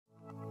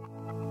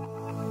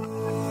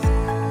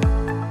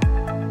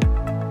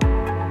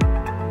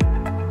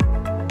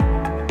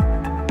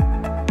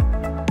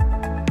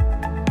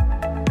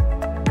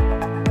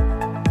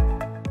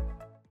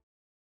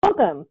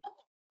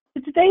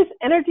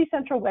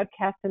Central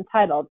webcast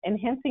entitled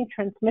Enhancing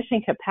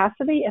Transmission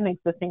Capacity and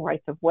Existing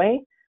Rights of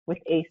Way with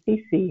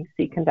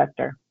ACCC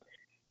Conductor.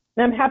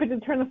 Now I'm happy to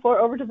turn the floor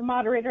over to the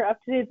moderator of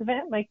today's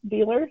event, Mike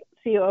Beeler,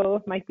 COO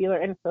of Mike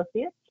Beeler and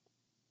Associates.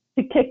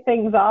 To kick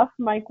things off,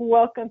 Mike,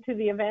 welcome to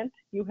the event.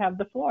 You have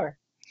the floor.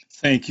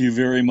 Thank you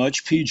very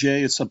much, PJ.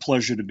 It's a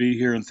pleasure to be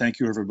here, and thank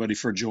you everybody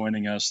for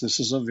joining us. This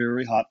is a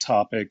very hot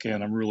topic,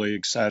 and I'm really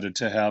excited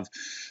to have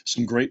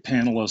some great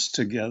panelists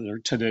together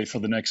today for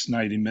the next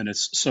 90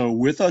 minutes. So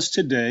with us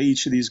today,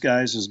 each of these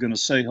guys is going to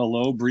say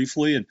hello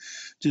briefly and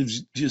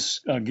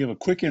just give a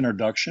quick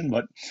introduction,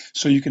 but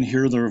so you can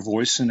hear their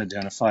voice and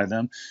identify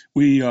them.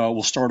 We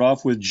will start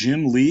off with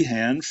Jim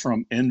Lehan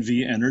from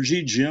NV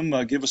Energy. Jim,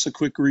 give us a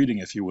quick greeting,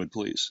 if you would,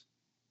 please.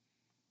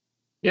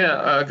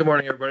 Yeah, good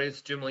morning, everybody.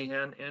 It's Jim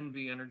Lehan,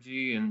 NV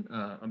Energy, and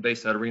I'm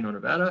based out of Reno,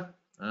 Nevada,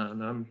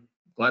 and I'm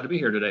glad to be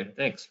here today.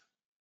 Thanks.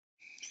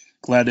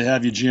 Glad to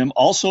have you, Jim.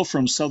 Also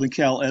from Southern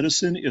Cal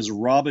Edison is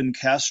Robin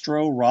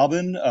Castro.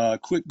 Robin,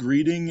 quick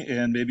greeting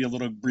and maybe a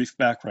little brief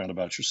background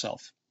about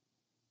yourself.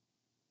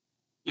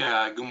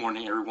 Yeah, good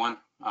morning, everyone.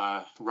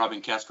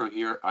 Robin Castro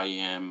here. I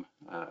am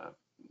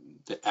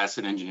the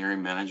Asset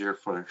Engineering Manager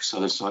for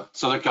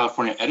Southern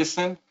California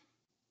Edison.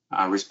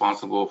 I'm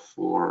responsible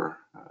for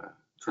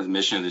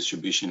transmission and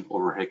distribution,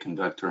 overhead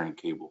conductor, and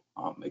cable.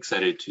 I'm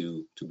excited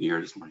to be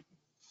here this morning.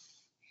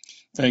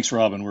 Thanks,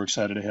 Robin. We're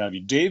excited to have you.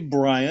 Dave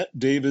Bryant.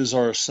 Dave is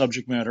our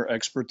subject matter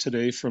expert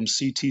today from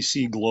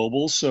CTC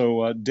Global.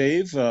 So,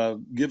 Dave,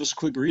 give us a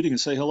quick greeting and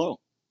say hello.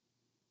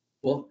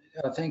 Well,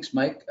 thanks,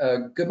 Mike.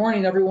 Good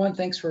morning, everyone.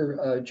 Thanks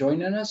for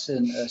joining us,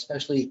 and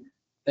especially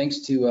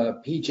thanks to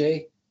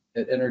PJ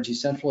at Energy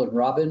Central and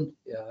Robin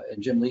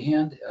and Jim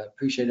Lehan.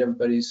 Appreciate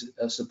everybody's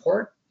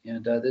support.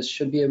 And this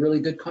should be a really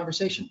good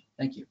conversation.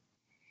 Thank you.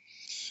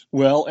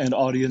 Well, and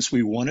audience,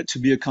 we want it to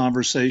be a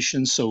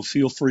conversation, so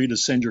feel free to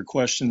send your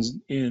questions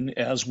in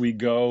as we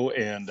go,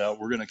 and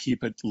we're going to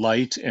keep it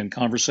light and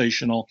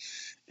conversational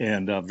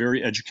and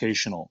very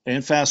educational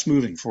and fast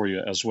moving for you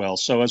as well.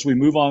 So as we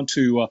move on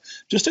to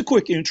just a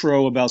quick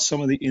intro about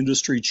some of the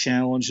industry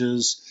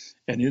challenges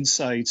and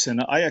insights,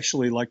 and I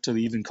actually like to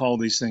even call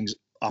these things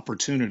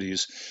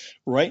opportunities.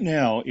 Right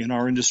now in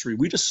our industry,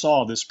 we just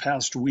saw this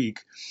past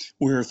week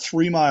where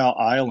 3 Mile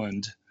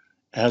Island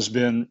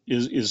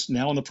is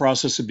now in the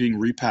process of being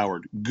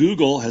repowered.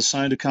 Google has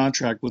signed a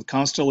contract with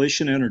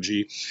Constellation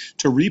Energy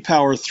to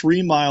repower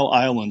 3 Mile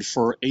Island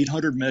for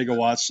 800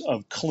 megawatts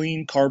of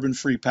clean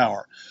carbon-free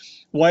power.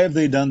 Why have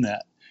they done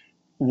that?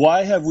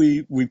 Why have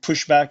we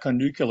pushed back on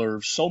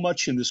nuclear so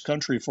much in this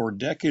country for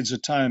decades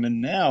of time,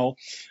 and now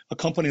a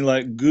company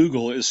like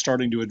Google is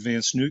starting to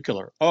advance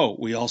nuclear? Oh,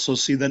 we also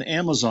see that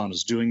Amazon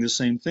is doing the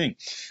same thing.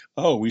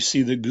 Oh, we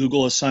see that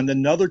Google has signed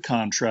another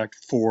contract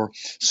for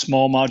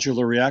small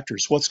modular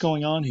reactors. What's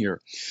going on here?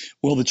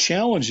 Well, the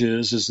challenge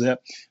is that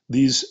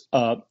these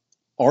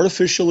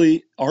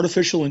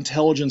artificial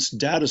intelligence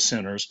data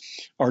centers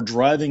are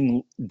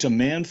driving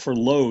demand for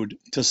load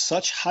to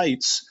such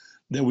heights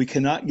that we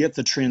cannot get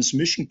the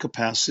transmission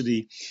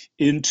capacity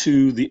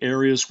into the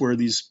areas where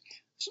these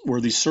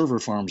server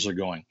farms are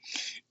going.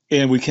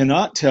 And we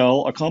cannot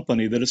tell a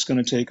company that it's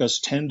going to take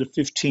us 10 to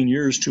 15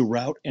 years to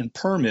route and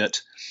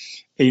permit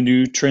a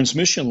new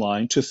transmission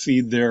line to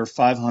feed their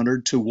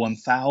 500 to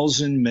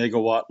 1,000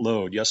 megawatt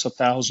load. Yes,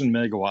 1,000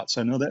 megawatts.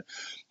 I know that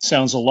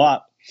sounds a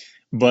lot,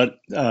 but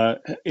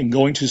in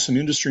going to some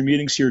industry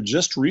meetings here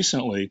just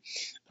recently,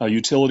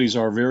 utilities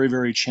are very,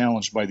 very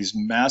challenged by these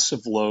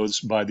massive loads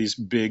by these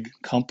big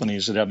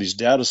companies that have these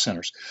data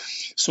centers.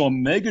 So a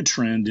mega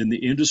trend in the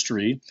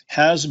industry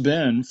has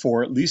been,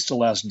 for at least the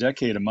last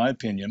decade, in my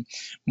opinion,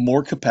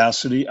 more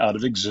capacity out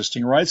of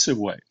existing rights of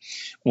way.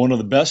 One of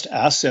the best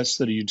assets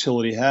that a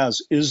utility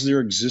has is their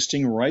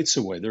existing rights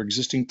of way, their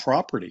existing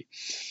property.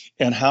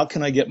 And how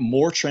can I get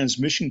more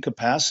transmission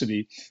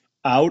capacity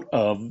out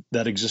of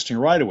that existing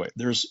right-of-way?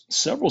 There's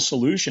several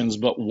solutions,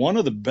 but one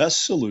of the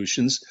best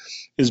solutions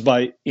is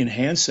by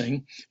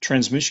enhancing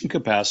transmission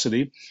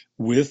capacity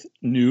with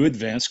new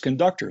advanced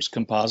conductors,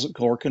 composite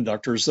core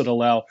conductors that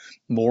allow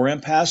more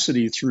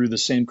ampacity through the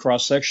same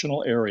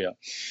cross-sectional area.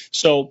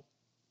 So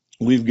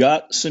we've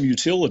got some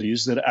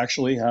utilities that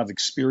actually have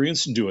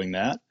experience doing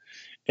that.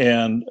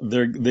 And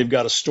they've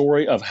got a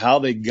story of how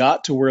they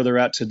got to where they're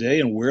at today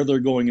and where they're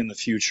going in the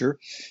future.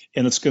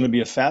 And it's going to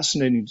be a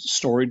fascinating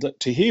story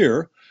to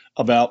hear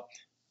about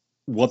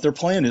what their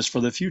plan is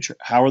for the future.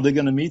 How are they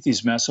going to meet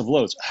these massive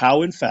loads?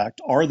 How, in fact,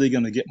 are they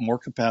going to get more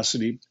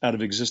capacity out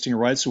of existing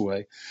rights of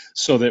way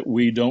so that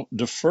we don't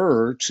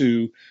defer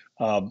to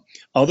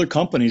other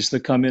companies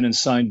that come in and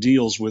sign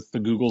deals with the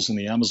Googles and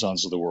the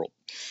Amazons of the world?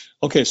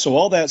 Okay, so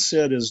all that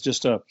said is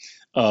just a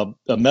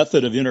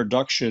method of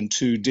introduction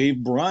to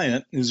Dave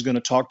Bryant, who's going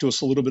to talk to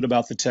us a little bit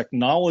about the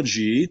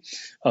technology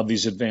of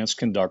these advanced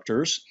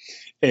conductors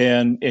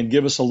and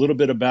give us a little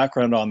bit of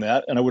background on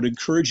that. And I would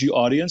encourage you,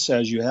 audience,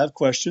 as you have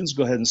questions,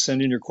 go ahead and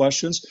send in your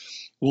questions.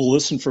 We'll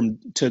listen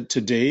to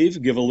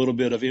Dave, give a little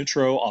bit of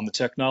intro on the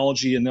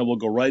technology, and then we'll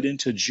go right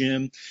into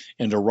Jim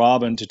and to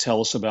Robin to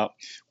tell us about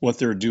what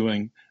they're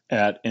doing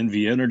at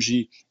NV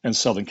Energy and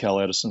Southern Cal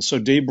Edison. So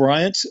Dave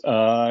Bryant,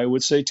 I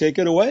would say take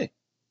it away.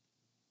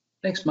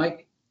 Thanks,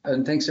 Mike,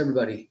 and thanks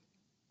everybody.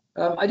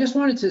 I just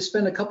wanted to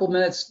spend a couple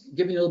minutes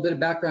giving you a little bit of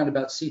background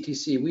about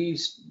CTC. We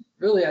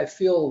really, I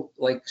feel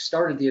like,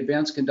 started the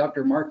advanced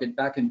conductor market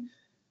back in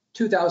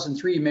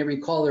 2003. You may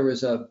recall there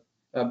was a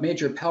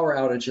major power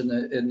outage in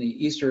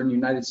the eastern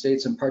United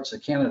States and parts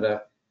of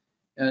Canada,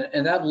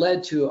 and that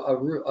led to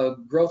a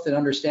growth and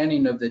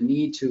understanding of the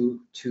need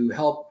to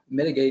help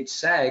mitigate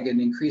sag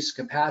and increase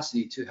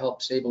capacity to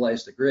help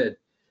stabilize the grid.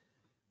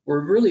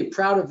 We're really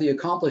proud of the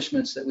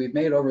accomplishments that we've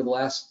made over the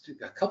last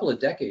couple of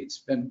decades.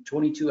 It's been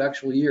 22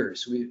 actual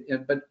years.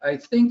 But I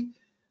think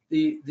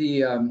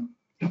and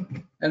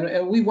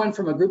we went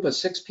from a group of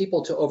 6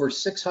 people to over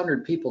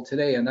 600 people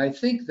today. And I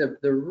think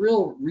the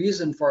real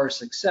reason for our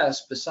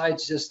success,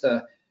 besides just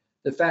the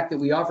fact that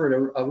we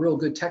offered a real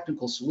good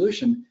technical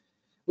solution,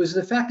 was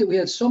the fact that we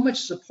had so much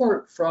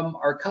support from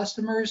our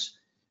customers,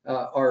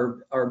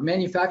 our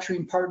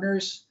manufacturing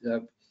partners,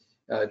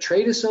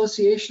 trade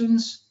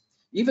associations,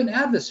 even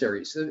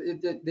adversaries.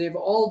 They've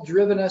all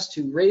driven us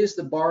to raise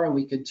the bar, and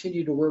we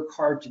continue to work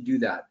hard to do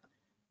that.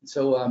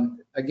 So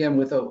again,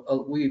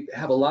 we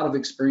have a lot of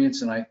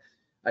experience, and I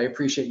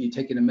appreciate you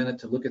taking a minute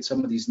to look at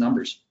some of these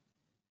numbers.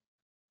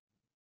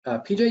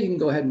 PJ, you can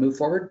go ahead and move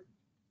forward.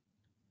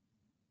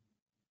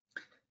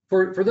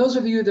 For those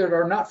of you that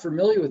are not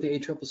familiar with the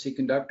ACCC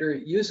conductor,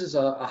 it uses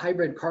a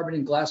hybrid carbon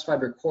and glass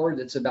fiber core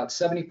that's about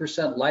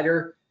 70%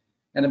 lighter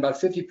and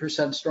about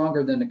 50%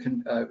 stronger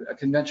than a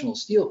conventional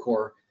steel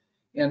core.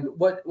 And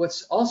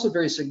what's also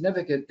very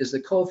significant is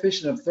the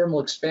coefficient of thermal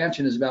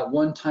expansion is about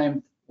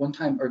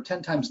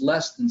 10 times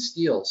less than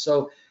steel.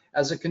 So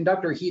as a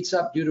conductor heats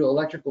up due to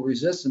electrical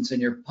resistance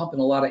and you're pumping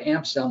a lot of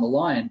amps down the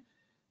line,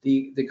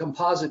 the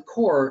composite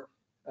core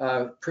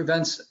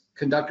prevents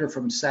conductor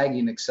from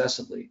sagging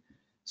excessively.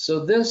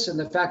 So this, and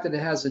the fact that it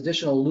has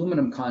additional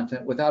aluminum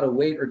content without a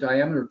weight or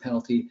diameter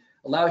penalty,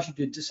 allows you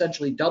to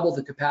essentially double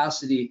the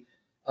capacity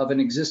of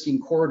an existing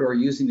corridor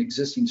using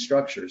existing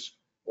structures,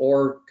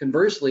 or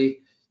conversely,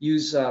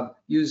 use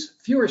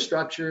fewer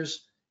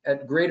structures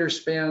at greater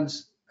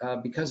spans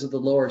because of the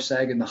lower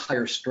sag and the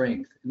higher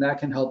strength. And that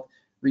can help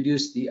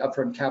reduce the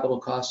upfront capital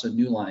costs of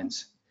new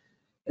lines.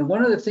 And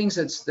one of the things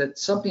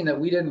that's something that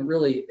we didn't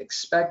really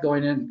expect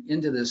going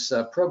into this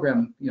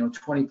program,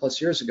 20 plus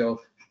years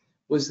ago,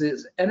 was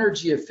this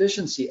energy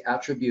efficiency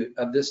attribute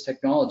of this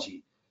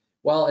technology.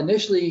 While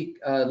initially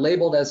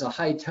labeled as a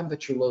high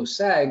temperature, low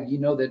sag, you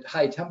know that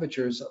high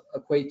temperatures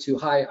equate to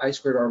high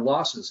I²R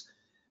losses.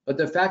 But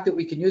the fact that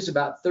we can use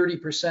about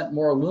 30%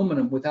 more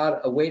aluminum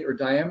without a weight or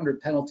diameter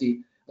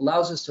penalty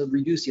allows us to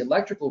reduce the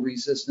electrical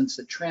resistance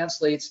that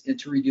translates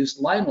into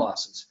reduced line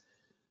losses.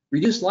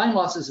 Reduced line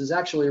losses is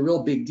actually a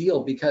real big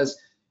deal, because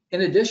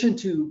in addition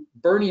to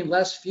burning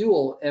less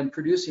fuel and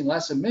producing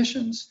less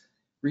emissions,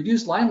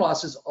 reduced line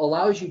losses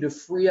allows you to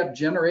free up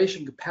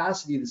generation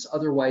capacity that's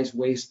otherwise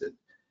wasted.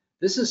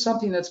 This is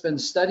something that's been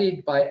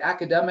studied by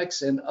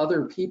academics and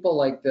other people,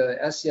 like the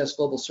SCS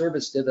Global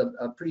Service did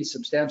a pretty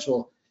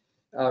substantial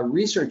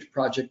research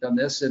project on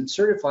this, and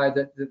certified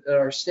that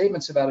our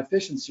statements about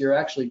efficiency are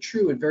actually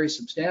true and very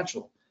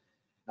substantial.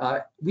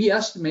 We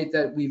estimate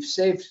that we've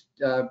saved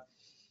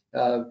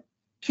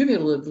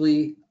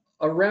cumulatively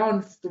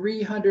around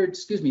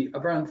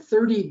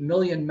 30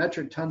 million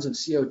metric tons of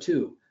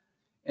CO2.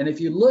 And if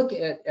you look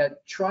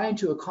at trying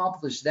to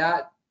accomplish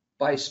that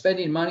by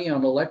spending money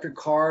on electric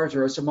cars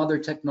or some other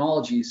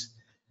technologies,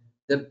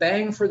 the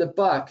bang for the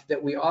buck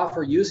that we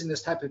offer using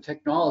this type of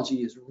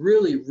technology is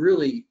really,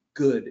 really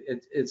good.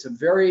 It's a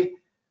very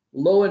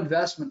low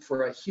investment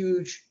for a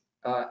huge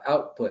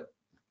output.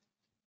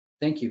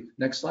 Thank you.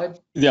 Next slide.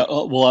 Yeah,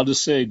 well, I'll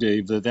just say,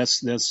 Dave,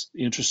 that's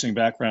interesting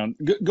background.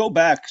 Go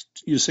back,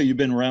 you say you've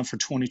been around for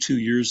 22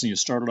 years and you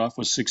started off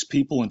with 6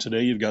 people, and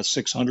today you've got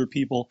 600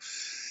 people.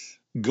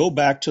 Go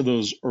back to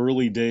those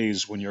early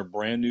days when you're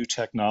brand new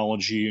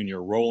technology and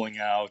you're rolling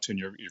out and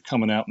you're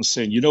coming out and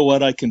saying, you know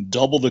what, I can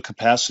double the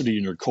capacity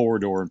in your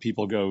corridor, and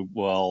people go,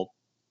 well,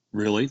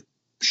 really?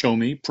 Show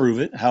me, prove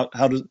it. How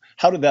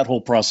did that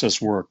whole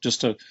process work?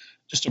 Just a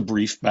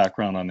brief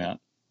background on that.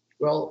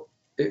 Well,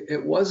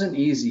 it wasn't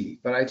easy,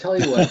 but I tell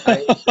you what,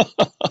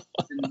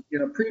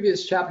 in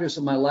previous chapters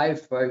of my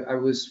life, I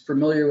was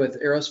familiar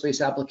with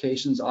aerospace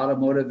applications,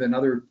 automotive, and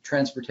other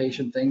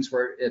transportation things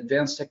where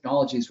advanced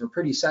technologies were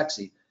pretty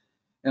sexy.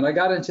 And I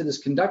got into this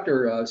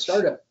conductor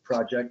startup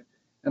project,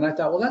 and I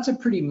thought, well, that's a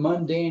pretty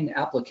mundane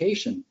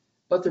application.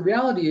 But the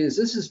reality is,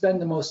 this has been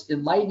the most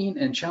enlightening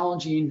and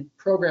challenging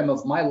program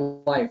of my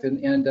life,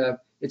 and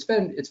it's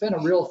been a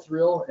real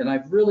thrill, and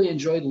I've really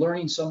enjoyed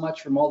learning so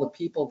much from all the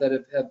people that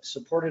have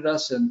supported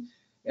us and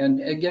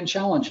again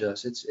challenged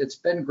us. It's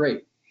been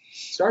great.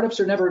 Startups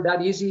are never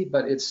that easy,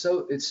 but it's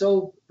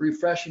so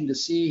refreshing to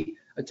see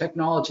a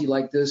technology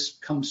like this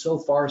come so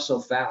far so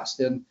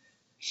fast. And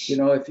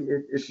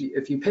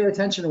if you pay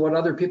attention to what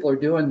other people are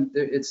doing,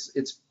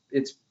 it's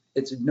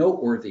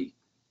noteworthy,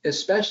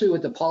 especially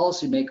with the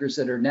policymakers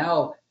that are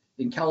now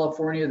in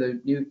California,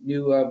 the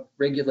new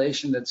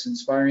regulation that's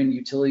inspiring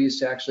utilities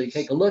to actually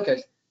take a look at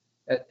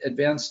at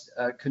Advanced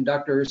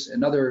Conductors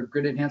and other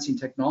grid enhancing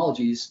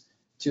technologies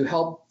to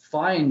help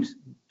find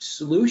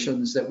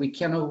solutions that we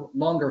can no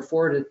longer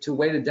afford to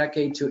wait a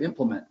decade to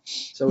implement.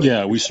 So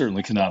yeah, we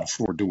certainly cannot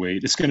afford to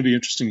wait. It's going to be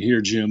interesting to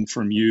hear, Jim,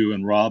 from you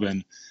and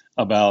Robin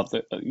about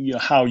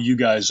how you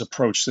guys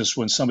approach this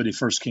when somebody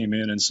first came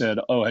in and said,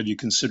 "Oh, have you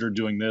considered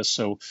doing this?"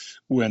 So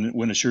when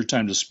it's your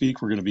time to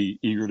speak, we're going to be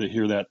eager to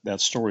hear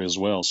that story as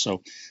well.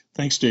 So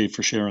thanks, Dave,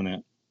 for sharing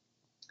that.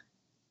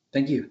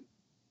 Thank you.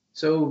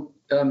 So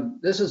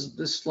this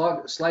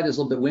slide is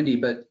a little bit windy,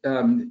 but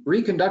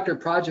reconductor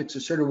projects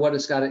are sort of what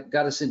has got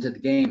us into the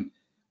game.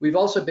 We've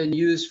also been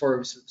used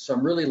for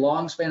some really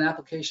long span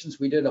applications.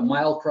 We did a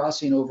mile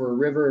crossing over a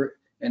river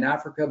in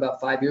Africa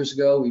about 5 years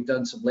ago. We've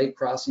done some lake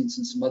crossings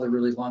and some other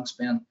really long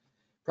span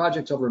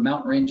projects over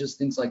mountain ranges,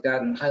 things like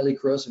that, in highly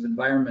corrosive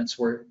environments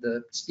where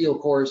the steel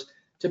cores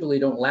typically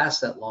don't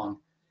last that long.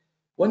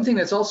 One thing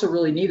that's also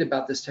really neat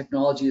about this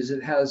technology is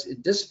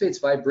it dissipates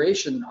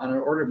vibration on an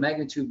order of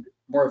magnitude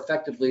more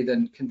effectively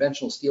than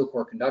conventional steel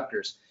core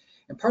conductors.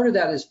 And part of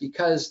that is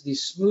because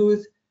these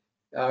smooth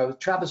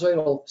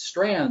trapezoidal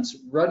strands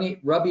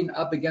rubbing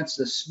up against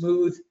a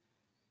smooth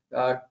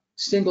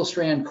single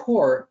strand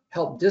core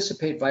help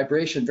dissipate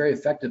vibration very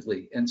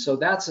effectively. And so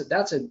that's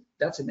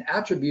an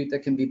attribute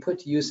that can be put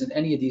to use in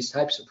any of these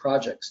types of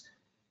projects.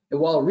 And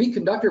while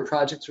reconductor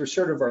projects were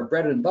sort of our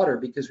bread and butter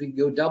because we can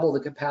go double the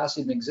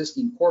capacity of an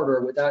existing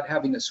corridor without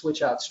having to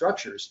switch out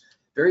structures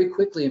very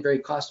quickly and very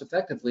cost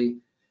effectively,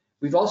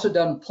 we've also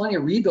done plenty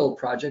of rebuild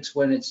projects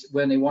when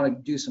they want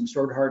to do some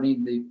sword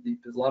hardening.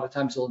 A lot of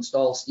times they'll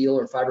install steel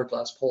or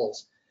fiberglass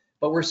poles.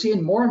 But we're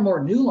seeing more and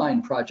more new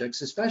line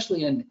projects,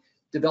 especially in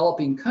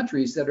developing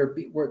countries that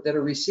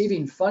are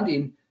receiving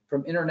funding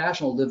from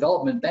international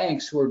development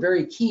banks who are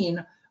very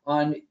keen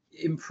on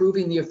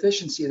improving the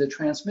efficiency of the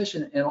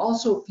transmission and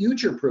also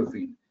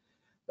future-proofing.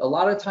 A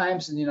lot of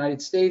times in the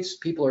United States,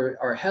 people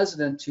are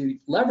hesitant to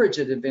leverage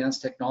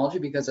advanced technology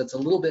because it's a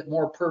little bit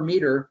more per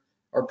meter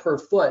or per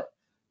foot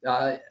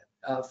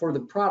for the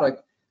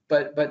product,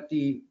 but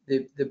the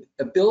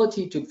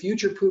ability to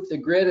future-proof the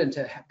grid and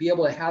to be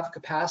able to have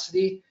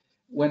capacity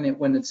when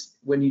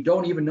you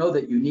don't even know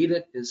that you need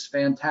it is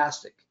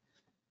fantastic.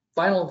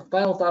 Final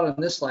thought on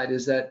this slide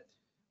is that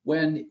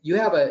when you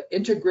have an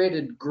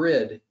integrated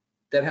grid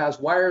that has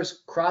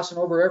wires crossing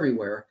over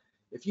everywhere,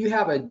 if you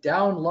have a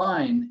down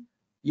line,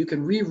 you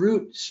can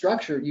reroute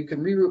structure, you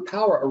can reroute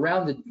power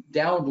around the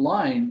downed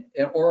line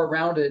or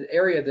around an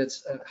area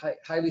that's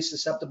highly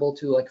susceptible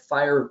to like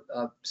fire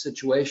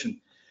situation.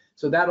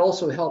 So that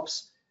also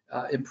helps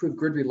improve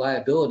grid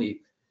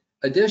reliability.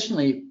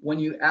 Additionally, when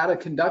you add a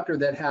conductor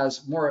that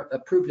has more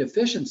improved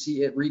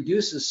efficiency, it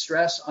reduces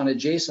stress on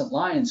adjacent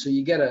lines. So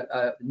you get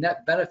a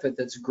net benefit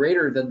that's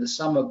greater than the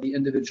sum of the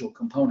individual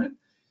component.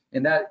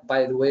 And that,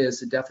 by the way, is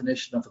the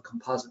definition of a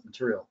composite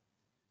material.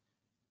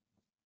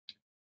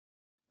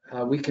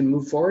 We can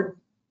move forward.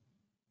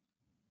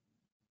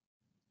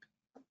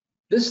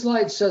 This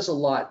slide says a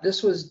lot.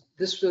 This was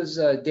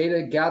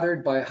data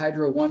gathered by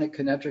Hydro One at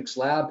Kinetrix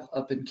Lab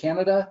up in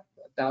Canada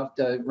about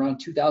around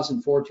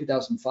 2004,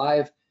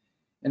 2005.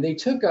 And they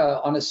took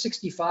on a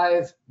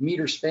 65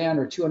 meter span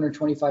or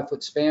 225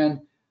 foot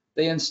span,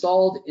 they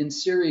installed in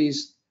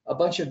series a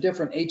bunch of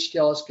different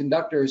HTLS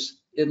conductors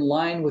in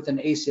line with an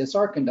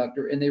ACSR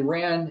conductor, and they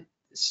ran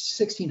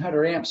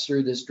 1600 amps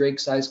through this Drake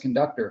size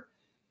conductor.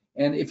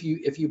 And if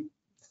you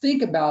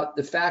think about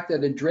the fact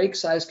that a Drake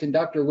size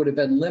conductor would have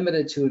been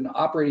limited to an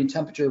operating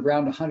temperature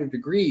around 100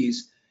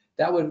 degrees,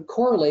 that would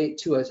correlate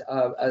to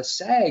a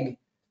sag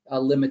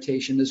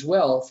limitation as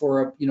well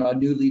for a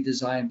newly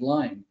designed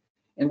line.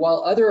 And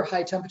while other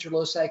high temperature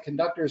low sag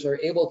conductors are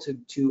able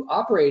to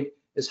operate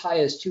as high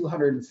as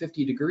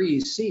 250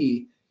 degrees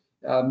C,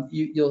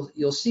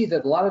 you'll see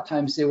that a lot of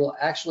times they will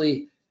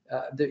actually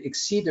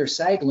exceed their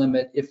sag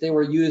limit if they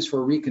were used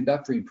for a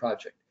reconductoring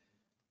project.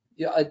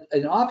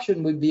 An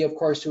option would be, of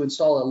course, to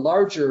install a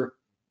larger,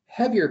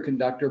 heavier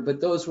conductor, but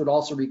those would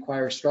also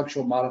require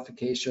structural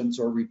modifications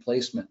or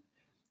replacement.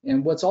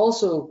 And what's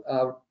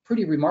also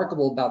pretty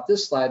remarkable about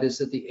this slide is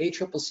that the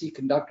ACCC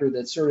conductor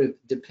that's sort of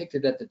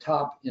depicted at the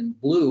top in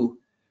blue,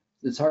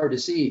 that's hard to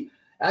see,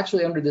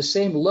 actually under the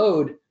same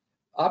load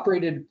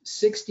operated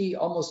 60,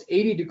 almost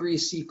 80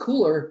 degrees C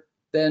cooler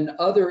than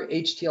other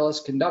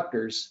HTLS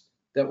conductors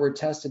that were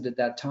tested at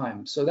that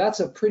time. So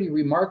that's a pretty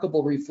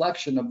remarkable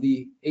reflection of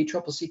the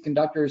ACCC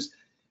conductor's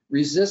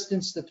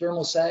resistance to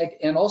thermal sag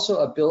and also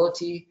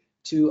ability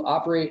to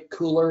operate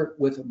cooler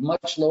with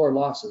much lower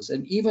losses.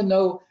 And even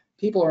though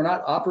people are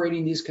not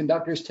operating these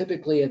conductors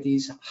typically at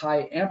these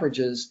high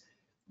amperages,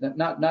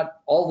 not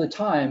all the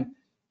time,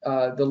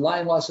 the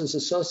line losses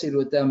associated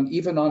with them,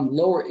 even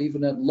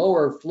at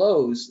lower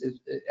flows,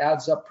 it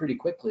adds up pretty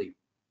quickly.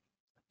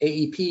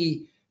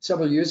 AEP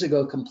several years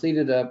ago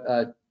completed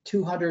a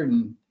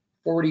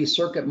 240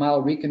 circuit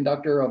mile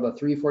reconductor of a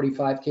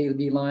 345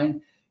 kV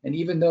line, and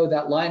even though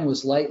that line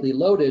was lightly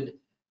loaded,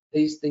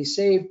 they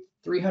saved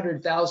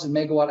 300,000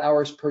 megawatt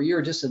hours per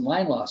year just in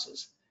line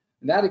losses.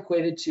 And that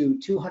equated to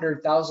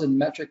 200,000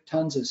 metric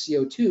tons of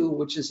CO2,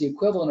 which is the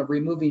equivalent of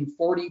removing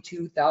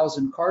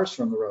 42,000 cars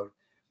from the road.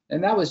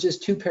 And that was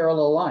just two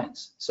parallel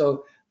lines.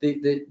 So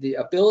the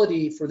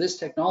ability for this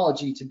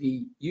technology to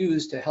be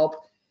used to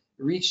help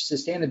reach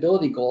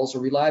sustainability goals or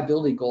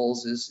reliability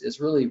goals is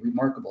really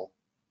remarkable.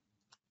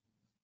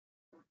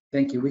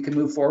 Thank you. We can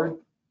move forward.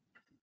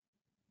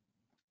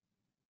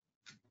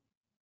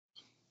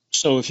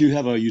 So if you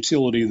have a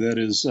utility that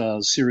is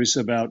serious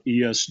about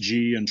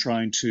ESG and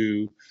trying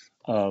to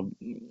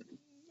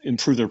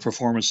improve their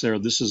performance there,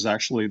 this is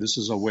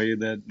a way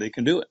that they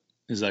can do it.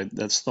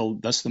 That's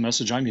the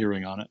message I'm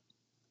hearing on it.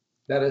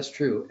 That is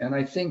true. And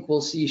I think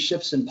we'll see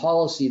shifts in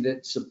policy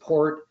that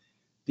support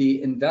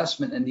the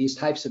investment in these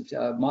types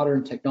of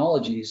modern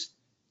technologies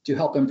to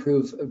help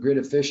improve grid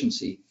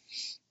efficiency.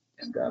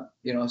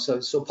 And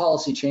so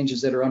policy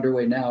changes that are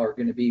underway now are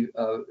going to be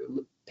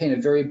paint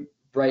a very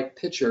bright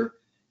picture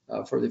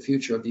for the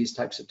future of these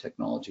types of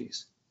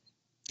technologies.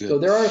 Good. So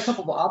there are a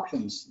couple of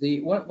options.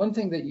 The one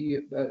thing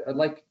that I'd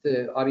like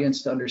the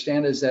audience to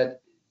understand is that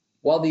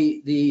while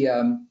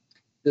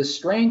the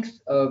strength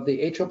of the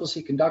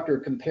ACCC conductor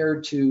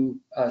compared to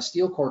a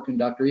steel core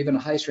conductor, even a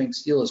high strength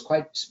steel, is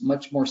quite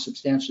much more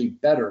substantially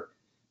better,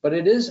 but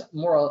it is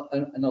more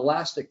an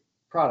elastic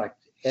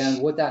product.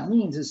 And what that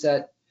means is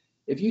that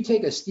if you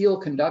take a steel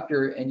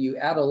conductor and you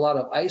add a lot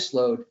of ice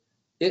load,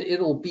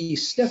 it'll be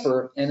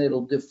stiffer and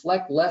it'll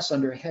deflect less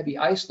under heavy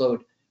ice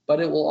load,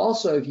 but it will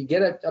also, if you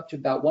get it up to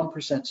about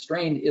 1%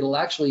 strain, it'll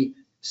actually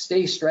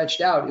stay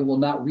stretched out. It will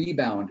not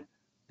rebound.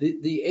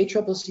 The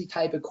ACCC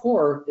type of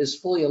core is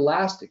fully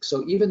elastic.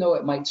 So even though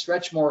it might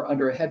stretch more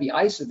under a heavy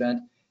ice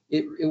event,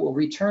 it will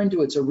return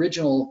to its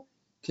original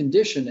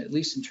condition, at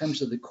least in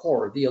terms of the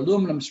core. The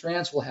aluminum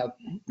strands will have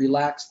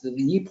relaxed, the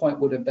knee point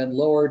would have been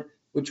lowered,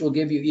 which will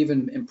give you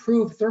even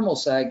improved thermal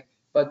sag,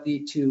 but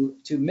to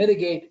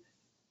mitigate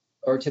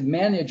or to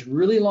manage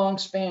really long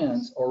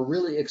spans or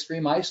really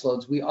extreme ice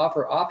loads, we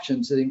offer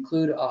options that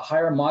include a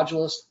higher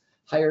modulus,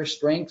 higher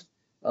strength,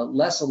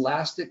 less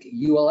elastic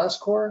ULS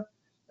core,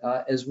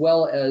 as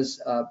well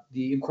as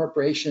the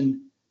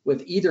incorporation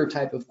with either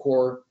type of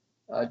core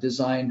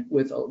design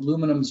with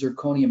aluminum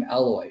zirconium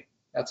alloy.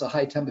 That's a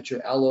high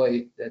temperature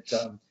alloy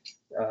that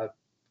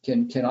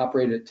can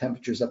operate at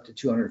temperatures up to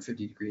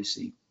 250 degrees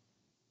C.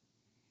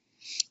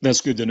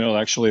 That's good to know.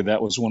 Actually,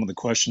 that was one of the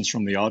questions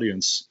from the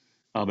audience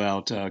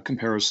about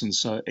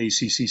comparisons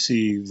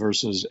ACCC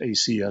versus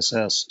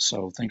ACSS.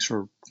 So thanks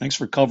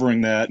for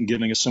covering that and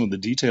giving us some of the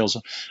details.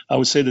 I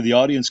would say to the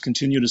audience,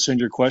 continue to send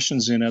your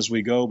questions in as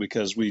we go,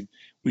 because we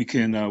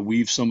can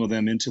weave some of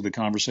them into the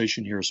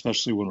conversation here,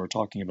 especially when we're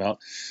talking about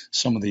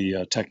some of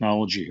the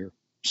technology here.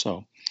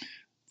 So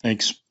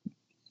thanks.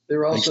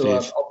 There are also,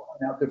 I'll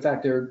point out the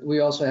fact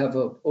we also have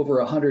over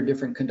 100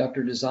 different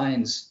conductor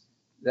designs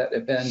that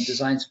have been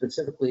designed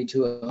specifically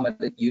to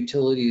accommodate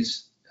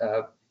utilities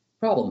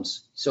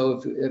problems. So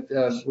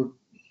if we're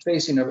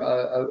facing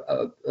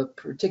a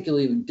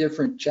particularly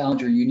different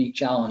challenge or unique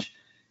challenge,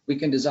 we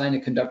can design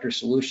a conductor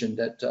solution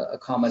that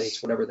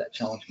accommodates whatever that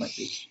challenge might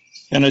be.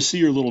 And I see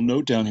your little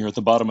note down here at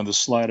the bottom of the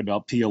slide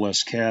about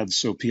PLS CAD.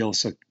 So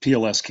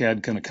PLS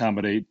CAD can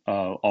accommodate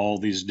all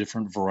these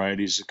different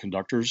varieties of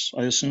conductors,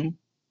 I assume?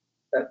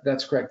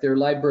 That's correct. Their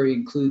library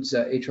includes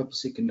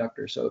ACCC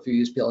Conductor. So if you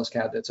use PLS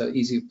CAD, that's an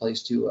easy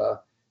place to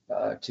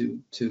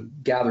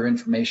gather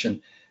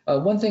information.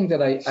 One thing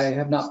that I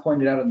have not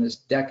pointed out on this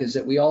deck is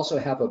that we also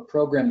have a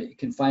program that you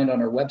can find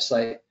on our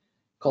website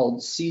called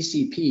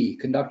CCP,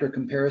 Conductor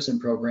Comparison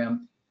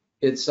Program.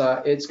 It's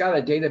got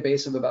a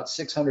database of about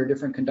 600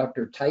 different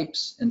conductor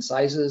types and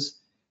sizes,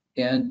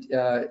 and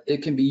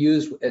it can be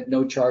used at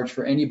no charge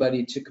for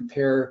anybody to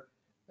compare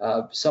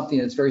something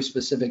that's very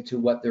specific to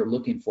what they're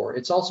looking for.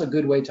 It's also a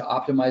good way to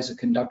optimize a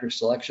conductor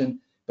selection,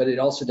 but it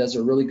also does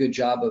a really good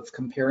job of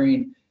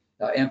comparing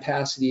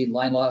ampacity,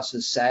 line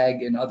losses,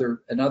 sag, and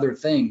other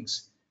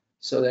things,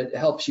 so that it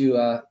helps you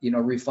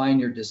refine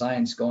your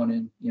designs going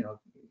in,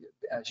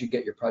 as you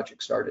get your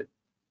project started.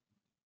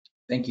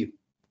 Thank you.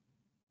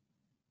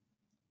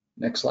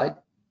 Next slide.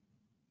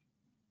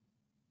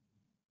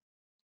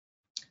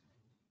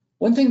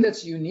 One thing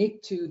that's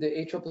unique to the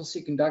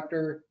ACCC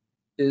conductor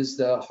is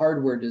the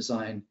hardware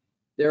design.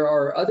 There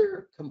are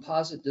other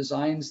composite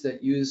designs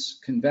that use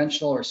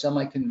conventional or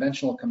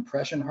semi-conventional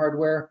compression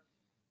hardware.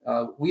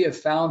 We have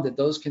found that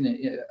those can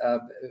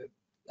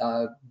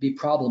be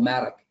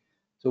problematic.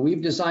 So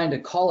we've designed a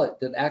collet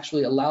that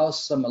actually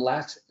allows some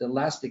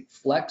elastic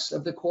flex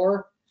of the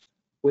core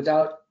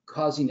without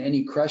causing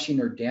any crushing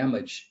or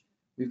damage.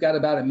 We've got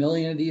about 1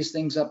 million of these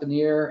things up in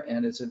the air,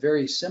 and it's a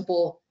very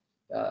simple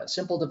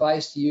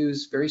device to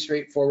use, very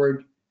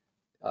straightforward,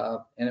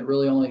 and it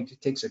really only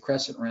takes a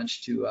crescent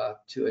wrench to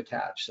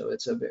attach. So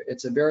it's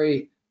a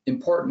very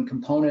important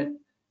component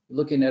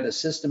looking at a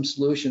system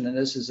solution, and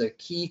this is a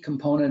key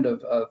component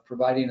of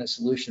providing a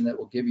solution that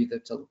will give you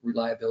the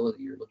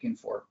reliability you're looking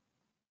for.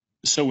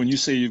 So when you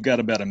say you've got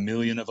about 1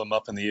 million of them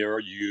up in the air, are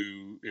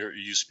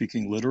you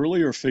speaking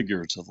literally or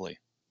figuratively?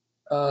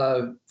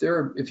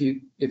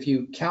 if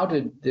you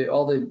counted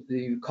all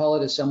the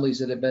call-it assemblies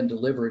that have been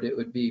delivered, it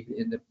would be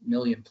in the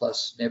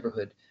million-plus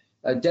neighborhood.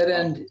 A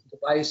dead-end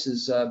device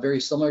is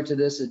very similar to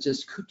this. It's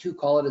just two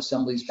call-it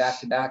assemblies back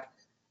to back,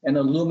 and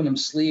aluminum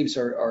sleeves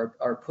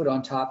are put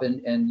on top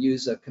and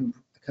use a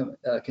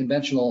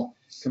conventional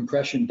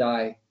compression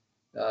die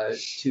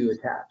to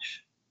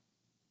attach.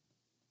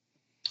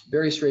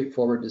 Very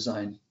straightforward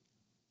design.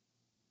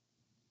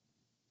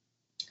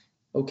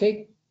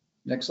 Okay,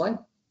 next slide.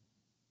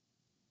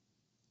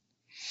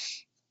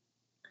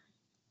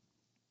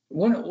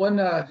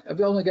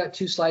 I've only got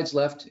 2 slides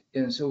left,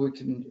 and so we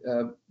can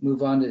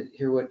move on to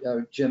hear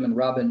what Jim and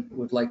Robin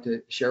would like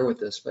to share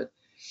with us. But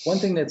one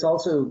thing that's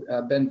also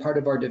been part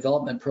of our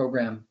development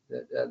program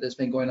that's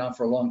been going on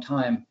for a long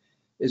time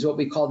is what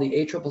we call the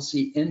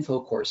ACCC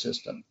InfoCore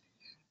system.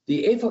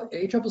 The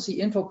ACCC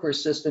InfoCore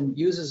system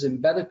uses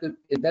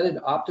embedded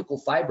optical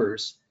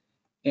fibers,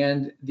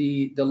 and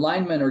the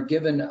linemen are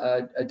given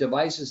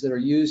devices that are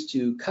used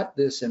to cut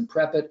this and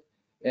prep it,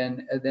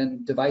 and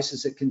then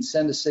devices that can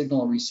send a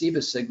signal and receive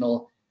a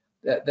signal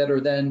that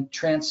are then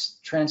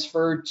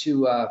transferred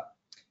to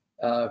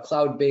a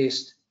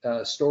cloud-based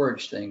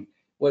storage thing.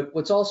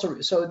 What's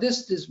also, so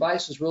this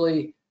device is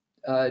really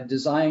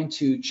designed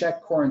to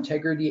check core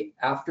integrity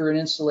after an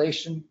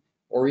installation,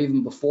 or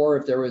even before,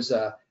 if there was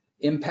a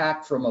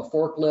impact from a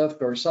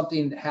forklift or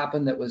something that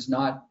happened that was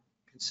not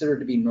considered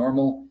to be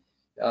normal.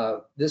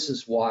 This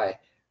is why.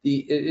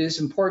 It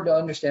is important to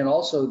understand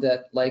also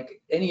that,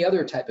 like any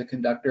other type of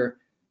conductor,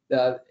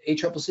 the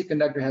ACCC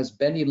conductor has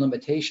bending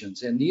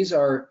limitations, and these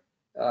are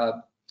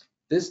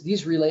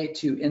these relate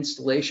to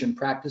installation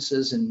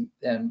practices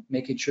and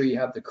making sure you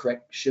have the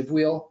correct sheave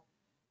wheel.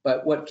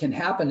 But what can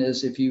happen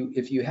is if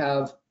you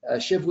have a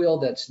sheave wheel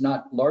that's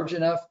not large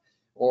enough,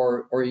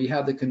 or you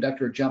have the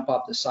conductor jump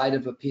off the side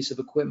of a piece of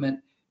equipment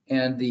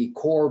and the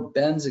core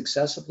bends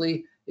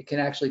excessively, it can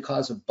actually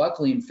cause a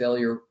buckling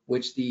failure,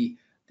 which the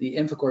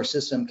InfoCore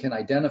system can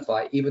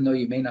identify, even though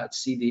you may not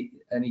see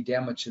any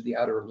damage to the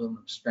outer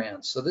aluminum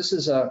strands. So this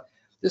is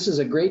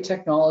a great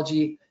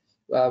technology.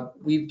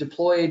 We've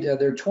deployed,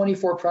 there are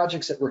 24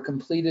 projects that were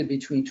completed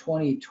between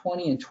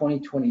 2020 and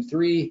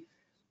 2023,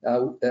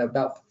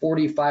 about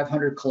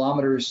 4,500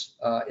 kilometers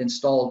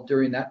installed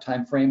during that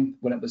time frame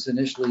when it was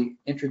initially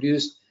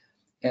introduced,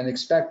 and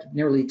expect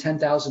nearly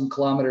 10,000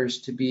 kilometers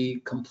to be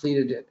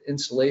completed at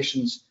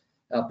installations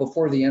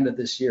before the end of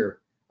this year.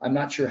 I'm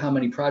not sure how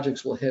many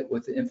projects we'll hit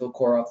with the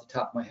InfoCore off the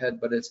top of my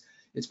head, but it's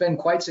been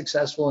quite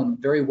successful and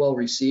very well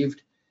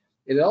received.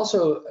 It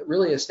also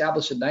really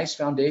established a nice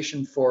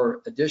foundation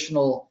for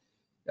additional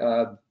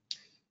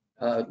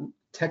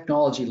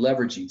technology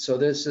leveraging. So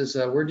this is,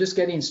 we're just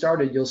getting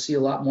started. You'll see a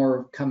lot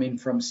more coming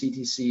from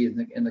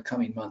CTC in the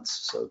coming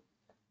months, so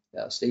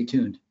stay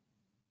tuned.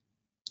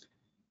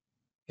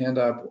 And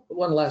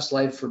one last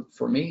slide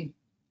for me.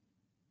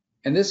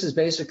 And this is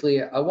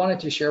basically, I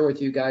wanted to share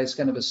with you guys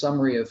kind of a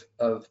summary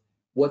of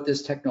what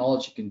this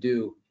technology can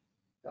do.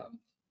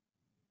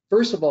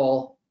 First of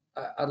all,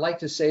 I'd like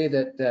to say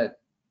that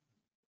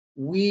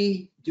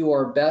we do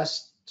our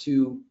best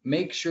to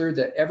make sure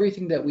that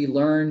everything that we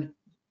learn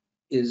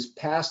is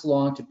passed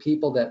along to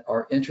people that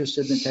are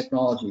interested in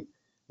technology.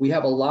 We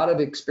have a lot of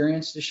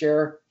experience to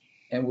share,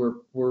 and we're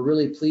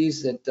really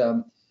pleased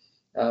that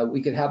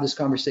we could have this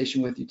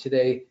conversation with you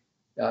today.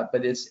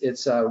 But it's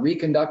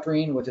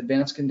reconductoring with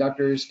advanced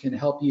conductors can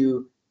help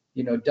you,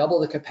 double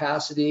the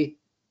capacity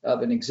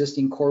of an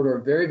existing corridor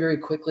very, very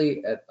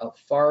quickly at a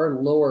far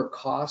lower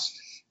cost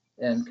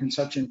and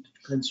construction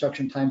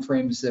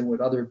timeframes than would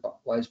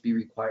otherwise be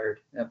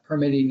required.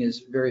 Permitting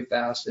is very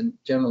fast and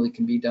generally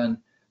can be done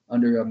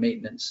under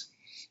maintenance.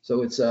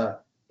 So it's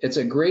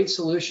a great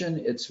solution.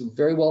 It's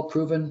very well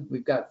proven.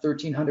 We've got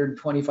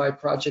 1,325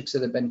 projects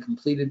that have been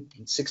completed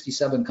in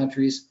 67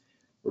 countries.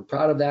 We're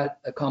proud of that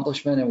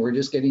accomplishment, and we're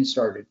just getting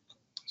started.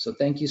 So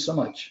thank you so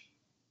much.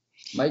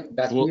 Mike,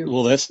 back to you.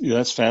 Well,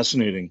 that's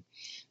fascinating.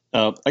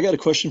 I got a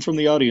question from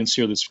the audience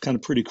here that's kind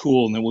of pretty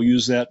cool, and then we'll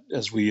use that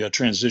as we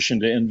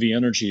transition to NV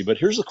Energy. But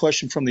here's a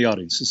question from the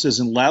audience. It says,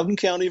 in Loudoun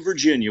County,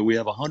 Virginia, we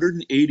have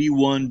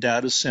 181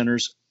 data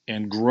centers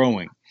and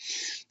growing,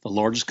 the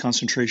largest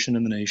concentration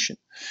in the nation.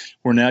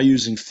 We're now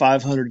using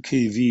 500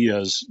 kV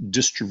as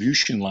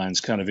distribution lines,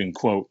 kind of in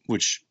quote,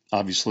 which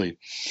obviously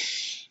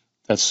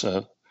that's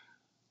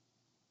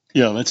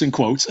that's in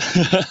quotes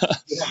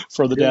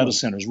for the data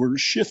centers. We're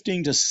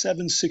shifting to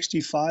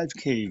 765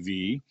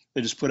 kV.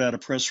 They just put out a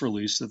press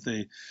release that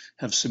they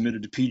have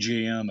submitted to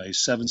PJM a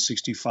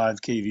 765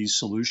 kV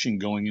solution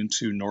going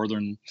into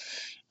northern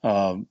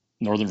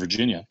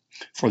Virginia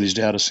for these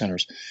data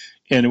centers.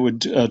 And it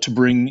would to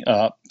bring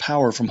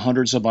power from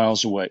hundreds of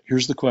miles away.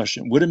 Here's the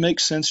question. Would it make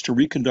sense to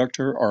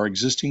reconductor our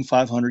existing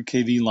 500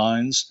 kV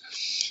lines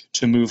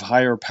to move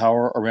higher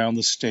power around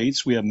the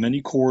states? We have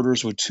many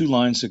corridors with 2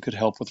 lines that could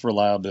help with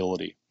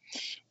reliability.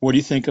 What do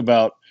you think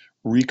about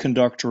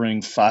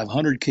reconductoring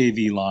 500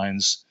 kV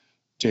lines?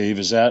 Dave,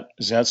 is that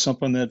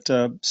something that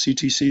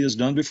CTC has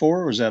done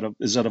before, or is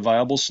that a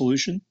viable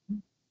solution?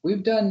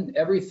 We've done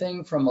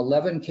everything from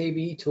 11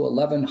 kV to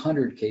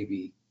 1100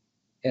 kV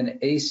in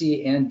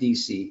AC and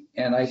DC.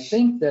 And I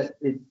think that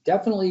it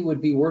definitely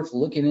would be worth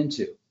looking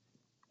into.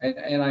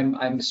 And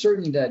I'm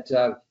certain that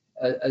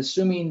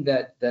assuming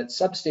that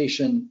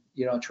substation,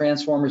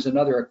 transformers and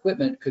other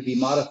equipment could be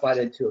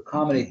modified to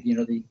accommodate, the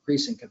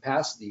increase in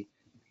capacity,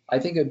 I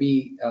think it'd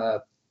be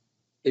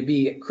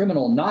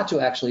criminal not to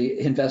actually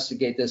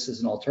investigate this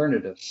as an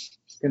alternative.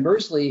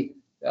 Conversely,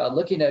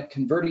 looking at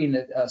converting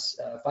a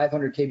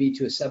 500 kV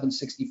to a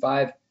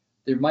 765,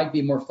 there might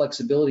be more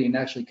flexibility in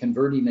actually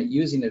converting it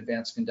using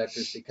advanced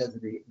conductors because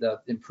of the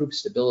improved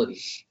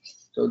stability.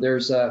 So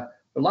there's a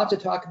lot to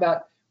talk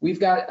about. We've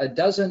got a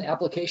dozen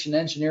application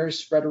engineers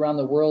spread around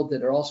the world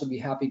that are also be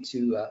happy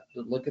to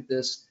look at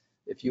this.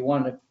 If you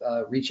want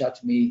to reach out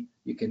to me,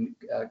 you can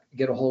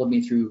get a hold of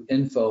me through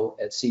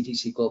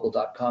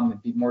info@ctcglobal.com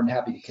and be more than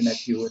happy to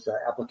connect you with an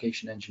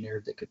application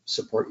engineer that could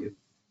support you.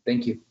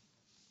 Thank you.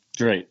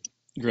 Great.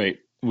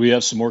 We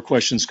have some more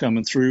questions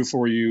coming through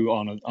for you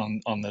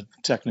on the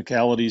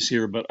technicalities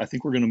here, but I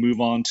think we're going to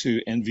move on to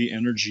NV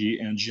Energy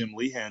and Jim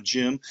Lehan.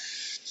 Jim,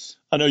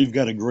 I know you've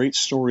got a great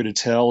story to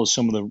tell of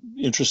some of the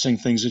interesting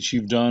things that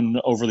you've done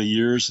over the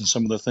years and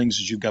some of the things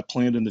that you've got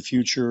planned in the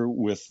future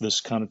with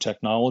this kind of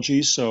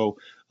technology. So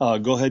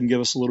go ahead and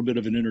give us a little bit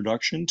of an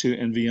introduction to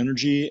NV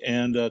Energy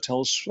and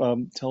tell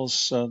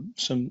us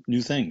some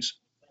new things.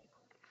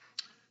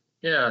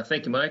 Yeah,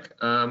 thank you, Mike.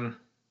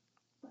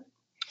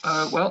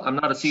 Well, I'm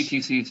not a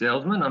CTC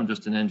salesman, I'm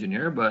just an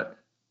engineer, but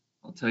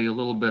I'll tell you a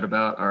little bit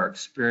about our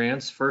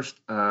experience. First,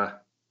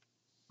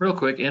 real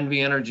quick,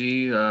 NV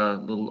Energy,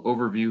 little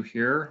overview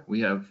here.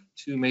 We have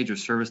 2 major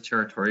service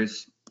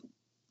territories.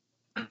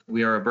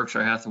 We are a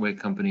Berkshire Hathaway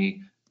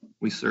company.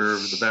 We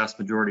serve the vast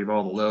majority of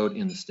all the load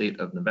in the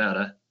state of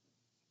Nevada.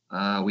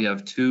 We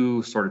have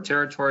 2 sort of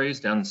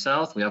territories down in the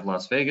south. We have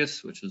Las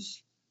Vegas, which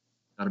is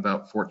got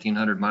about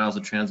 1,400 miles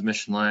of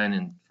transmission line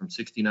and from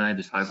 69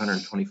 to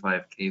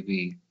 525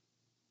 kV.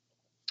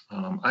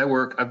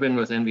 I've been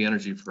with NV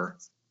Energy for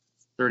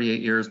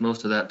 38 years,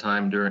 most of that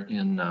time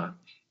in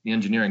the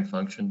engineering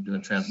function,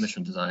 doing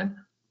transmission design.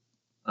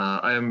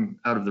 I am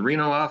out of the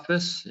Reno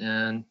office,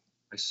 and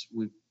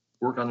we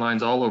work on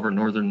lines all over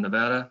northern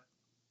Nevada.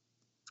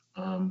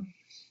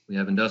 We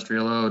have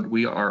industrial load.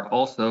 We are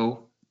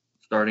also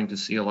starting to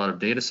see a lot of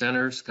data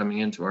centers coming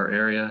into our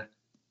area.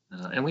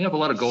 And we have a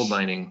lot of gold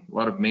mining, a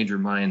lot of major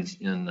mines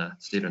in the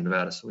state of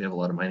Nevada, so we have a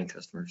lot of mining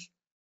customers.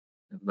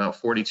 We have about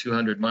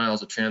 4,200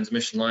 miles of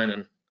transmission line,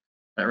 and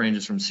that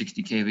ranges from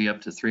 60 kV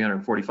up to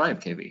 345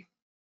 kV.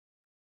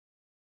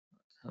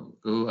 I'll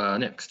go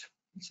next.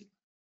 Let's see.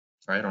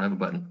 Sorry, I don't have a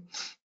button.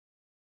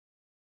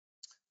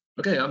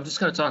 Okay, I'm just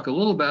going to talk a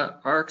little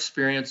about our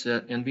experience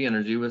at NV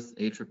Energy with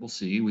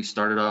ACCC. We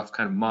started off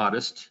kind of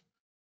modest.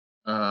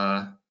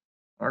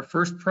 Our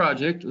first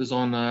project was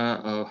on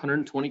a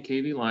 120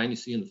 kV line. You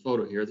see in the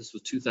photo here, this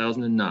was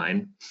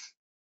 2009.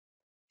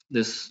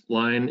 This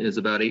line is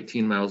about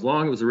 18 miles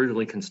long. It was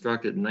originally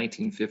constructed in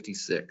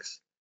 1956.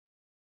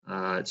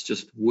 It's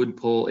just wood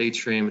pole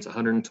H-frame. It's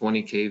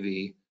 120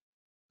 kV.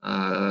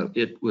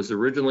 It was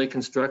originally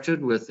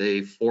constructed with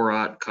a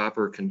 4/0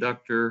 copper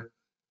conductor.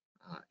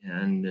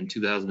 And in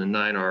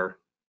 2009, our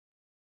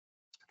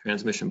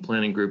transmission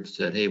planning group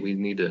said, hey, we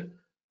need to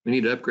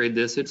upgrade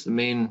this. It's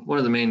one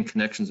of the main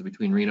connections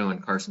between Reno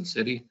and Carson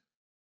City.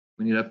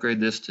 We need to upgrade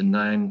this to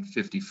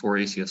 954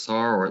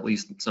 ACSR, or at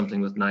least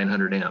something with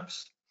 900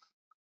 amps.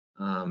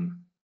 Of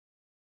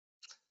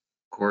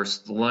course,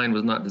 the line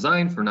was not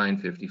designed for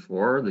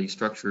 954.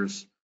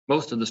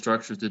 Most of the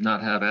structures did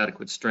not have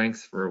adequate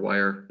strength for a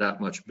wire that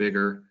much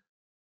bigger.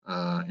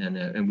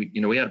 And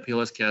we had a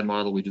PLS CAD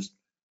model. We just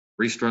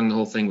restrung the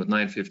whole thing with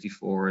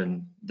 954,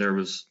 and there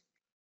was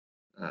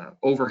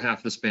over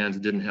half the spans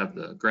didn't have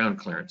the ground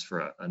clearance for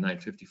a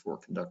 954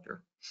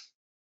 conductor.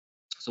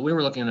 So we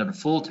were looking at a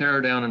full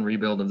tear down and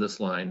rebuild of this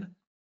line,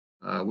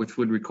 which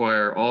would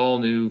require all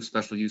new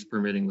special use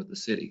permitting with the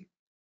city.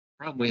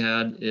 The problem we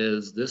had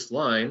is this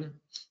line,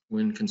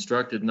 when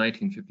constructed in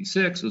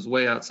 1956, was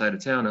way outside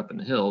of town up in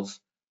the hills.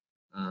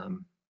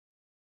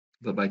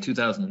 But by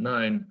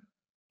 2009,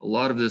 a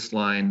lot of this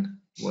line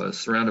was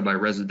surrounded by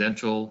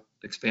residential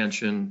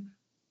expansion.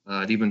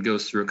 It even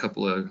goes through a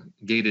couple of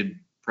gated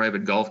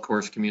private golf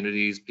course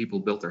communities. People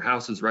built their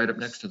houses right up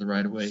next to the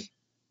right of way.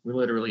 We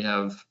literally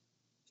have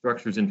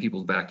structures in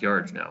people's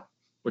backyards now,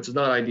 which is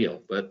not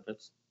ideal, but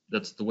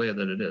that's the way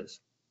that it is.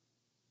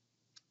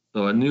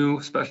 So a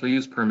new special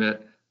use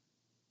permit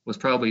was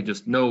probably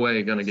just no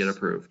way going to get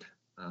approved.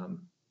 And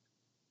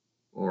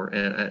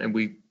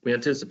we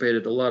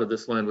anticipated a lot of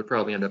this line would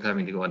probably end up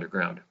having to go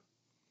underground.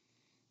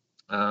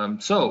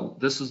 So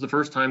this is the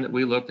first time that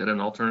we looked at an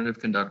alternative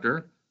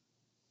conductor.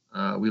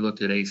 We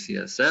looked at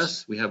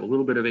ACSS. We have a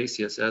little bit of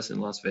ACSS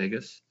in Las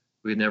Vegas.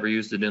 We had never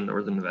used it in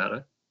northern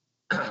Nevada.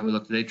 We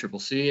looked at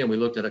ACCC, and we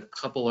looked at a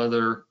couple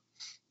other,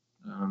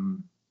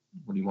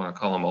 what do you want to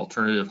call them,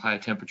 alternative high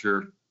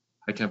temperature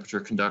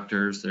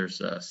conductors. There's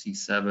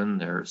C7,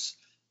 there's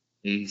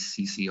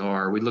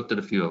ACCR. We looked at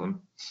a few of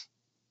them,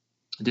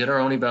 did our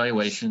own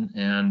evaluation,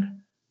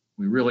 and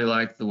We really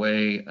liked the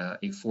way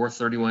a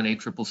 431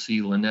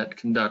 ACCC Lynette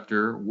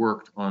conductor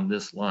worked on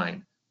this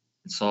line.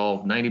 It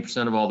solved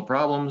 90% of all the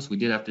problems. We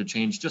did have to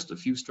change just a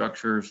few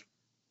structures,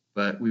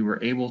 but we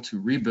were able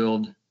to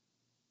rebuild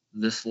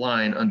this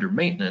line under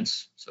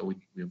maintenance. So we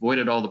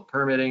avoided all the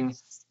permitting.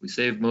 We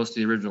saved most of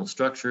the original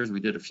structures. We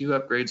did a few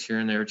upgrades here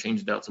and there,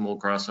 changed out some old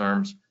cross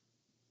arms,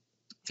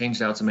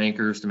 changed out some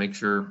anchors to make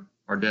sure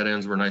our dead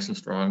ends were nice and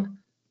strong.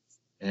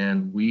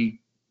 And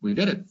we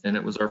did it. And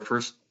it was our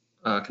first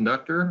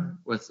conductor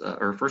with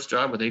our first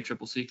job with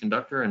ACCC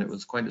Conductor, and it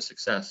was quite a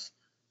success.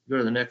 Go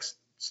to the next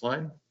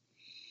slide.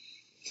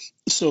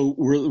 So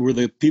were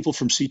the people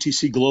from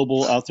CTC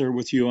Global out there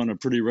with you on a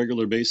pretty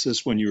regular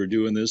basis when you were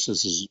doing this?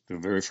 This is the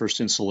very first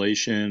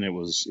installation. It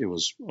was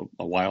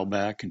a while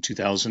back in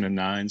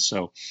 2009.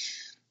 So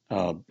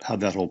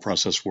how'd that whole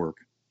process work?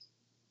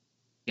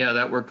 Yeah,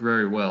 that worked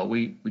very well.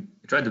 We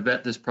tried to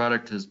vet this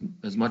product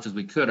as much as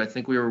we could. I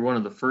think we were one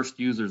of the first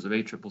users of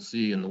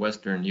ACCC in the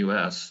Western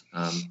US.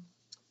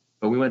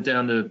 But we went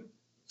down to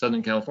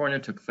Southern California,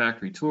 took a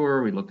factory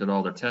tour. We looked at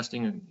all their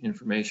testing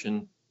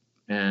information.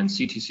 And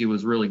CTC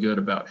was really good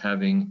about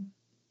having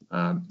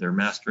their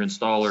master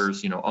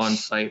installers, on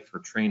site for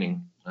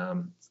training.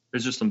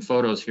 There's just some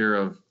photos here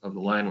of the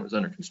line that was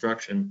under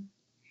construction.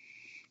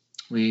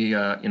 We,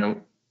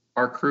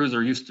 our crews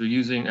are used to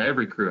using,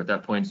 every crew at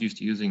that point is used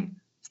to using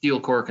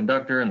steel core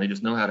conductor, and they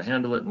just know how to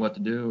handle it and what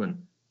to do.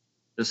 And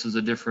this is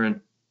a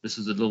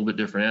little bit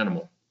different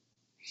animal.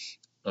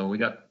 So we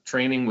got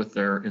training with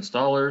their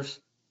installers.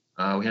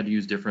 We had to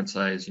use different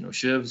size,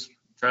 shivs,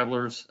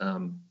 travelers.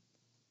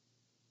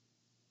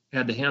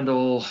 Had to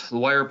handle the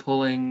wire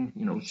pulling,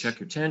 check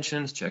your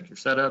tensions, check your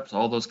setups,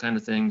 all those kind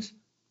of things.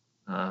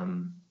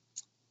 And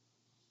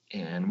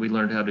we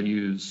learned how to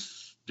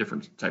use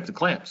different types of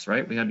clamps,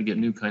 right? We had to get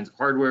new kinds of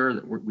hardware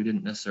that we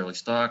didn't necessarily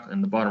stock.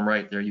 And the bottom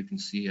right there, you can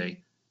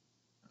see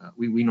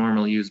we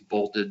normally use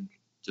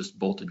just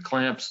bolted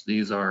clamps.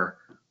 These are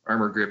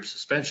Armor Grip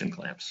suspension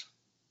clamps.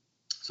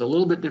 So a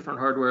little bit different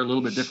hardware, a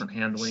little bit different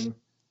handling,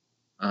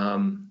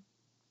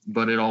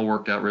 but it all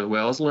worked out really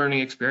well. It was a learning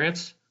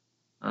experience.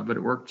 But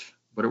it worked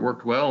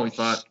well. We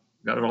got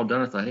it all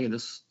done. I thought, hey,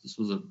 this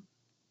was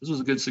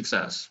a good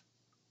success.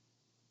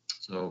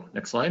 So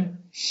next slide.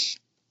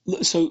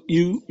 So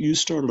you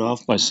started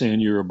off by saying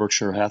you're a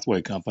Berkshire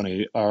Hathaway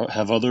company.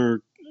 Have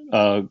other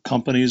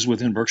companies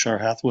within Berkshire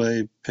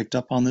Hathaway picked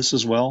up on this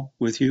as well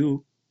with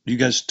you? Do you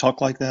guys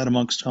talk like that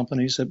amongst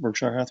companies at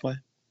Berkshire Hathaway?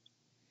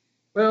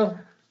 Well,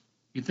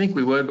 you'd think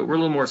we would, but we're a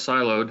little more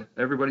siloed.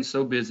 Everybody's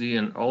so busy,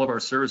 and all of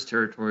our service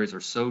territories are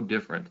so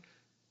different.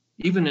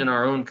 Even in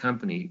our own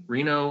company,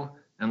 Reno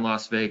and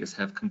Las Vegas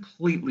have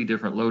completely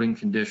different loading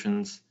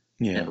conditions.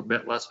 Yeah.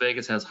 Las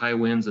Vegas has high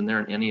winds and they're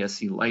an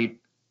NESC light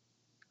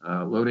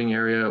loading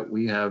area.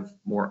 We have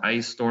more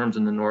ice storms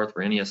in the north.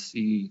 We're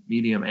NESC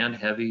medium and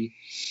heavy.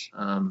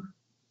 A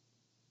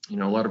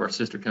lot of our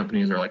sister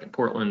companies are like in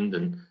Portland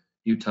and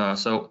Utah.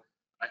 So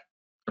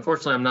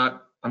unfortunately,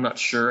 I'm not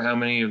sure how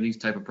many of these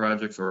type of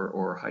projects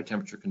or high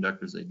temperature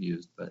conductors they've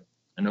used, but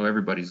I know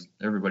everybody's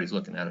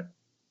looking at it.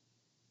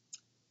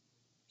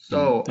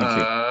 So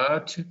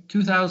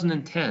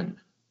 2010,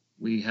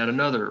 we had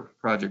another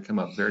project come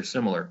up very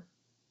similar,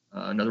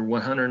 another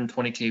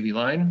 120 kV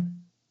line,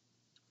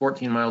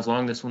 14 miles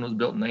long. This one was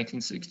built in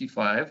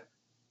 1965,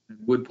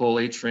 wood pole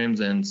H-frames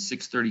and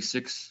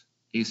 636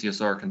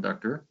 ACSR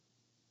conductor.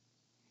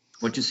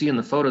 What you see in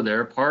the photo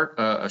there,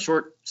 a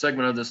short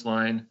segment of this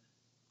line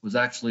was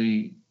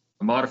actually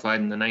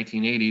modified in the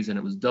 1980s, and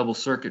it was double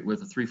circuit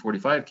with a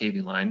 345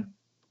 kV line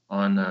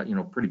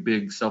on pretty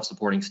big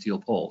self-supporting steel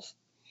poles.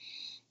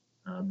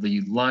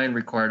 The line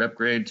required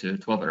upgrade to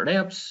 1200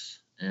 amps,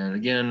 and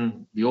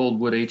again, the old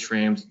wood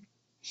H-frames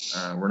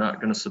were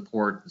not going to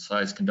support the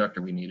size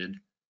conductor we needed,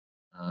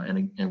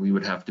 and we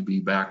would have to be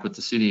back with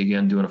the city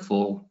again doing a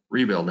full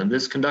rebuild. And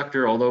this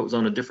conductor, although it was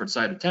on a different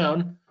side of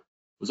town,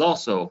 was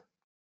also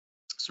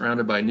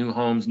surrounded by new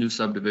homes, new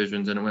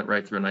subdivisions, and it went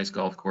right through a nice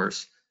golf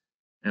course,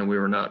 and we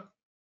were not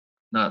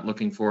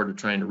looking forward to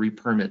trying to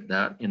re-permit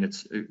that in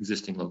its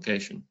existing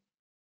location.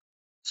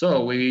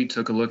 So we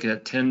took a look at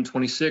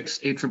 1026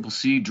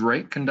 ACCC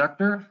Drake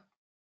conductor.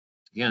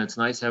 Again, it's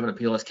nice having a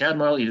PLS CAD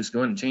model. You just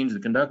go in and change the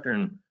conductor,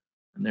 and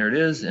there it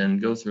is,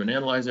 and go through and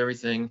analyze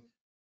everything.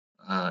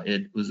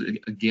 It was,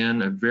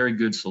 again, a very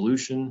good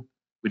solution.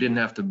 We didn't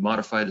have to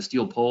modify the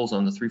steel poles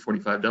on the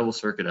 345 double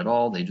circuit at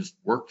all. They just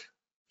worked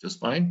just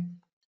fine.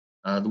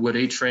 The wood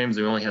H-frames,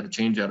 they only had to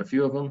change out a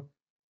few of them.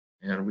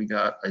 And we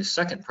got a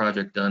second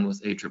project done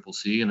with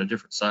ACCC in a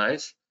different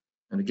size.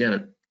 And again,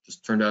 it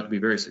just turned out to be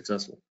very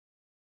successful.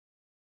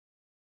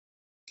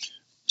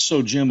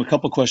 So, Jim, a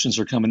couple questions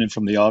are coming in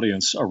from the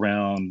audience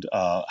around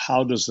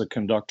how does the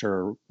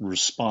conductor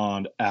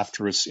respond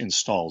after it's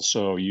installed?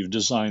 So you've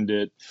designed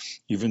it,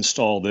 you've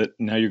installed it,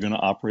 now you're going to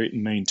operate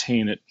and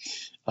maintain it.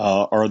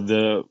 What are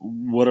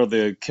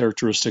the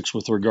characteristics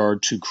with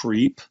regard to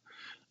creep?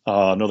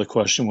 Another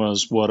question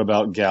was, what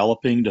about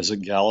galloping? Does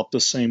it gallop the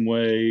same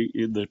way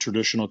the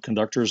traditional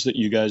conductors that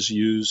you guys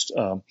used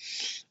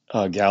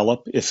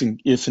gallop? If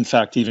in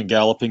fact even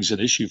galloping is an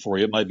issue for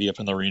you, it might be up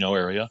in the Reno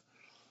area.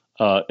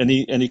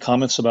 Any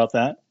comments about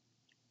that?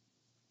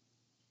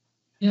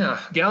 Yeah,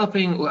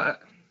 galloping,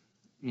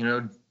 you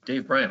know,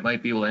 Dave Bryant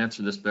might be able to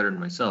answer this better than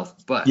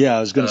myself, but Yeah, I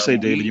was going to say,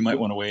 David, you might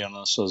want to weigh in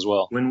on this as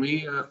well. when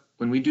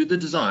we do the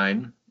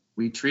design,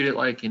 we treat it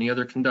like any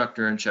other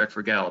conductor and check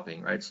for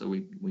galloping, right? So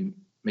we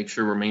make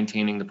sure we're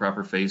maintaining the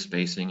proper phase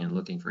spacing and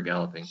looking for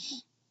galloping.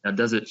 Now,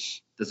 does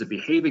it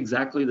behave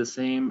exactly the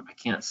same? I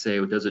can't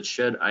say. Does it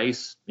shed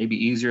ice? Maybe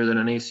easier than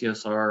an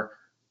ACSR,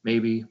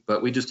 maybe,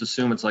 but we just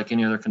assume it's like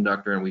any other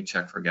conductor and we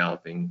check for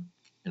galloping,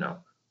 you know,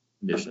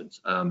 conditions.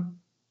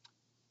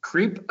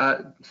 Creep,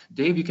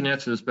 Dave, you can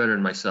answer this better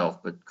than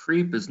myself, but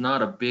creep is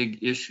not a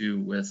big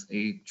issue with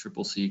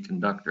ACCC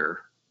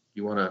conductor.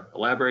 You want to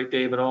elaborate,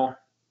 Dave, at all?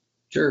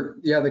 Sure.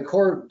 Yeah, the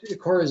core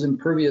is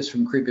impervious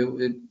from creep.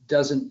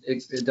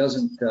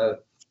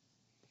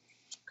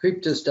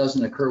 Creep just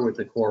doesn't occur with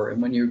the core.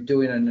 And when you're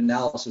doing an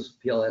analysis of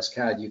PLS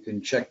CAD, you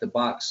can check the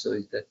box so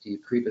that the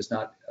creep is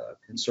not a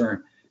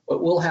concern.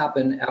 What will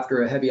happen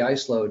after a heavy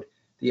ice load,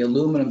 the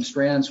aluminum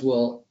strands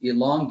will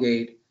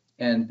elongate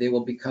and they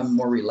will become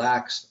more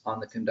relaxed on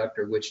the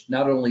conductor, which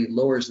not only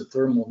lowers the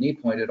thermal knee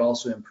point, it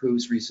also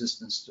improves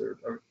resistance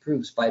or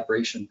improves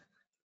vibration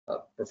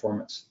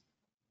performance.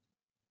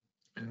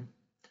 And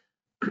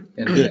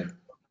Good.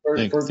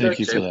 thank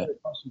you for that.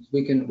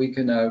 We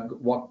can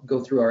go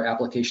through our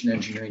application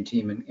engineering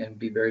team and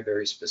be very,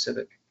 very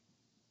specific.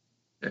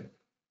 Okay.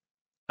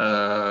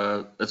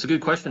 That's a good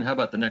question. How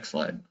about the next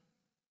slide?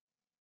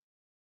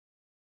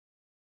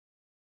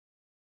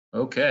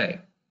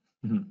 Okay.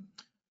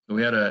 So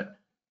we had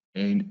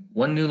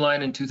one new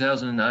line in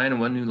 2009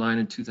 and one new line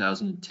in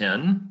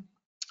 2010.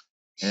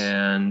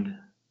 And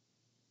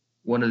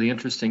one of the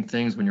interesting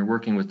things when you're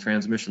working with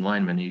transmission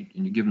linemen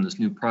and you give them this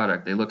new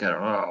product, they look at it,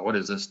 oh, what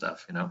is this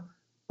stuff? You know,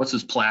 what's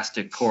this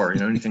plastic core?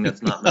 You know, anything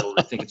that's not metal,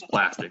 they think it's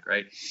plastic,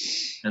 right?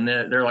 And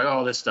they're like,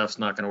 oh, this stuff's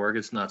not going to work.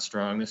 It's not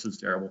strong. This is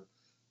terrible.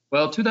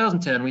 Well,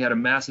 2010, we had a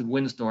massive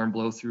windstorm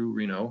blow through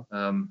Reno.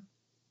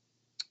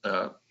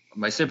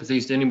 My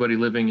sympathies to anybody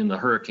living in the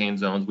hurricane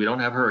zones. We don't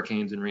have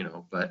hurricanes in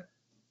Reno, but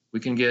we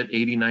can get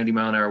 80, 90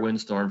 mile an hour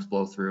windstorms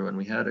blow through. And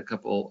we had a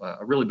couple,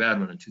 a really bad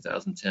one in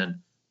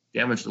 2010,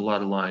 damaged a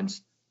lot of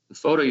lines. The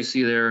photo you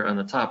see there on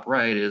the top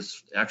right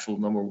is actual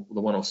the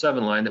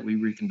 107 line that we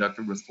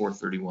reconducted with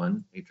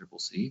 431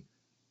 ACCC.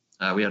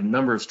 We had a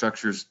number of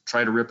structures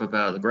try to rip up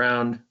out of the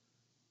ground.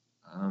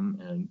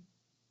 And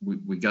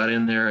we got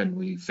in there and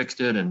we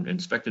fixed it and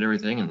inspected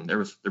everything. And there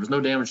was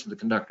no damage to the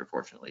conductor,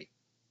 fortunately.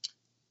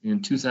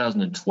 In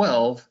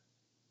 2012,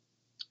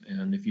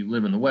 and if you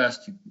live in the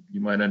West, you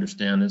might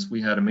understand this,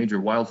 we had a major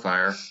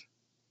wildfire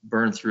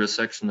burn through a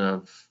section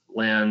of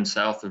land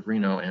south of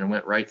Reno and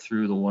went right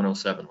through the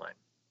 107 line.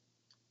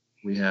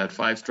 We had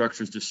 5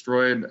 structures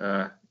destroyed.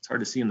 It's hard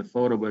to see in the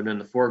photo, but in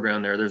the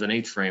foreground there's an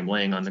H-frame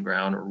laying on the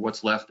ground, or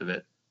what's left of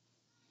it.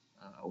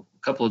 A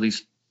couple of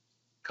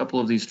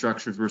these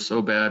structures were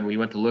so bad, we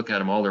went to look at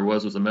them, all there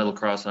was a metal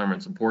cross armor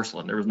and some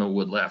porcelain. There was no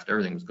wood left.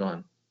 Everything was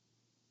gone.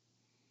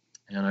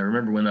 And I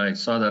remember when I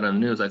saw that on the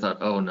news, I thought,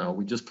 oh no,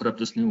 we just put up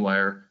this new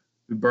wire.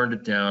 We burned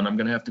it down. I'm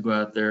going to have to go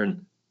out there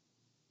and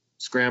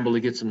scramble to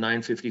get some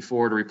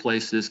 954 to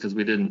replace this because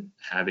we didn't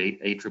have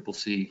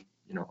ACCC,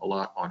 you know, a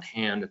lot on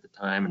hand at the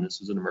time, and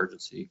this was an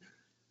emergency.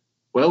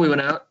 Well, we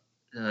went out,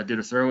 did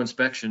a thorough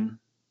inspection,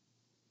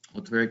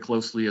 looked very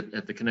closely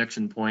at the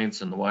connection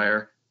points and the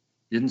wire,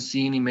 didn't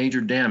see any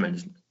major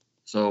damage.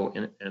 So,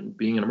 and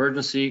being an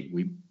emergency,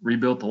 we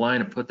rebuilt the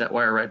line and put that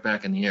wire right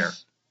back in the air.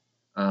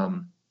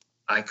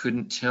 I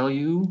couldn't tell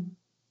you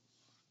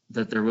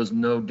that there was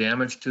no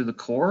damage to the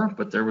core,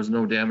 but there was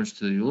no damage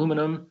to the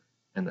aluminum,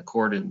 and the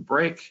core didn't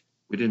break.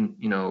 We didn't,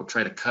 you know,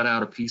 try to cut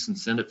out a piece and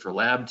send it for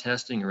lab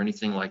testing or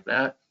anything like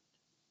that.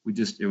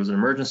 It was an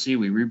emergency.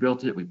 We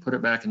rebuilt it, we put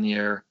it back in the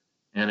air,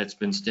 and it's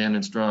been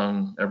standing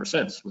strong ever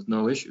since with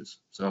no issues.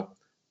 So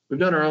we've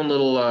done our own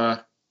little,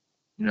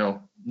 you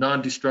know,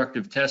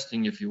 non-destructive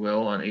testing, if you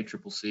will, on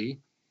ACCC,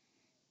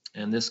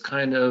 and this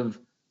kind of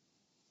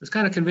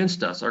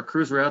convinced us. Our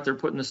crews were out there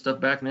putting this stuff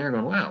back in the air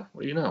going, wow,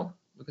 what do you know?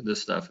 Look at this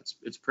stuff.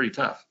 It's pretty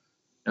tough.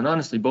 And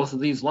honestly, both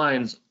of these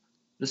lines,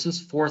 this is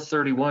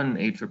 431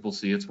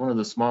 ACCC. It's one of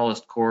the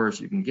smallest cores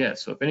you can get.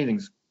 So if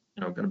anything's,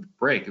 you know, going to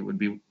break, it would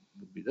be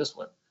this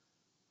one.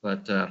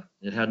 But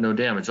it had no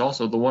damage.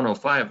 Also, the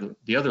 105,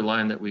 the other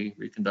line that we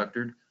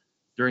reconducted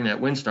during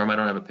that windstorm, I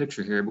don't have a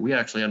picture here, but we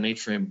actually had an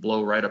H-frame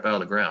blow right up out of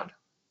the ground.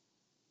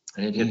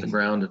 And it hit the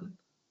ground and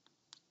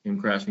came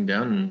crashing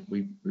down, and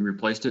we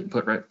replaced it and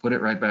put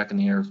it right back in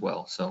the air as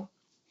well. So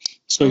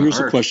here's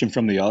a question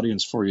from the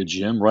audience for you,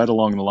 Jim, right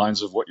along the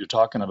lines of what you're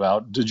talking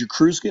about. Did your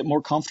crews get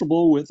more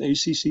comfortable with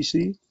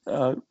ACCC?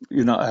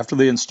 You know, after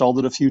they installed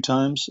it a few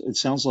times, it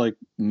sounds like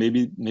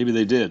maybe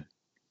they did.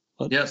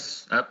 But...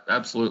 Yes,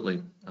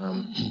 absolutely.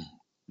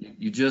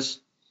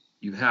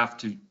 You have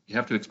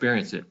to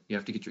experience it. You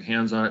have to get your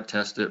hands on it,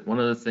 test it. One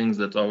of the things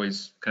that's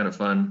always kind of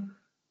fun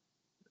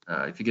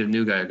if you get a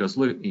new guy who goes,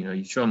 look,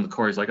 you show him the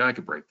core, he's like, I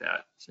could break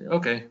that. Say,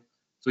 okay.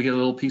 So we get a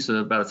little piece of,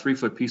 about a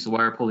 3-foot piece of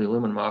wire, pull the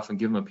aluminum off and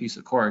give him a piece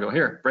of core and go,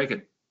 here, break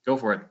it, go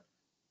for it.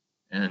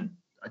 And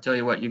I tell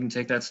you what, you can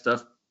take that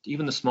stuff,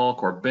 even the small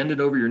core, bend it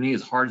over your knee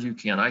as hard as you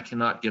can. I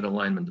cannot get a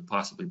lineman to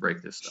possibly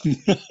break this stuff.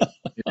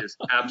 It is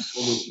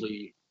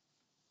absolutely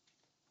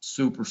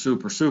super,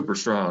 super, super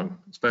strong,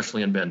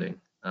 especially in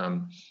bending.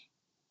 Now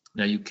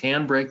you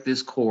can break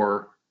this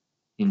core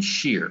in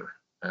shear.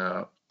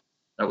 That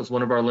was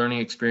one of our learning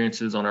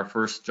experiences on our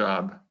first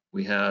job.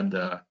 We had,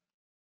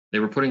 they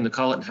were putting the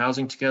collet and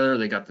housing together.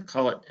 They got the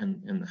collet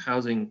and the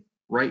housing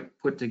right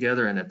put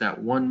together. And at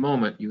that one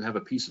moment, you have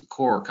a piece of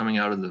core coming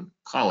out of the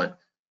collet,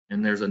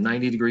 and there's a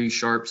 90-degree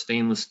sharp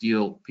stainless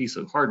steel piece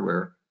of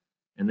hardware.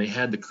 And they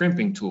had the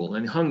crimping tool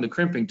and hung the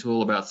crimping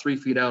tool about 3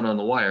 feet out on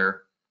the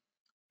wire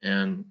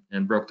and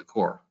broke the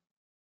core.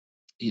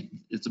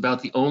 It's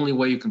about the only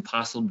way you can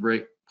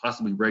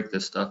possibly break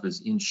this stuff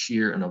is in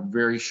shear and a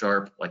very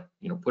sharp, like,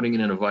 putting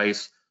it in a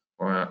vise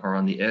or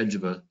on the edge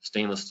of a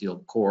stainless steel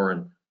core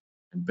and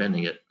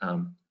bending it.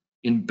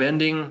 In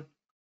bending,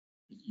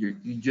 you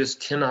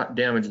just cannot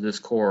damage this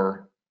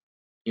core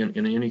in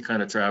any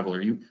kind of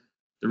traveler.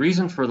 The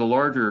reason for the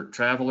larger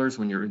travelers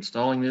when you're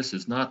installing this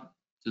is not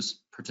just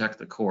protect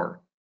the core,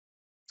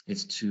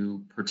 it's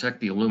to protect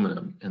the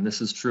aluminum. And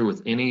this is true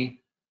with any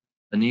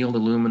annealed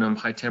aluminum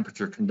high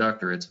temperature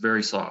conductor. It's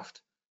very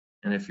soft.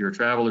 And if your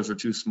travelers are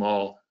too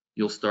small,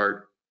 you'll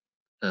start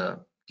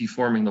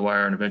deforming the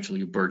wire and eventually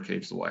you bird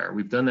cage the wire.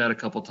 We've done that a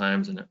couple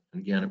times and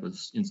again, it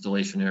was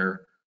installation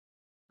error.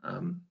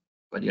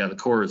 But yeah, the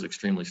core is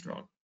extremely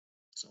strong.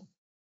 So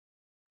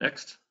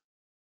next.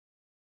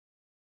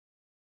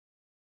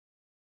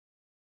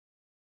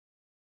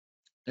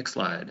 Next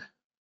slide.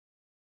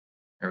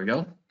 There we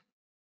go.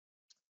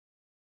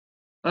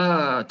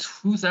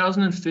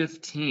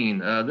 2015,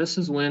 this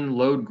is when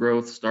load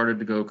growth started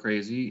to go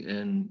crazy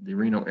in the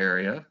Reno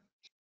area.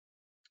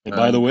 And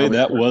by the way,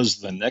 that was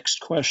the next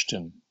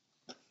question.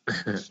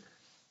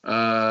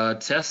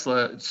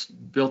 Tesla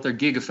built their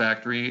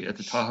Gigafactory at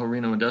the Tahoe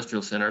Reno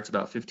Industrial Center. It's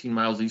about 15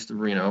 miles east of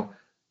Reno.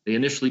 They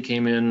initially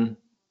came in,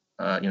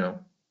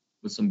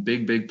 with some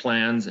big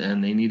plans,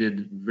 and they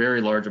needed very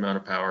large amount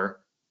of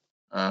power.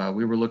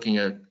 We were looking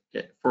at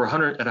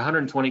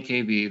 120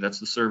 kV.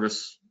 That's the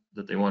service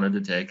that they wanted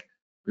to take.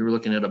 We were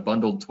looking at a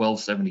bundled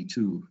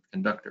 1272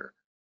 conductor.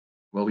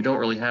 Well, we don't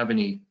really have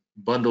any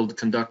bundled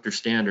conductor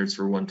standards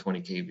for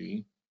 120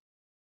 kV.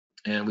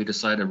 And we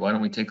decided, why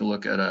don't we take a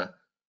look at a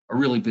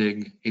really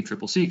big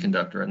ACCC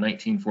conductor, a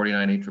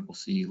 1949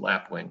 ACCC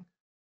lapwing.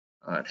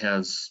 It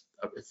has,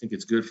 I think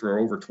it's good for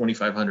over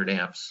 2,500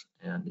 amps,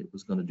 and it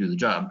was going to do the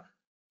job.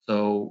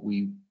 So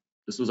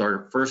this was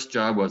our first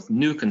job with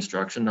new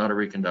construction, not a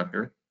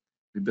reconductor.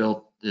 We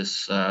built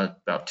this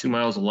about 2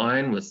 miles of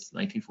line with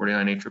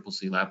 1949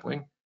 ACCC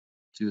lapwing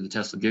to the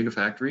Tesla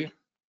Gigafactory,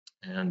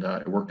 and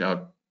it worked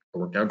out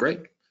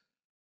great.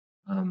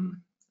 I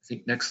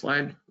think next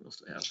slide. What else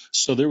do we have?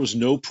 So there was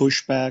no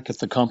pushback at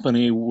the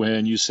company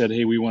when you said,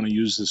 hey, we want to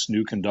use this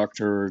new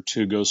conductor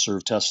to go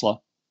serve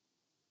Tesla?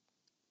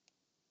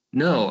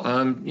 No,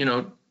 a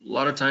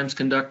lot of times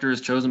conductor is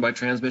chosen by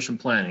transmission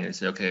planning. They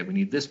say, okay, we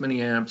need this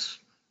many amps.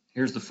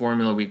 Here's the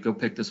formula. We go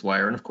pick this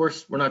wire. And of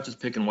course, we're not just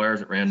picking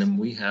wires at random.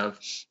 We have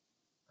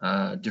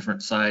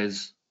different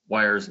size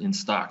wires in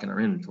stock in our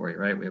inventory,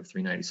 right? We have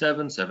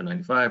 397,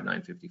 795,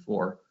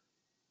 954.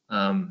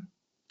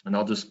 And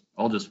I'll just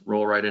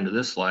roll right into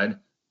this slide.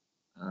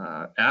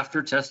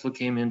 After Tesla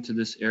came into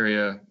this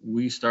area,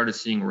 we started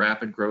seeing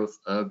rapid growth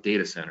of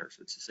data centers.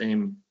 It's the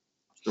same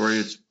story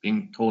that's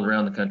being told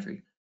around the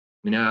country.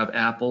 We now have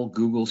Apple,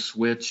 Google,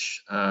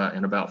 Switch,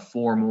 and about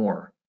 4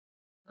 more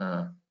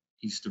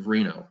east of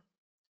Reno.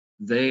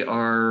 They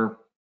are,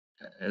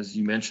 as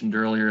you mentioned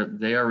earlier,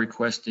 they are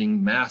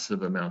requesting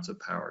massive amounts of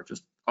power,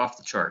 just off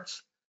the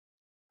charts.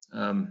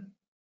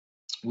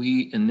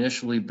 We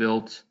initially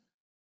built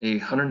a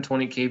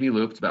 120 kV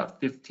loop. It's about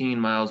 15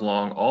 miles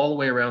long, all the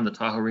way around the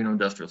Tahoe Reno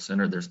Industrial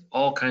Center. There's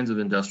all kinds of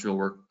industrial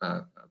work,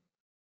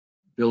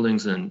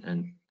 buildings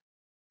and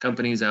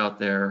companies out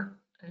there.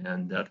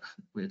 And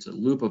it's a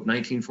loop of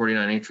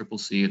 1949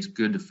 ACCC. It's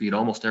good to feed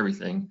almost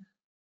everything.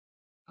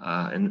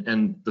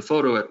 And the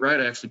photo at right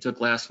I actually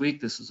took last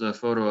week. This is a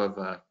photo of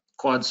a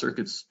quad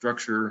circuit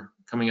structure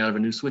coming out of a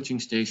new switching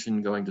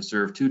station going to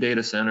serve 2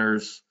 data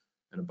centers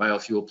and a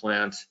biofuel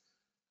plant.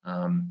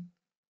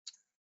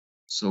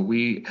 So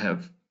we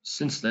have,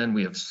 since then,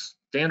 we have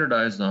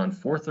standardized on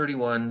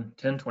 431,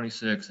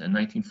 1026, and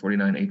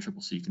 1949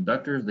 ACCC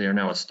conductors. They are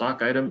now a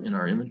stock item in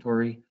our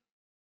inventory.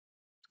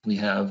 We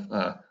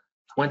have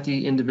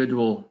 20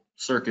 individual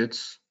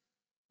circuits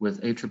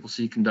with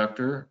ACCC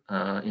conductor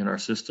in our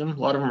system. A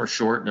lot of them are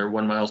short. They're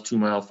 1 mile, 2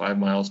 mile, 5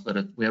 miles, but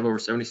we have over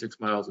 76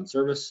 miles in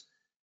service.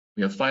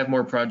 We have 5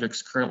 more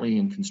projects currently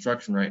in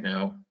construction right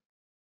now,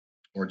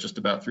 or just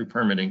about through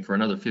permitting for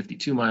another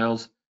 52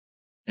 miles.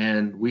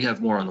 And we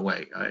have more on the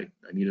way. I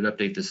need to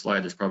update this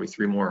slide. There's probably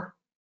 3 more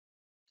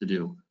to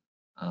do.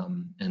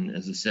 And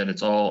as I said,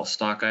 it's all a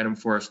stock item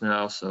for us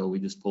now. So we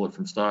just pull it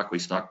from stock. We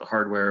stock the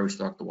hardware, we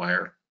stock the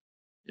wire.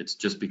 It's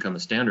just become a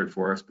standard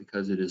for us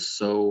because it is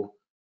so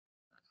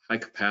high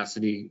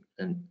capacity.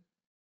 And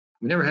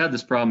we never had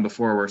this problem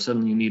before where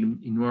suddenly you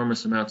need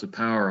enormous amounts of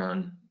power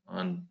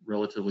on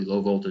relatively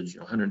low voltage,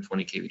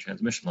 120 kV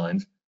transmission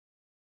lines.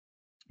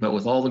 But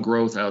with all the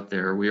growth out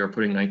there, we are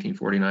putting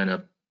 1949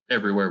 up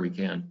everywhere we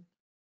can.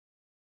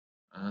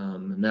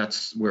 And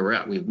that's where we're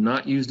at. We have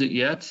not used it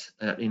yet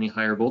at any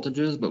higher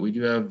voltages, but we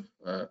do have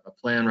a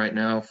plan right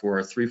now for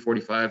a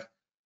 345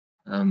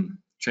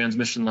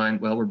 transmission line.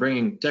 Well, we're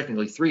bringing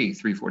technically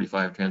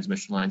 345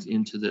 transmission lines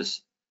into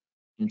this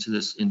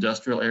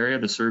industrial area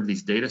to serve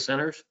these data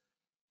centers.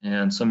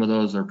 And some of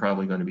those are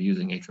probably going to be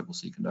using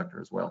ACCC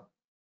Conductor as well.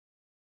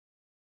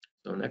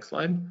 So next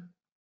slide.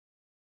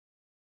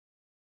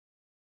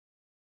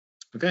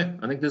 Okay,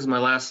 I think this is my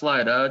last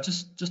slide.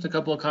 Just a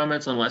couple of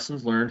comments on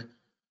lessons learned.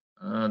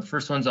 The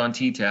first one's on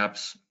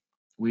T-taps.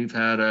 We've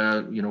had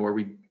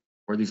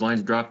where these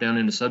lines drop down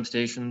into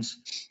substations.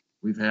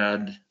 We've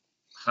had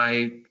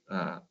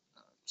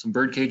some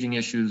bird caging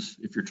issues.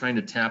 If you're trying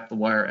to tap the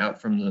wire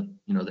out from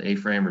the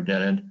A-frame or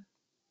dead end,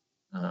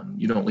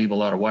 you don't leave a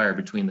lot of wire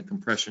between the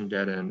compression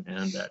dead end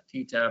and that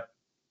T-tap.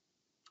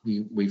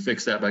 We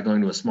fixed that by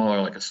going to a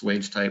smaller, like a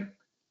swage type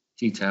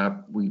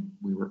T-tap. We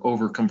were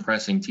over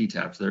compressing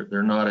T-taps.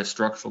 They're not a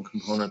structural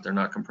component. They're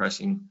not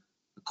compressing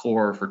the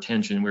core for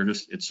tension.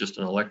 It's just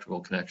an electrical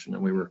connection,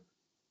 and we were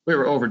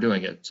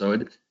overdoing it. So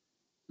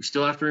we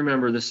still have to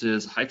remember this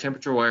is high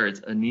temperature wire.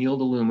 It's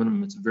annealed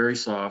aluminum. It's very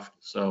soft,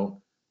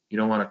 so you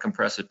don't want to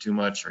compress it too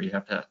much, or you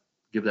have to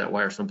give that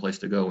wire someplace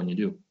to go when you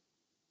do.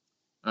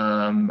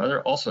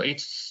 Also,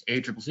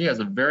 ACCC has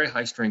a very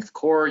high strength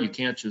core. You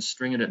can't just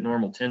string it at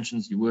normal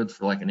tensions you would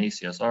for like an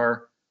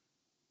ACSR,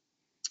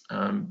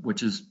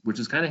 which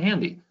is kind of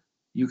handy.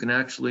 You can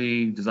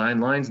actually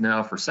design lines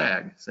now for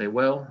sag. Say,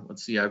 well,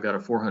 let's see, I've got a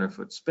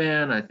 400-foot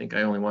span. I think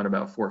I only want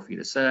about 4 feet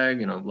of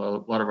sag. A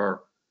lot of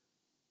our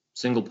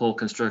single pole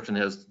construction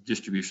has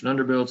distribution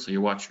underbuild, so you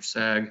watch your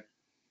sag,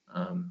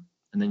 and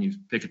then you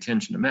pick a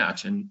tension to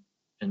match, and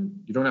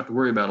you don't have to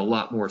worry about a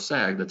lot more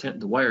sag.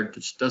 The wire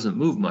just doesn't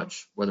move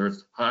much, whether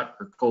it's hot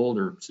or cold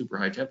or super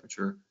high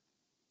temperature.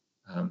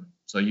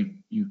 So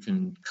you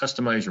can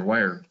customize your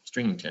wire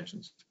stringing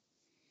tensions.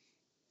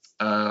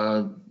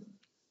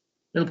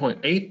 Another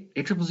point,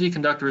 ACCC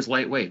conductor is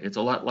lightweight. It's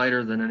a lot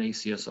lighter than an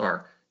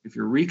ACSR. If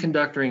you're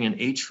reconductoring an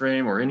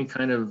H-frame or any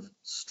kind of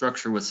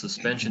structure with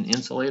suspension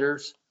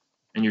insulators,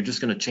 and you're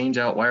just going to change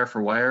out wire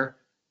for wire,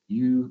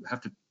 you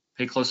have to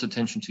pay close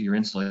attention to your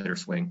insulator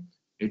swing.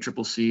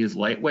 ACCC is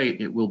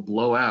lightweight. It will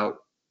blow out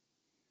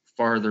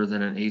farther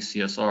than an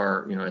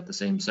ACSR, at the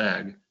same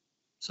sag.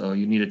 So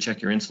you need to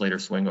check your insulator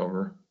swing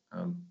over.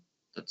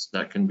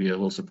 That can be a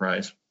little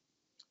surprise.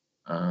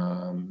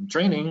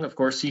 Training, of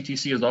course,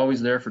 CTC is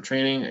always there for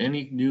training.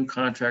 Any new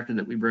contractor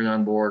that we bring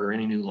on board or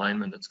any new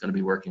lineman that's going to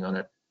be working on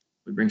it,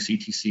 we bring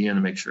CTC in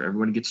to make sure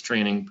everybody gets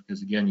training,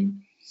 because again,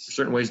 there's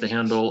certain ways to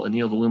handle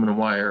annealed aluminum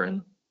wire,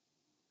 and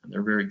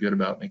they're very good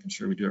about making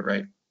sure we do it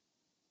right.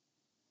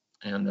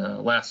 And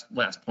last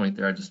point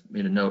there, I just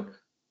made a note.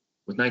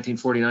 With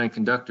 1949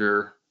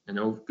 conductor and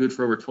good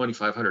for over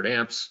 2,500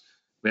 amps,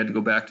 we had to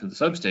go back to the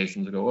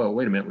substations and go, oh,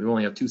 wait a minute, we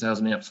only have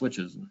 2,000 amp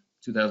switches and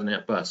 2,000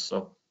 amp bus.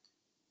 So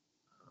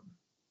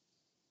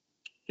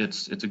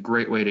it's a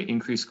great way to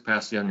increase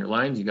capacity on your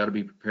lines. You got to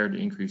be prepared to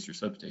increase your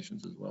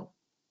substations as well.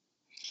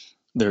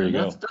 There you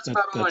go. That's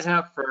about all I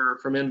have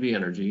from NV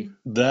Energy.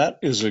 That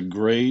is a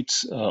great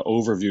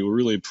overview.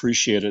 Really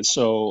appreciate it.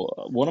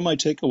 So one of my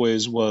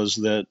takeaways was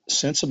that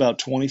since about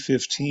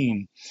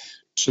 2015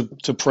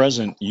 to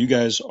present, you've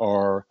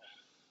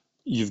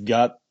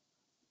got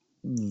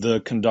the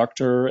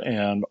conductor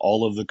and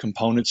all of the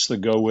components that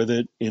go with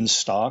it in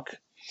stock.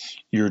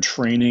 You're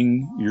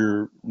training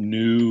your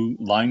new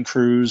line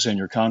crews and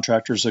your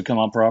contractors that come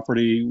on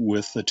property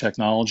with the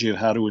technology of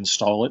how to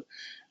install it.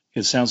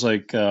 It sounds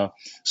like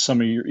some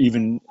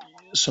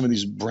of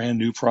these brand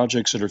new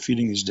projects that are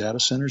feeding these data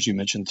centers, you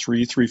mentioned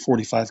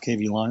 345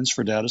 kV lines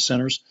for data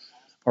centers,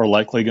 are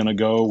likely going to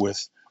go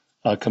with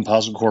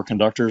composite core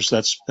conductors.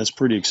 That's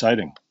pretty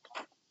exciting.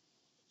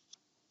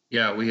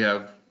 Yeah, we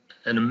have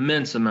an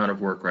immense amount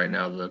of work right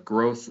now. The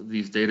growth of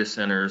these data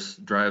centers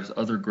drives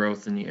other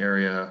growth in the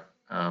area.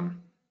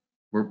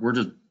 We're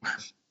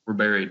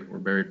buried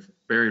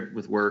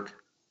with work.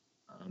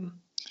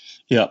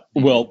 Yeah,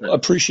 well,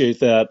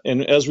 appreciate that.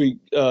 And as we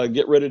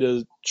get ready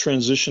to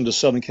transition to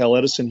Southern Cal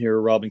Edison here,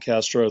 Robin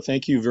Castro,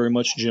 thank you very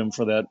much, Jim,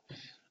 for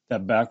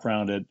that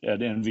background at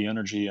NV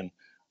Energy, and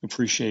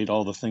appreciate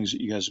all the things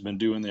that you guys have been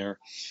doing there.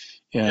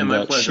 And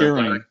my pleasure.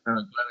 sharing, I'm glad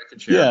I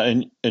could share.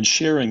 yeah, and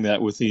sharing that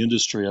with the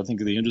industry. I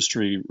think the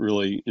industry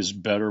really is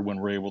better when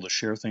we're able to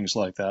share things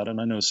like that.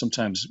 And I know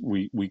sometimes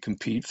we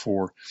compete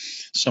for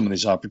some of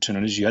these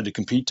opportunities. You had to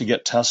compete to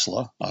get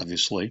Tesla,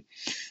 obviously.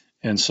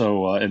 And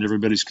so, and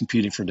everybody's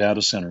competing for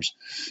data centers.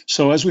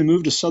 So as we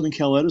move to Southern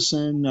Cal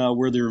Edison,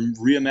 where they're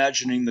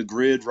reimagining the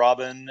grid,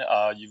 Robin,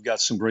 you've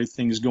got some great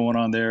things going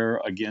on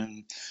there.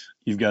 Again,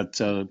 You've got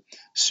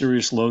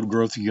serious load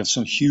growth. You've got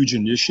some huge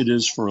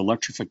initiatives for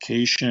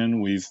electrification.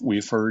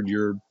 We've heard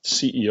your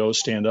CEO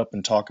stand up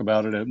and talk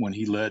about it when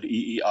he led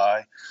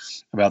EEI,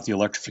 about the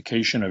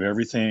electrification of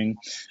everything.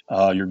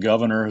 Your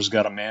governor has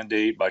got a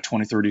mandate by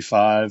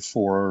 2035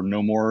 for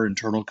no more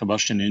internal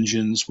combustion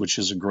engines, which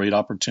is a great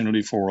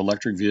opportunity for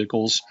electric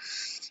vehicles.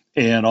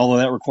 And all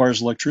of that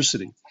requires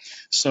electricity.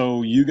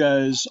 So you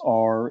guys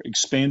are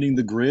expanding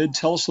the grid.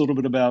 Tell us a little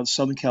bit about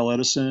Southern Cal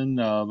Edison,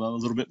 a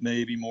little bit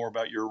maybe more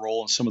about your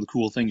role and some of the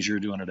cool things you're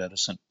doing at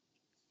Edison.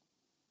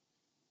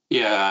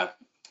 Yeah,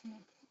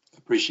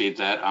 appreciate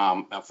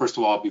that. First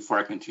of all, before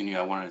I continue,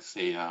 I want to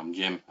say,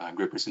 Jim,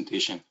 great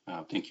presentation.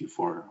 Thank you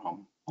for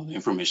all the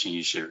information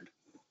you shared.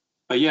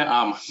 But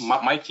yeah,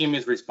 my team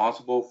is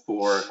responsible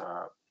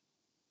for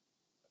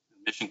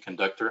mission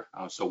conductor.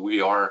 So we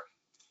are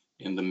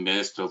in the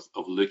midst of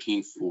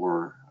looking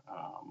for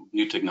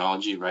new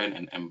technology, right?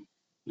 And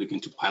looking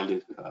to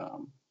pilot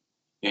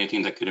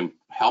anything that could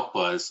help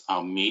us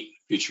meet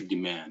future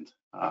demand.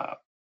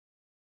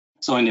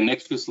 So in the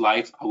next few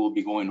slides, I will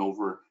be going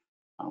over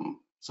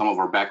some of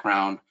our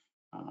background,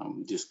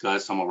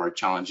 discuss some of our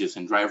challenges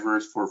and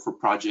drivers for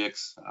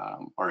projects,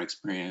 our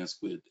experience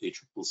with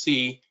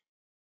ACCC,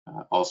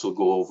 also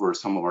go over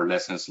some of our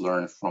lessons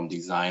learned from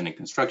design and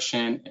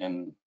construction,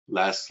 and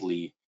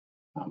lastly,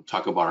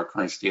 talk about our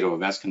current state of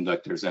advanced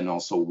conductors and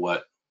also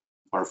what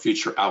our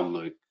future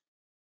outlook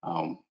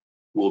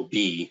will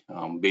be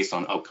based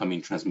on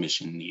upcoming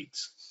transmission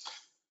needs.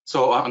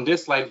 So on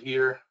this slide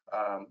here,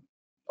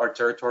 our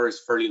territory is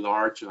fairly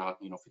large,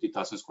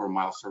 50,000 square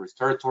mile service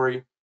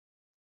territory,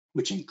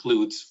 which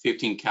includes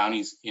 15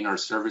 counties in our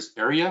service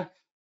area.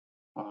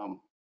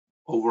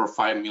 Over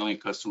 5 million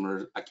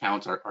customer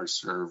accounts are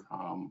served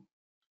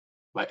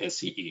by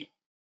SCE.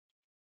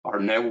 Our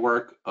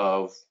network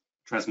of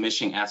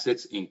transmission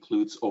assets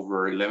includes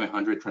over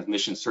 1,100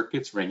 transmission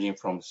circuits ranging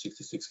from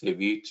 66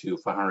 kV to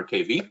 500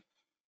 kV,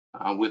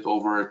 with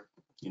over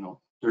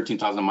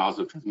 13,000 miles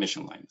of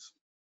transmission lines.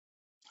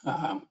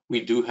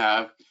 We do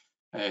have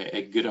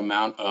a good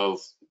amount of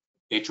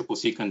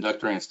ACCC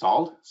conductor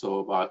installed, so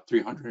about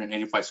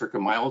 385 circuit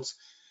miles,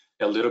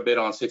 a little bit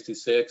on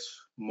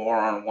 66, more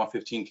on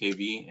 115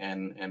 kV,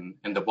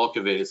 and the bulk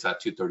of it is at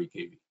 230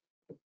 kV.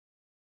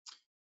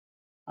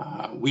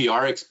 We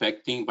are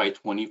expecting by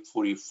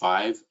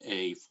 2045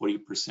 a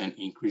 40%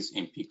 increase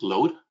in peak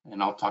load,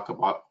 and I'll talk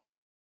about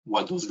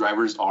what those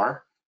drivers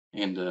are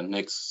in the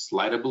next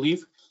slide, I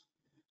believe.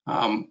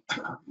 But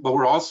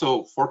we're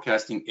also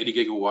forecasting 80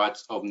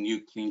 gigawatts of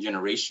new clean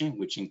generation,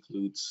 which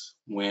includes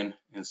wind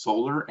and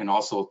solar, and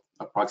also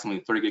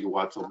approximately 30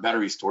 gigawatts of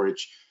battery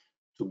storage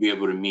to be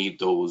able to meet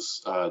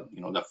those,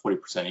 that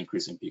 40%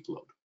 increase in peak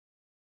load.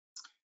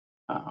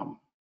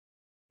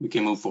 We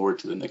can move forward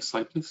to the next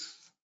slide, please.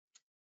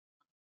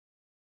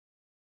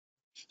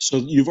 So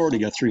you've already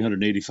got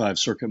 385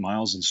 circuit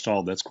miles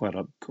installed. That's quite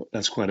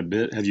a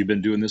bit. Have you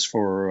been doing this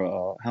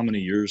for how many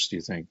years, do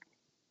you think?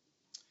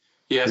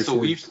 Yeah, so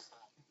we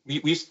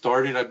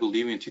started, I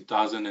believe, in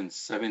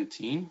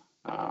 2017.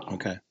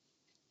 Okay.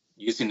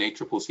 Using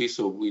ACCC,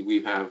 so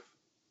we have,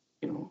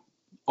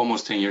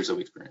 almost 10 years of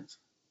experience.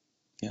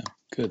 Yeah,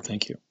 good,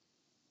 thank you.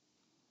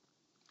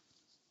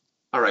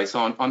 All right, so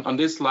on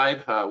this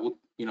slide,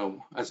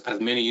 as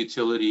many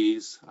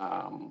utilities,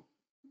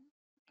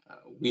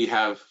 we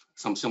have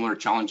some similar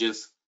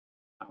challenges.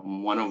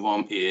 One of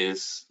them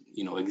is,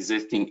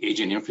 existing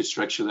aging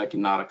infrastructure that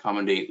cannot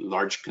accommodate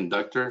large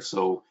conductor.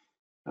 So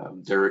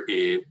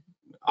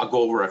I'll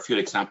go over a few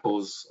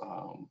examples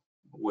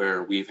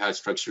where we've had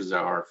structures that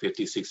are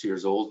 56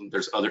 years old.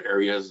 There's other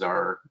areas that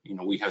are,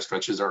 we have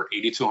structures that are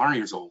 80 to 100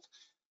 years old.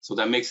 So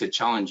that makes it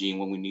challenging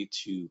when we need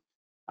to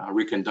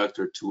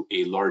reconductor to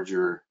a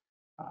larger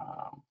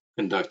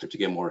conductor to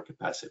get more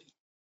capacity.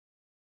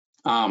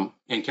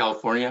 In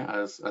California,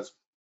 as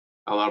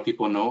a lot of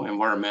people know,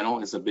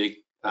 environmental is a big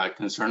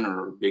concern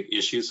or a big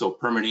issue. So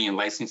permitting and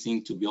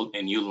licensing to build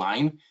a new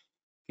line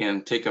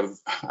can take a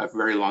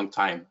very long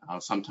time,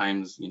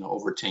 sometimes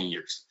over 10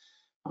 years.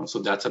 So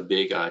that's a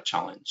big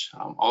challenge.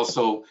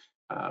 Also,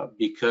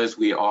 because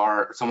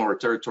some of our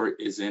territory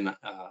is in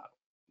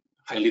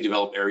highly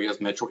developed areas,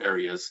 metro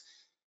areas,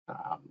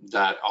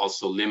 that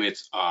also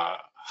limits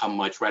how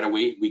much right of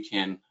way we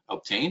can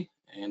obtain,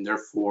 and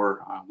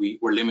therefore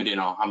we're limited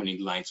on how many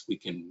lines we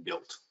can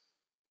build.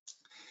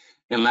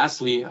 And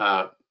lastly,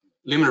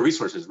 limited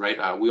resources,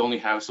 right? We only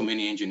have so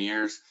many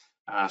engineers,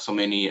 so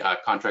many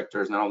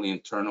contractors, not only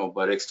internal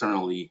but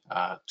externally,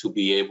 to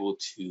be able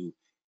to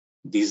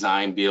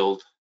design,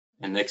 build,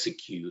 and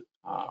execute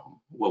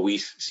what we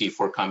see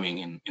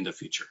forthcoming in the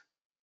future.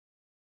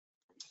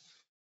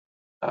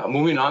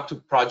 Moving on to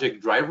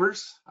project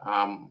drivers,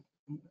 I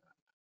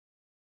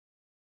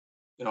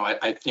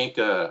think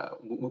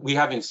we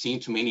haven't seen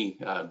too many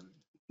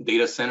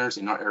data centers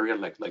in our area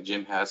like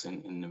Jim has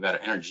in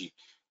Nevada Energy.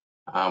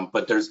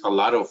 But there's a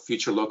lot of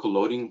future local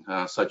loading,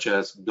 such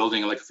as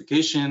building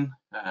electrification,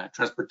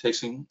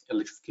 transportation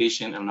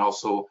electrification, and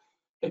also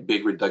a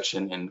big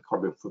reduction in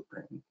carbon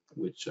footprint,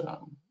 which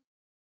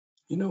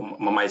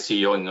my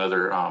CEO and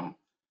other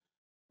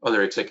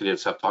other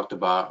executives have talked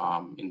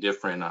about in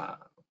different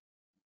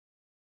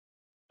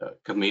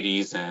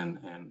committees and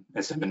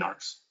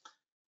seminars.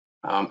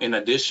 In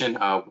addition,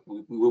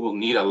 we will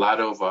need a lot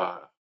of,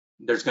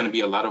 there's going to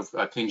be a lot of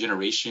clean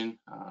generation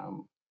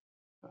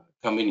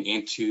coming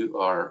into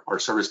our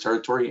service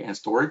territory and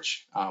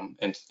storage.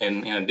 And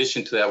in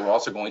addition to that, we're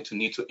also going to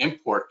need to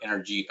import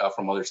energy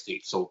from other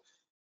states. So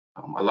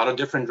a lot of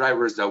different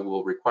drivers that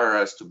will require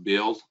us to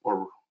build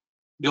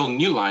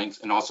new lines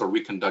and also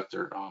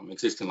reconductor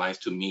existing lines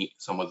to meet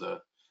some of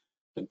the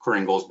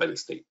current goals by the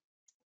state.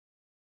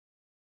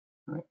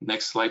 All right,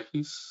 next slide,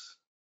 please.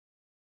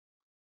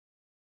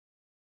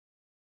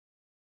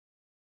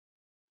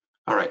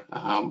 All right,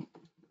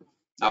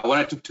 I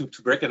wanted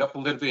to break it up a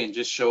little bit and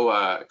just show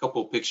a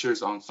couple of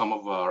pictures on some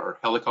of our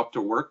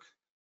helicopter work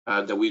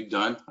that we've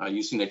done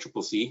using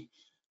ACCC.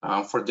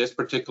 For this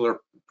particular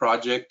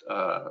project,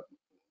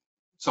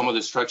 some of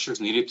the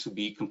structures needed to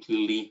be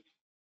completely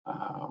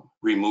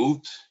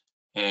removed,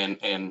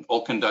 and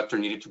old conductor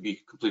needed to be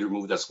completely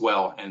removed as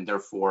well, and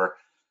therefore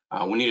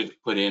we needed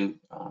to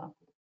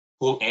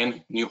pull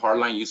in new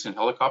hardline using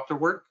helicopter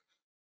work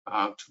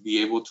to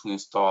be able to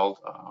install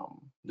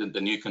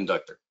the new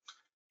conductor.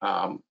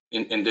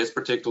 In this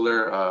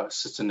particular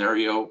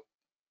scenario,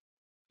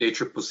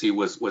 ACCC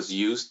was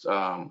used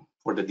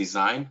for the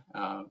design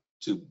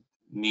to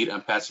meet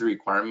ampacity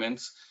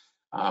requirements,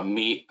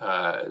 meet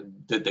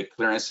the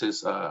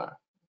clearances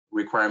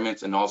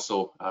requirements, and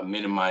also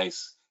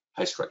minimize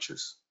high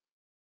structures.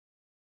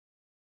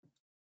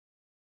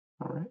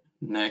 All right,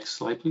 next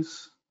slide,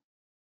 please.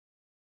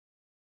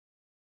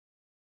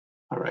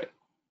 All right.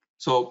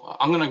 So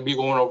I'm going to be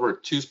going over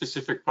two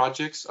specific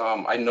projects.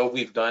 I know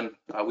we've been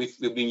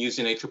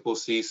using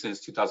ACCC since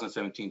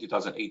 2017,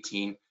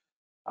 2018,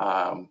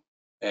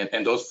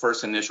 and those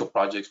first initial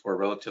projects were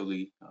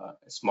relatively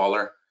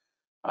smaller.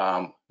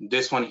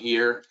 This one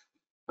here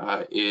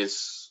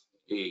is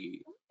a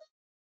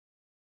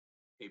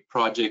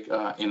project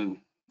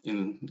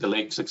in the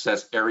Lake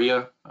Success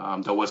area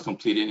that was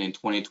completed in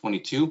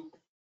 2022.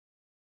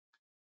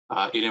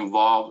 It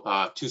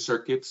involved two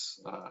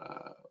circuits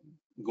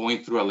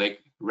going through a lake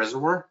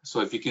reservoir.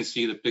 So if you can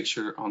see the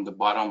picture on the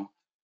bottom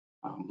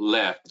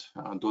left,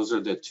 those are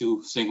the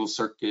two single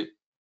circuit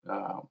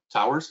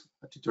towers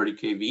at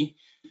 230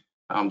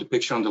 kV. The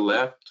picture on the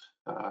left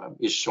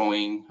is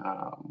showing,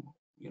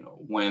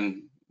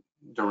 when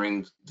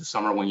during the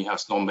summer when you have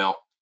snow melt,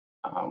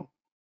 how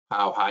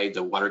high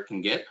the water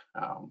can get.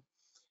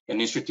 An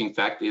interesting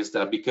fact is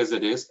that because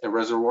it is a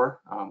reservoir,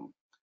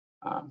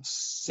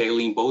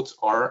 sailing boats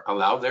are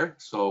allowed there.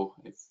 So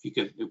if you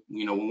could,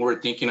 when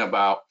we're thinking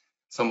about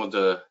some of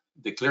the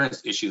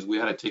clearance issues, we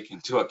had to take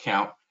into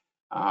account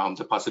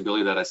the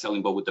possibility that a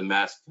sailing boat with the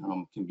mast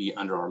can be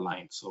under our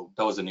line. So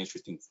that was an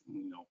interesting,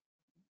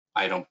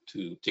 item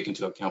to take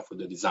into account for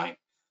the design.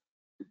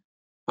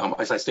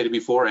 As I stated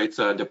before, it's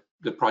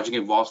the project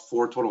involves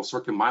 4 total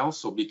circuit miles.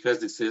 So because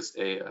this is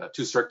a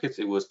 2 circuits,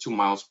 it was 2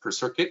 miles per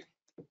circuit.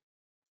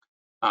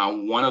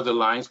 One of the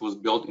lines was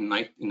built in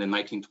the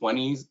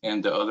 1920s,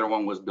 and the other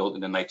one was built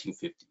in the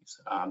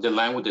 1950s. The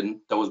line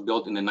that was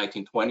built in the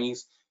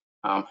 1920s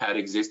had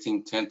existing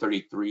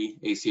 1033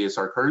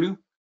 ACSR curlew.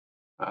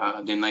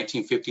 The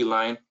 1950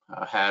 line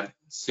had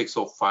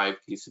 605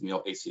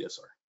 kcmil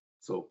ACSR,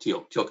 so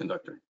teal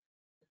conductor.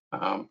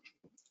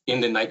 In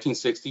the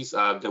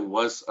 1960s, there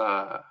was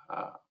a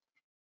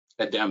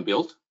dam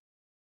built,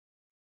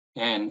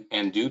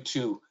 and due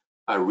to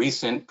a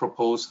recent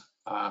proposed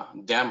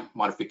dam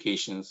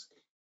modifications,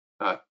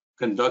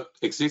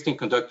 existing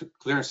conductor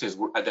clearances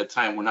at that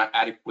time were not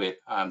adequate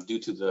due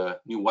to the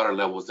new water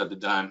levels that the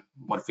dam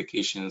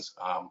modifications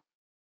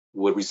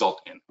would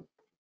result in.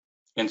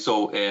 And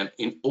so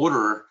in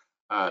order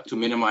to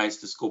minimize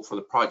the scope for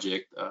the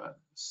project,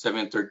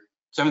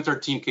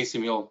 713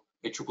 kcmil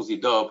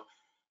ACCC dub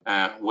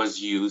was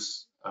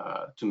used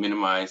to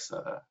minimize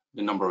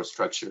the number of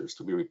structures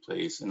to be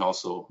replaced, and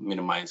also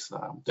minimize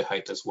the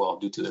height as well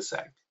due to the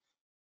sag.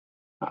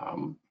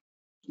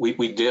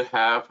 We did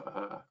have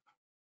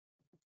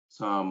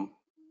some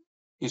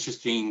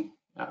interesting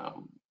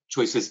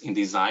choices in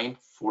design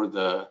for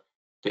the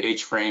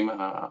H-frame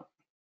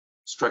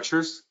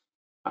structures,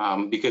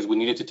 because we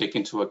needed to take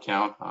into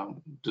account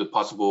the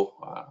possible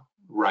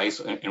rise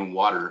in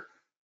water,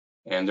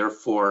 and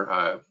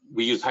therefore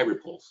we used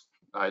hybrid poles.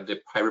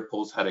 The hybrid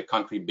poles had a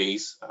concrete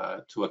base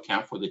to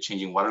account for the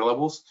changing water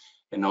levels,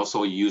 and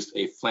also used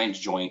a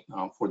flange joint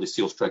for the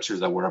steel structures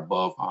that were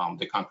above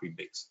the concrete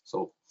base.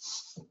 So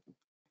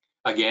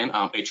again,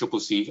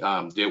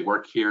 ACCC did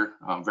work here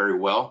very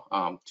well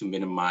to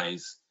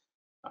minimize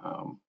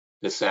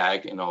the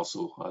sag, and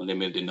also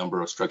limit the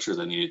number of structures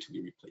that needed to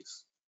be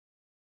replaced.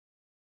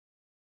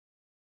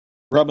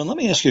 Robin, let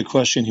me ask you a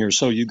question here.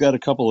 So you've got a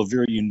couple of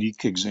very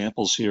unique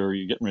examples here.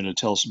 You're getting ready to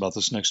tell us about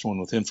this next one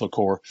with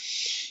InfoCore.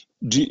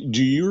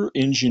 Do your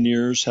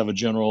engineers have a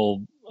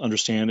general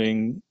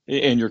understanding,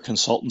 and your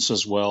consultants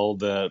as well,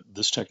 that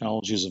this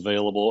technology is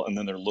available, and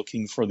then they're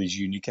looking for these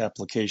unique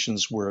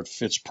applications where it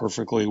fits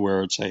perfectly,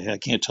 where it's, hey, I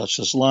can't touch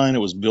this line, it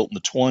was built in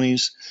the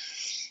 20s,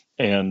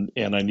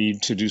 and I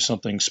need to do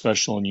something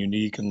special and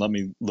unique, and let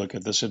me look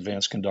at this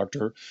advanced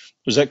conductor.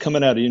 Is that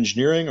coming out of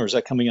engineering, or is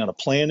that coming out of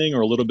planning,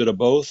 or a little bit of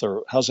both,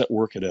 or how's that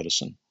work at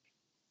Edison?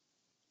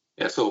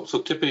 Yeah, so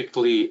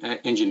typically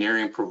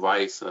engineering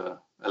provides a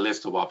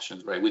list of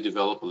options, right? We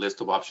develop a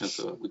list of options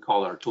we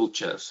call our tool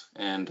chest.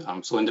 And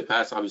so in the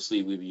past,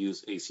 obviously, we've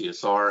used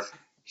ACSR,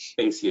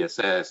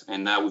 ACSS,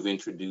 and now we've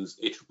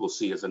introduced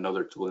ACCC as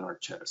another tool in our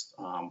chest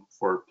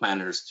for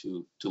planners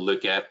to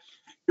look at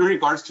in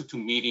regards to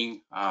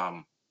meeting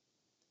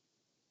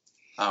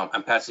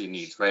ampacity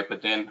needs, right?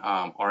 But then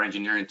our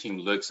engineering team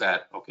looks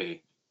at,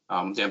 okay,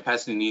 the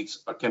ampacity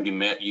needs can be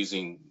met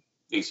using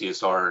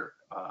ACSR,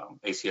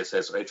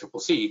 ACSS, or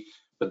ACCC,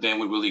 but then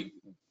we really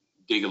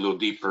dig a little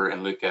deeper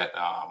and look at,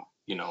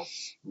 you know,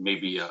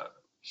 maybe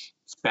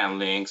span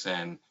lengths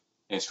and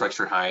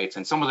structure heights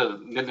and some of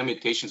the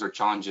limitations or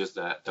challenges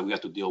that we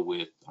have to deal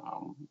with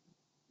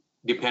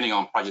depending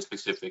on project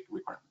specific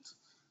requirements.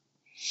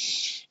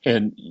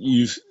 And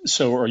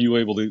so are you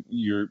able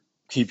to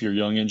keep your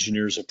young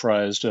engineers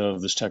apprised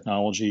of this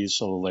technology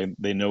so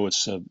they know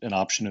it's an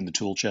option in the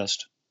tool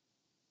chest?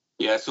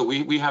 Yeah, so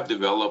we have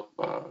developed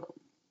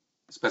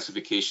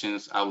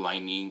specifications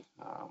outlining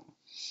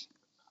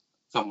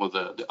some of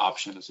the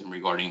options in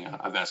regarding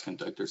advanced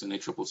conductors, and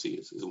ACCC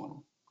is one of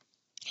them.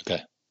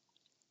 Okay,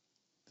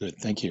 good,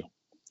 thank you.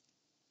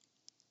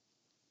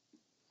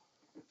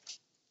 All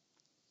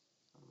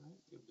right,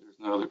 if there's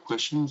no other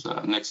questions,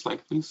 next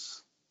slide,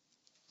 please.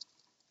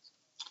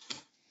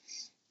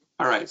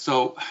 All right,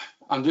 so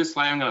on this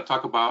slide, I'm going to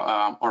talk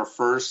about our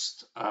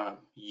first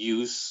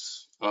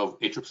use of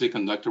ACCC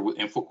conductor with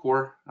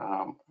InfoCore.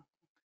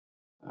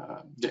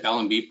 The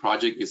LMB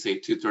project is a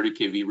 230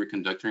 kV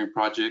reconductoring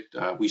project.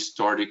 We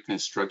started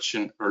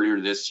construction earlier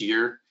this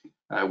year.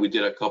 We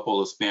did a couple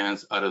of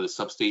spans out of the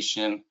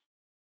substation.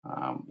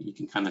 You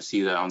can kind of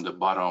see that on the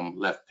bottom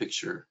left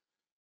picture.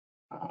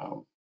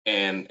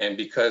 And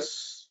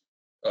because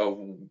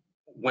of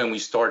when we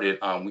started,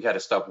 we had to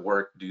stop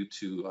work due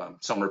to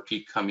summer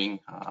peak coming,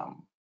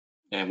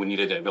 and we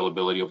needed the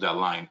availability of that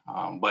line.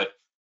 But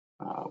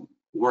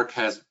work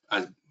has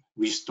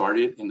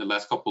restarted in the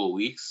last couple of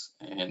weeks,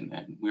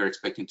 and we are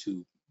expecting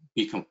to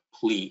be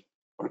complete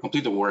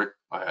the work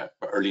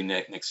early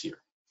next year.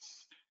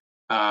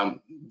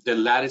 The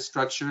lattice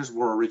structures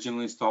were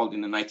originally installed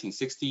in the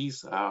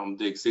 1960s.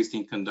 The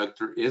existing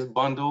conductor is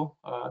bundle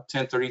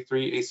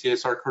 1033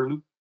 ACSR curve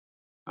loop.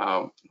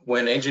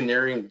 When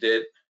engineering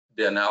did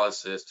the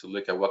analysis to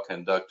look at what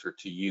conductor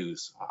to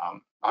use,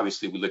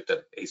 obviously we looked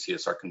at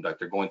ACSR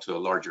conductor going to a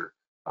larger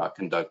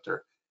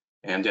conductor.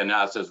 And the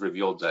analysis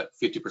revealed that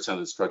 50% of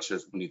the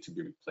structures will need to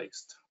be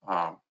replaced.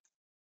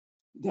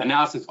 The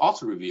analysis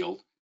also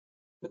revealed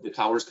that the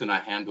towers could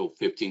not handle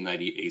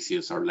 1590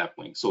 ACSR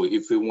lapwing. So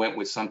if we went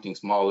with something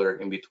smaller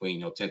in between,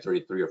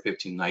 1033 or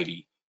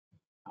 1590,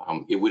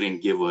 it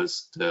wouldn't give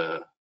us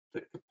the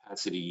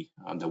capacity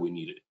that we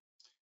needed.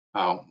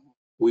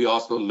 We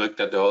also looked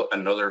at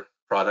another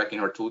product in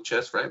our tool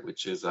chest, right,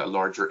 which is a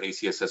larger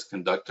ACSS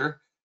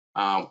conductor.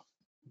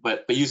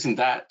 But using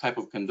that type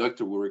of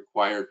conductor will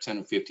require 10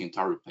 or 15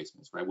 tower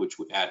replacements, right, which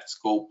would add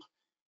scope,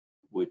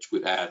 which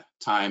would add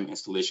time,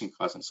 installation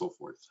costs, and so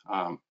forth.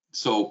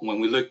 So when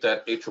we looked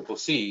at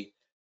ACCC,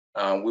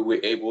 we were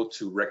able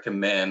to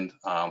recommend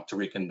to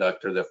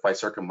reconductor the 5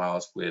 circuit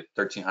miles with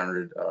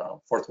 1300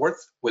 Fort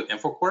Worth with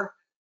InfoCore.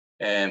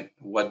 And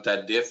what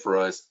that did for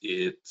us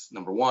is,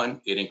 number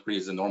one, it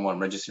increased the normal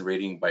emergency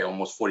rating by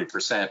almost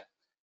 40%.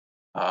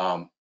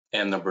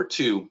 And number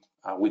two,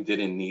 we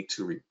didn't need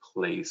to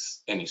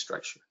replace any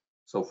structure.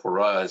 So for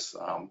us,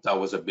 that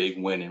was a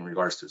big win in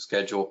regards to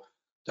schedule.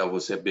 That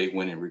was a big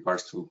win in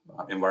regards to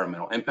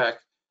environmental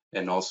impact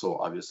and also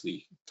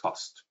obviously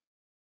cost.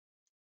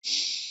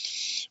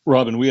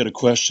 Robin, we had a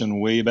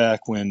question way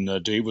back when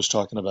Dave was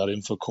talking about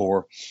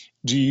InfoCore.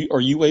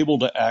 Are you able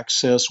to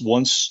access,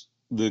 once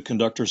the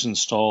conductor's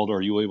installed,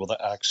 are you able to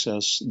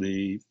access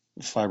the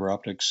fiber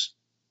optics?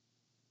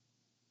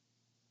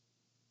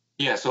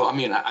 Yeah, so I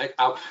mean,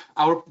 I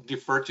would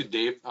defer to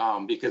Dave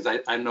because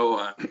I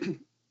know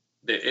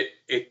the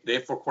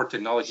InfoCore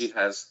technology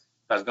has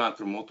gone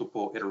through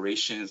multiple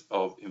iterations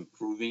of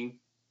improving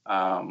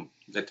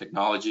the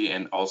technology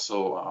and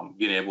also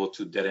being able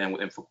to dead end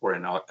with InfoCore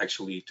and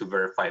actually to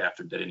verify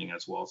after dead ending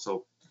as well.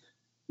 So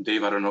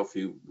Dave, I don't know if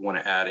you want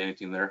to add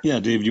anything there. Yeah,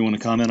 Dave, do you want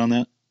to comment on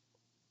that?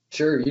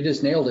 Sure, you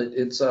just nailed it.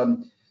 It's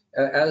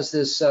as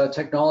this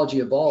technology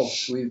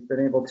evolves, we've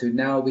been able to,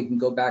 now we can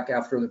go back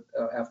after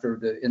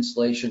the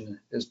installation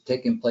is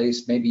taking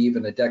place, maybe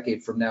even a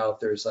decade from now if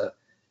there's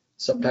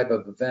some type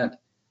of event,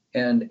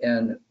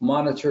 and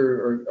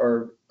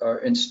monitor or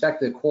inspect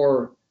the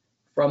core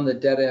from the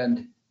dead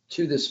end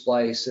to the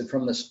splice and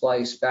from the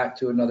splice back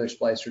to another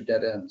splice or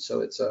dead end. So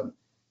it's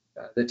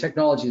the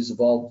technology has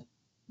evolved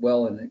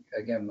well, and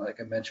again, like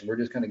I mentioned, we're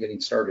just kind of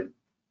getting started.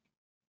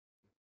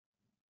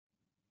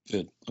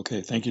 Good.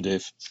 Okay, thank you,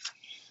 Dave.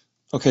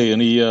 Okay,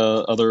 any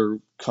other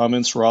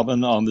comments,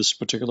 Robin, on this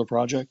particular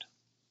project?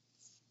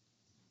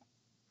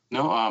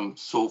 No,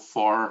 so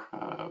far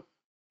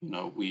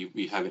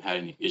we haven't had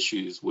any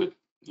issues with,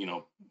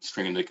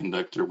 stringing the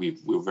conductor. We've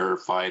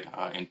verified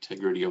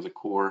integrity of the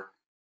core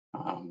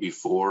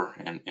before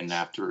and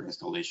after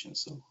installation.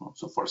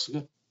 So far so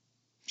good.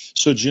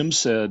 So Jim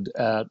said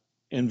at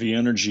NV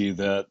Energy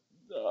that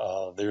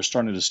they're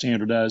starting to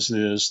standardize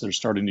this. They're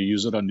starting to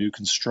use it on new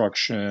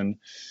construction.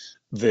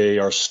 They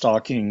are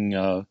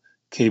stocking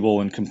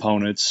cable and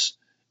components,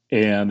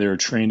 and they're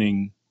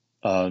training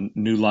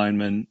new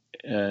linemen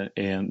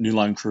and new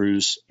line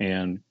crews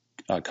and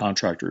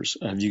contractors.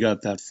 Have you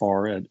got that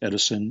far at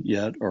Edison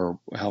yet, or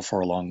how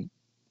far along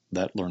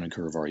that learning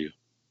curve are you?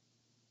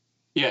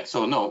 Yeah,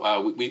 so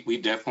no, we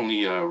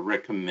definitely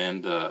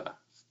recommend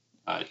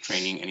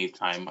training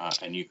anytime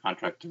a new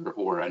contractor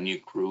or a new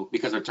crew,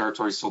 because our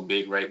territory is so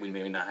big, right? We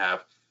may not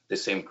have the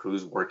same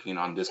crews working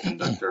on this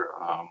conductor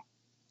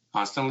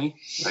constantly,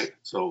 right?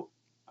 So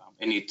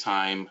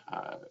anytime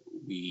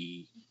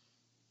we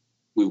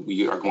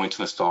are going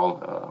to install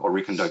or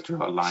reconductor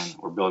a line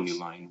or build a new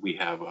line, we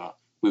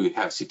would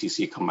have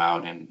CTC come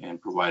out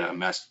and provide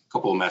a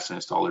couple of master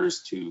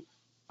installers to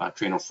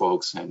train our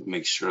folks and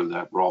make sure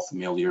that we're all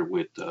familiar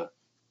with the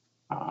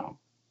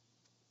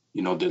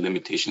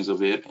limitations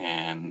of it.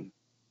 And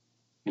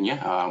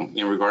yeah,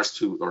 in regards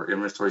to our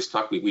inventory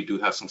stock, we do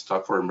have some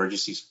stock for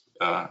emergencies,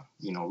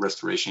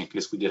 restoration in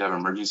case we did have an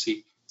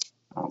emergency,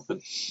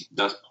 but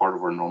that's part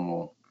of our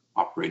normal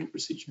operating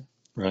procedure.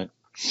 Right.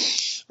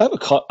 I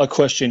have a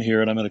question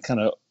here, and I'm going to kind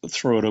of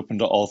throw it open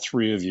to all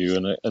three of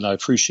you, and I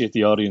appreciate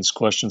the audience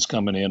questions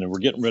coming in, and we're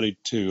getting ready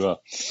to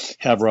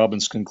have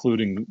Robin's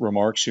concluding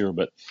remarks here,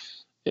 but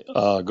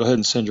go ahead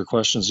and send your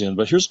questions in.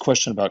 But here's a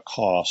question about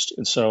cost,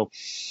 and so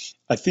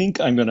I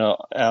think I'm going to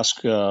ask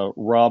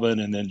Robin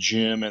and then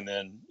Jim and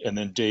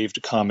then Dave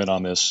to comment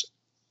on this.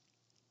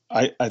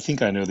 I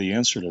think I know the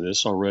answer to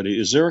this already.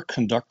 Is there a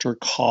conductor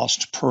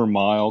cost per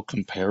mile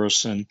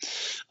comparison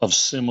of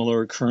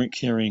similar current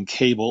carrying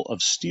cable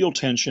of steel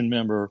tension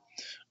member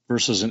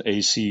versus an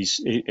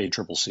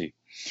ACCC?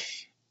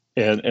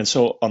 And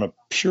so on a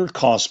pure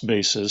cost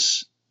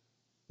basis,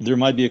 there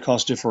might be a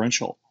cost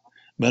differential.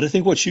 But I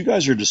think what you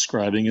guys are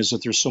describing is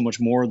that there's so much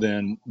more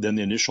than the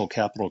initial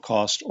capital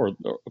cost or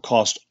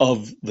cost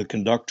of the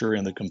conductor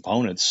and the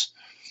components,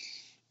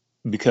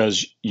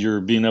 because you're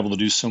being able to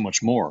do so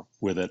much more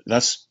with it.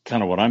 That's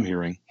kind of what I'm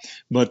hearing.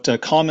 But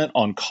comment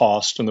on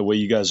cost and the way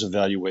you guys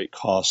evaluate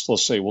cost.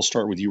 Let's say we'll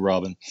start with you,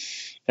 Robin,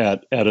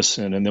 at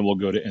Edison, and then we'll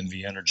go to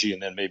NV Energy,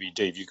 and then maybe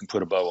Dave, you can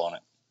put a bow on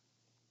it.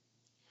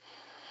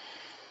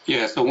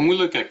 Yeah, so when we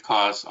look at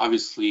cost,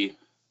 obviously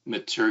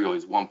material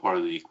is one part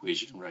of the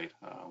equation, right?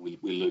 We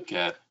look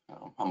at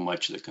how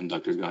much the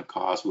conductor is going to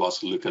cost. We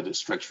also look at the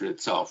structure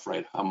itself,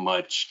 right? How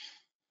much,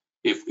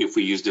 if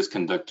we use this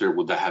conductor,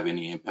 would that have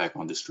any impact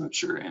on the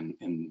structure? And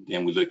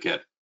then we look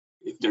at,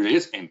 if there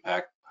is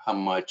impact, how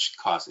much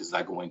cost is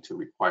that going to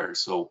require?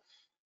 So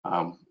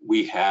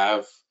we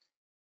have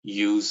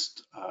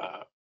used,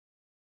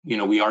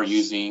 we are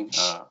using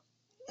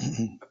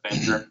a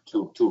vendor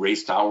to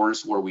raise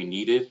towers where we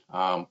need it,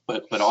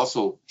 but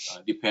also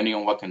depending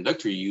on what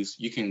conductor you use,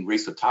 you can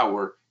raise the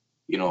tower,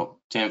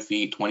 10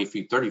 feet, 20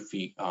 feet, 30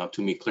 feet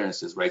to meet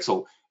clearances, right?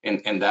 So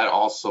and that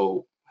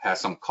also has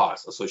some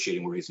cost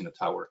associated with raising the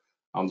tower.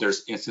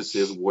 There's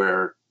instances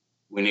where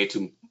we need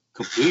to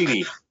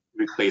completely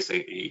replace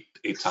a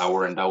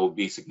tower, and that will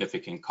be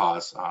significant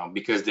cost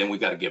because then we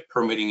got to get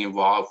permitting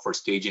involved for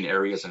staging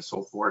areas and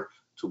so forth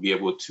to be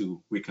able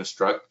to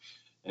reconstruct.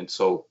 And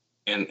so,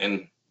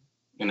 and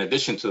in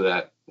addition to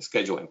that, the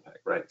schedule impact,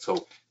 right?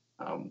 So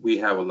we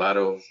have a lot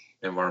of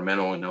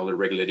environmental and other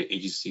regulated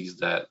agencies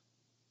that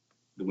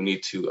we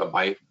need to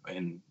abide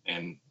and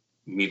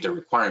meet the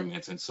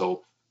requirements. And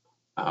so,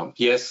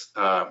 yes,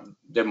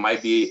 there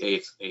might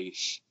be a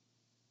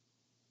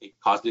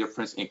cost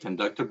difference in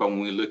conductor, but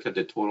when we look at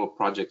the total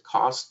project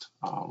cost,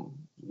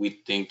 we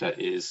think that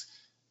is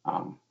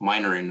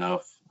minor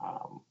enough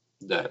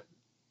that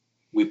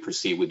we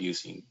proceed with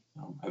using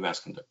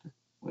Advanced Conductor,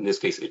 in this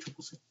case,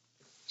 ACCC.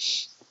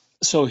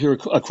 So here,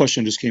 a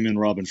question just came in,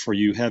 Robin, for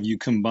you. Have you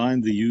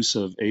combined the use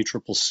of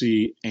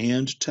ACCC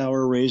and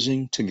tower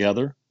raising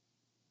together,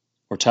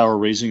 or tower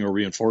raising or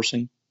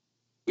reinforcing?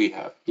 We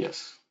have,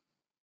 yes.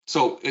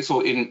 So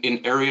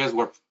in areas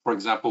where, for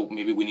example,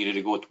 maybe we needed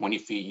to go 20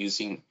 feet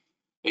using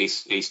a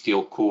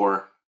steel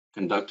core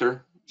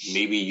conductor,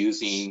 maybe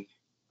using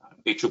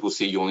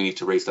ACCC, you only need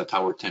to raise that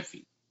tower 10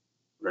 feet,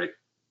 right?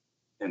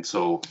 And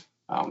so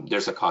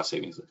there's a cost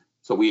savings there.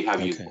 So we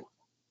have used both.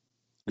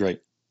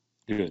 Great.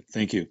 Good.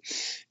 Thank you.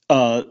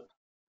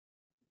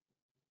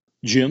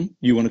 Jim,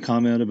 you want to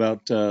comment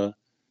about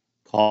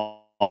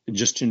cost,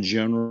 just in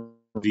general,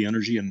 the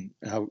energy and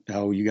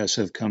how you guys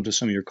have come to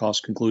some of your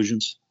cost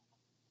conclusions?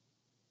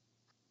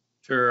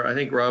 Sure. I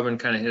think Robin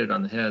kind of hit it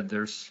on the head.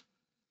 There's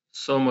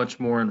so much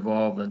more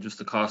involved than just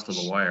the cost of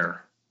the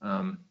wire.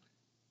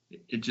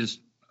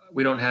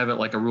 We don't have it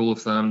like a rule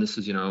of thumb. This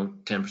is,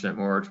 10%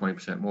 more or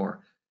 20% more.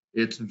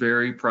 It's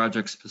very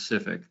project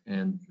specific,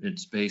 and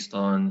it's based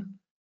on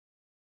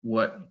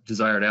what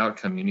desired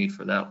outcome you need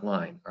for that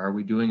line. Are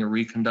we doing a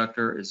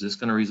reconductor? Is this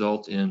going to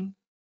result in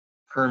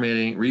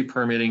permitting,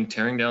 re-permitting,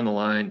 tearing down the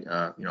line,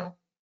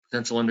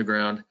 potential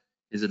underground.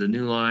 Is it a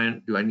new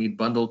line? Do I need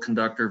bundled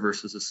conductor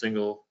versus a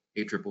single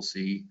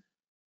ACCC?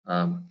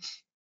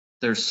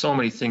 There's so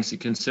many things to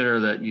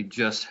consider that you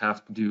just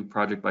have to do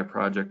project by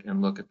project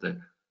and look at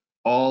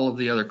all of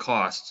the other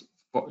costs,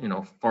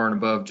 far and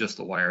above just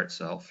the wire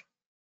itself.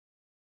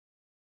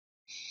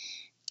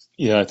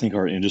 Yeah, I think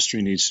our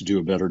industry needs to do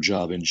a better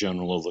job in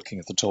general of looking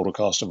at the total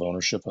cost of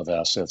ownership of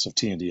assets, of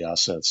T&D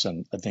assets.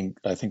 And I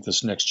think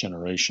this next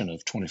generation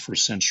of 21st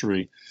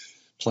century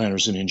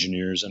planners and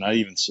engineers, and I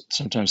even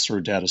sometimes throw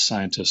data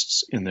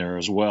scientists in there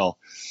as well,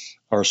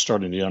 are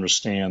starting to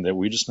understand that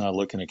we're just not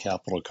looking at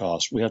capital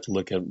costs. We have to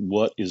look at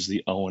what is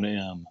the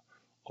O&M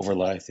over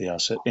life of the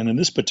asset. And in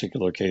this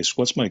particular case,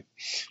 what's my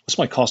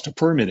cost of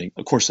permitting?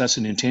 Of course, that's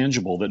an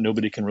intangible that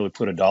nobody can really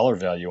put a dollar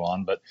value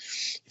on. But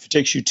if it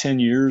takes you 10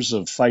 years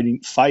of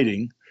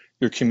fighting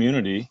your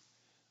community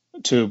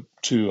to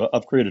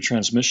upgrade a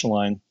transmission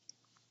line,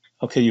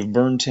 okay, you've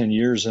burned 10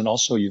 years, and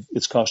also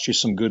it's cost you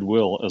some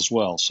goodwill as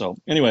well. So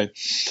anyway,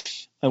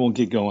 I won't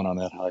get going on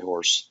that high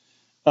horse.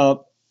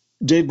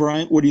 Dave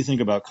Bryant, what do you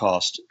think about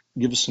cost?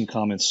 Give us some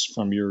comments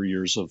from your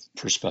years of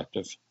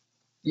perspective.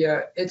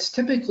 Yeah, it's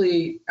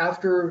typically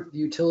after the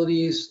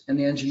utilities and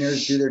the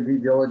engineers do their due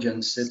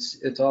diligence,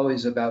 it's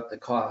always about the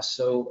cost.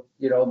 So,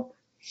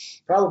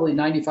 probably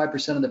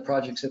 95% of the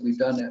projects that we've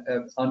done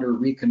under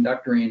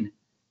reconductoring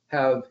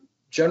have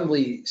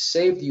generally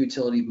saved the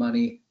utility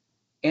money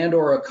and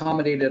or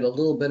accommodated a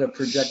little bit of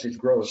projected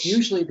growth.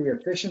 Usually the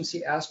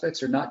efficiency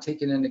aspects are not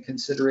taken into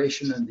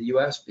consideration in the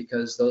US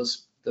because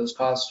those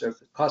costs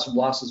of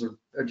losses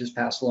are just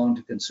passed along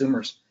to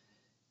consumers.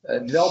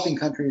 Developing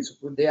countries,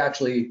 they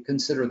actually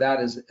consider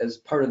that as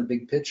part of the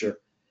big picture.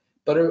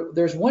 But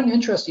there's one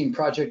interesting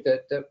project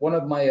that one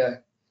of my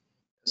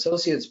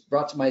associates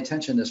brought to my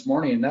attention this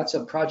morning, and that's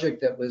a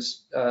project that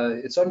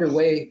it's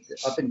underway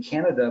up in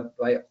Canada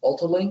by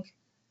Altalink.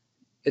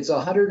 It's a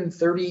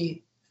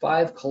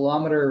 135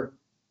 kilometer,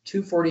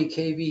 240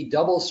 kV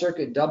double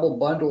circuit, double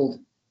bundled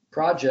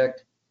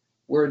project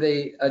where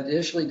they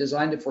initially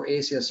designed it for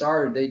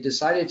ACSR. They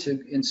decided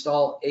to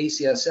install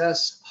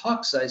ACSS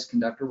Hawk size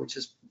conductor, which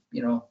is,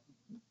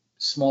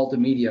 small to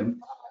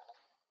medium.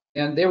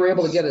 And they were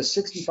able to get a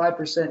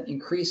 65%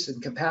 increase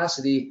in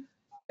capacity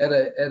at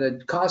a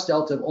cost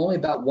delta of only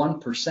about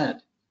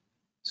 1%.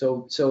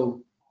 So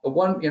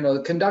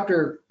the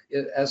conductor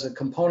as a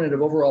component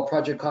of overall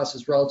project cost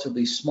is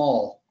relatively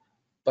small,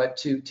 but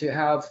to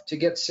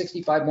get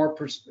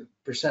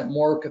 65%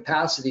 more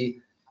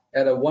capacity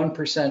at a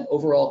 1%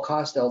 overall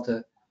cost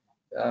delta,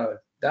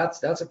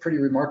 that's a pretty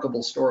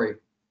remarkable story.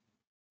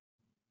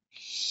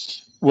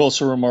 Well,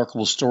 it's a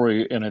remarkable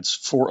story, and it's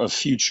for a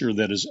future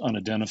that is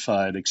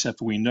unidentified,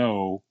 except we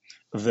know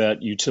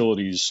that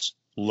utilities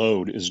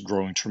load is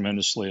growing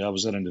tremendously. I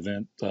was at an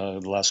event the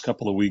last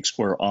couple of weeks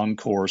where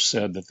Encore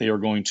said that they are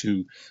going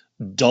to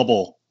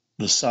double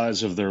the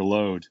size of their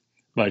load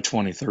by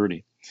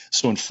 2030.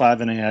 So in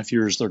 5.5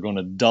 years, they're going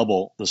to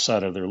double the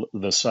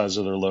size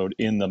of their load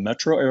in the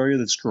metro area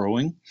that's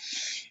growing.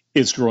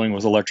 It's growing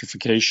with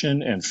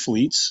electrification and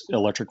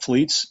electric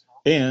fleets,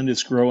 and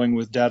it's growing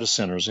with data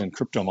centers and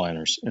crypto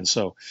miners. And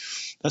so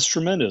that's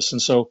tremendous.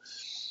 And so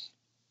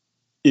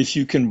if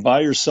you can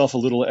buy yourself a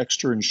little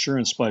extra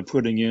insurance by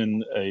putting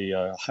in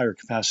a higher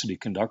capacity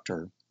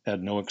conductor at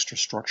no extra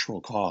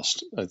structural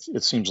cost,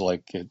 it seems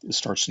like it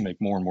starts to make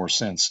more and more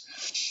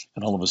sense.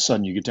 And all of a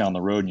sudden you get down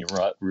the road and you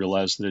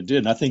realize that it did.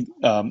 And I think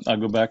I'll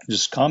go back and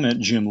just comment,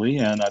 Jim Lee,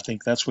 and I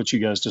think that's what you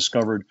guys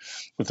discovered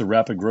with the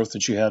rapid growth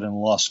that you had in the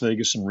Las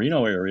Vegas and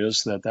Reno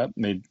areas, that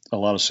made a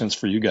lot of sense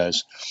for you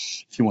guys.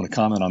 If you want to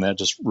comment on that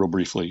just real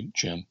briefly,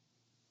 Jim.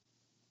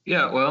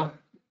 Yeah, well,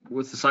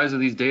 with the size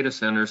of these data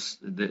centers,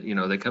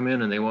 they come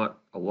in and they want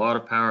a lot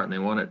of power and they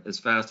want it as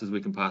fast as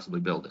we can possibly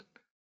build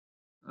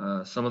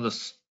it. Some of the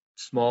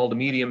small to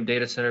medium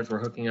data centers we're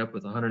hooking up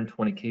with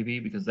 120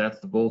 kV because that's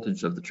the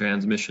voltage of the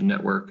transmission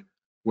network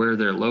where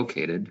they're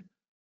located.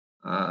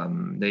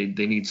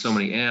 They need so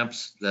many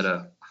amps that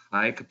a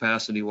high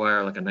capacity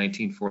wire like a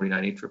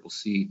 1949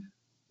 ACCC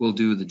will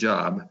do the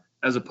job,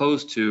 as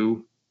opposed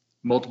to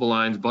multiple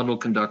lines,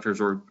 bundled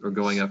conductors, or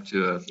going up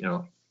to a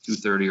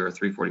 230 or a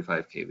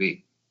 345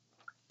 kV.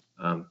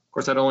 Of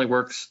course, that only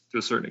works to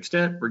a certain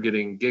extent. We're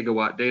getting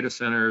gigawatt data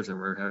centers, and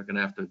we're going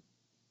to have to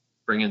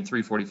bring in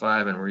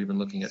 345, and we're even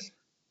looking at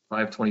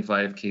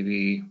 525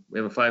 kV. We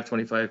have a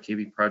 525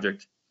 kV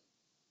project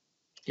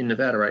in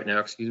Nevada right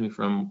now,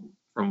 from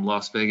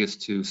Las Vegas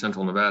to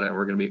Central Nevada, and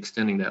we're going to be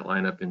extending that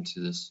line up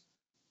into this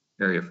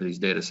area for these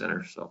data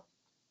centers. So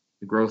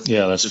the growth.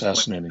 Yeah, that's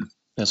fascinating.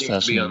 That's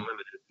fascinating.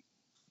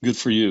 Good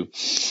for you.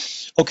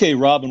 Okay,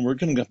 Robin, we're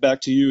going to get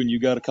back to you, and you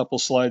got a couple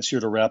slides here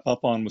to wrap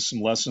up on with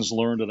some lessons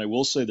learned. And I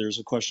will say there's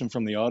a question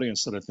from the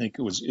audience that I think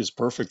is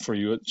perfect for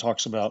you. It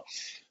talks about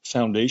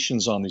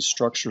foundations on these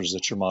structures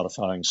that you're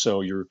modifying.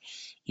 So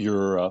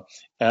you're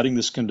adding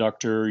this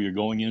conductor, you're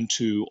going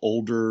into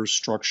older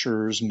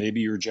structures,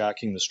 maybe you're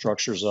jacking the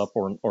structures up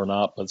or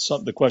not. But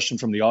the question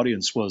from the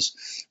audience was,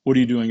 what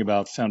are you doing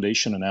about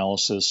foundation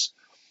analysis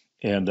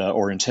and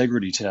or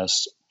integrity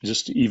tests,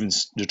 just to even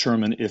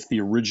determine if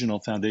the original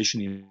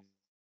foundation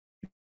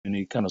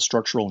any kind of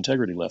structural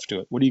integrity left to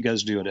it. What do you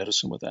guys do at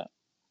Edison with that?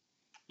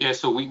 Yeah,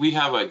 so we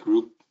have a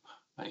group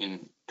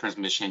in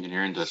transmission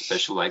engineering that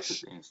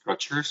specializes in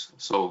structures.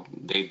 So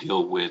they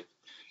deal with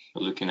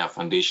looking at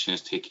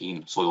foundations,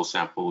 taking soil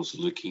samples,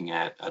 looking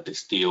at the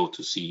steel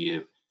to see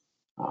if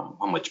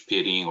how much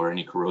pitting or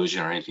any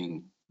corrosion or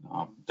anything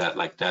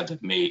that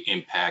may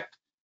impact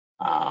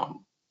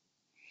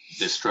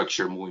the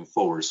structure moving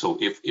forward. So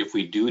if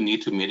we do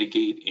need to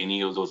mitigate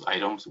any of those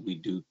items, we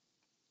do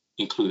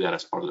include that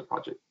as part of the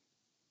project.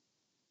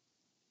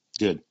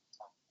 Good.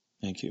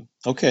 Thank you.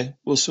 Okay.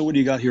 Well, so what do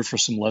you got here for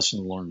some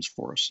lessons learned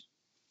for us?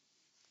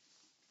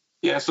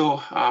 Yeah,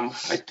 so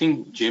I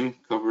think Jim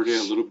covered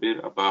it a little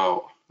bit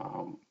about,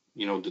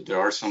 that there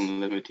are some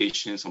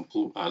limitations,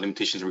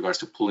 limitations in regards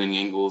to pulling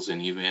angles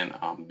and even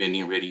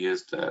bending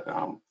radius that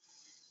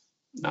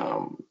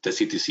the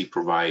CTC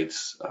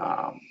provides.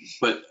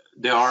 But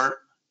there are,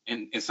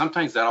 and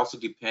sometimes that also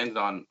depends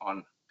on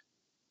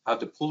how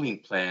the pulling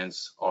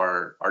plans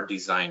are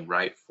designed,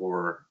 right,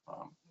 for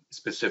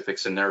specific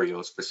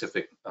scenarios,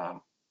 specific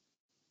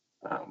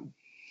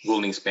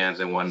rolling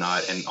spans and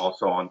whatnot, and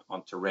also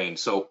on terrain.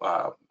 So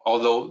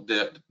although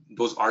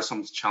those are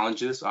some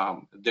challenges,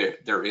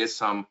 there is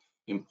some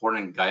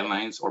important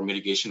guidelines or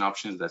mitigation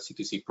options that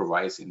CTC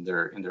provides in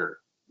their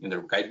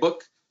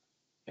guidebook.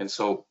 And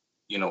so,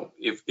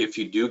 if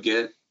you do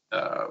get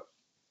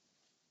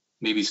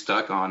maybe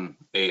stuck on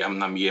I'm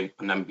not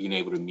being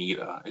able to meet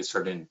a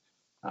certain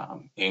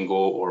angle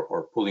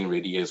or pulling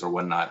radius or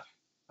whatnot,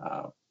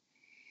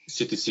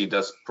 CTC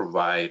does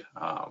provide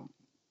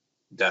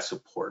that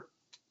support.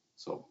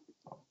 So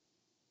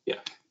yeah,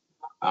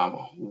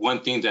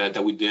 one thing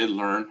that we did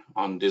learn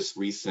on this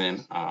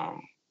recent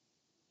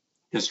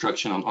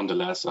construction on the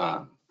last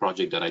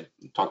project that I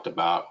talked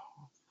about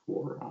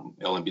for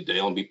LMB, the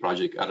LMB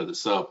project out of the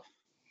sub,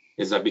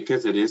 is that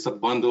because it is a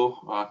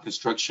bundle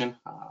construction,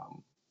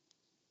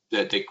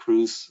 that the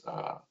crews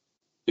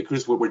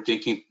were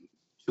thinking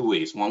two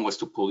ways. One was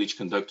to pull each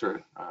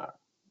conductor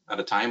at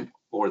a time,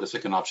 or the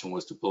second option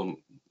was to pull them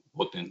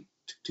both in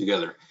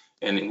together.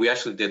 And we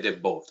actually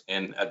did both.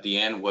 And at the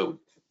end, what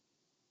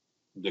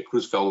the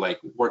crews felt like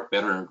worked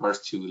better in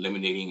regards to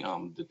eliminating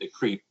the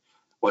creep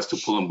was to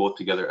pull them both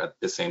together at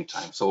the same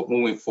time. So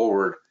moving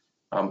forward,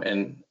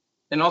 and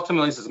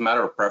ultimately it's a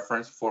matter of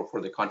preference for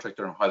the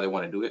contractor and how they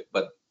want to do it.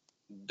 But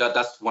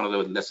that's one of the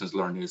lessons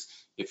learned is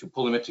if you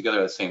pull them together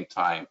at the same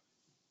time,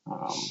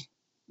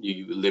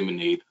 you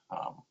eliminate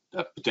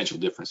that potential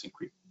difference in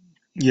creep.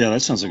 Yeah, that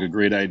sounds like a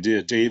great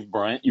idea. Dave,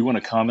 Bryant, you want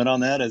to comment on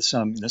that? That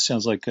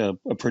sounds like a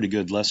pretty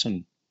good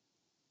lesson.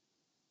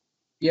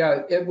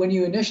 Yeah, when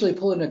you initially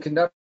pull in a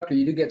conductor,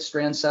 you do get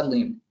strand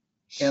settling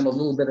and a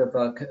little bit of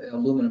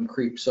aluminum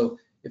creep. So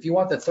if you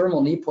want the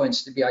thermal knee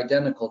points to be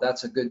identical,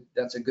 that's a good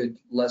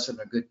lesson,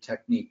 a good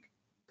technique.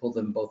 Pull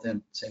them both in at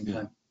the same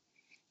time.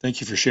 Thank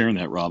you for sharing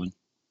that, Robin.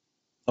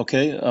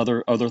 Okay,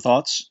 other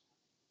thoughts?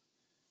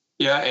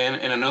 Yeah,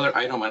 and another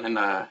item, and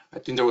I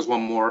think there was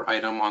one more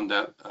item on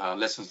that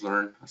lessons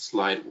learned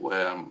slide,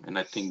 and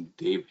I think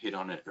Dave hit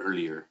on it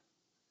earlier,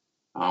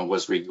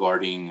 was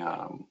regarding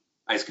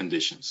ice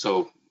conditions.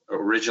 So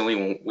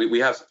originally, when we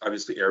have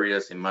obviously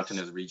areas in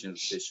mountainous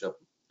regions, Bishop,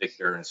 Big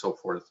Bear, and so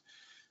forth,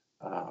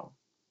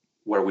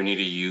 where we need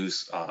to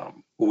use,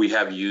 what we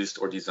have used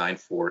or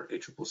designed for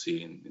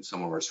ACCC in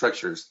some of our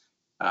structures.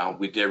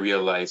 We did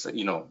realize that,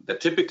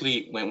 that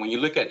typically when you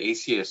look at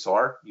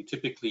ACSR, you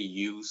typically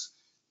use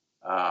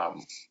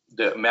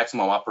the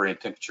maximum operating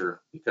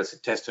temperature because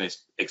it tends to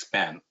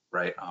expand,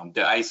 right?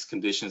 The ice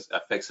conditions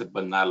affects it,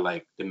 but not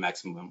like the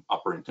maximum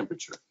operating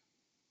temperature.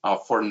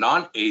 For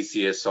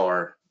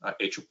non-ACSR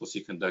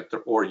ACCC conductor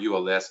or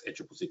ULS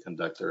ACCC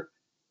conductor,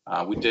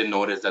 we did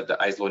notice that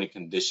the ice loading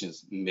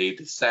conditions made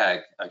the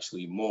sag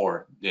actually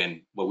more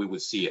than what we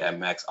would see at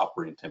max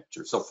operating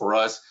temperature. So for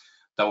us,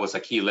 that was a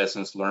key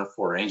lessons learned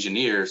for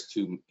engineers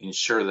to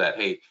ensure that,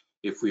 hey,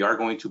 if we are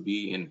going to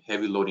be in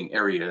heavy loading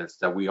areas,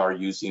 that we are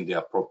using the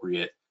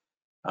appropriate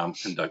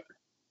conductor.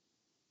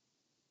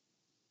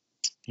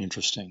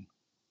 Interesting.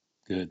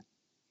 Good.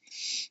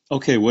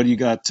 Okay, what do you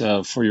got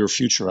for your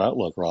future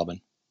outlook, Robin?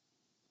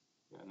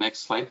 Next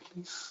slide,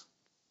 please.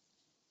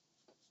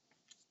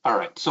 All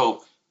right,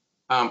 so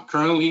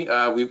currently,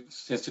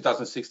 since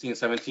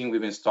 2016-17,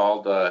 we've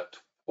installed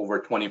over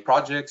 20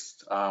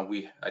 projects. I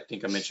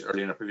think I mentioned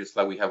earlier in the previous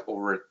slide, we have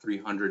over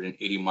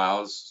 380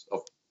 miles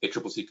of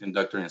ACCC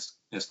conductor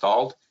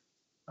installed.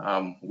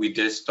 We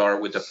did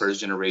start with the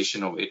first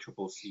generation of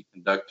ACCC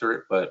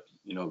conductor, but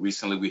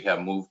recently we have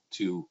moved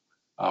to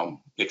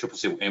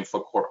ACCC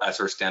InfoCore as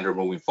our standard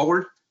moving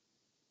forward.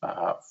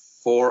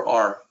 For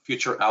our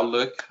future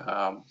outlook,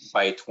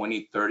 by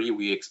 2030,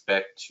 we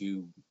expect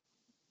to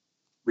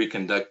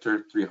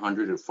reconductor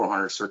 300 to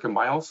 400 circuit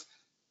miles,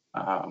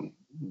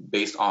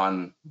 based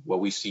on what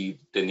we see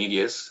the need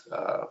is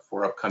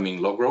for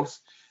upcoming load growth.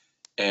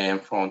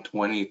 And from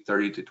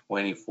 2030 to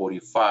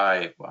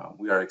 2045,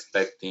 we are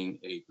expecting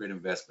a grid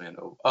investment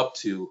of up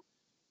to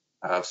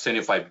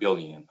 75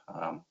 billion,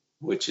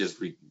 which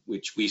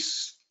we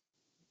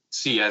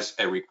see as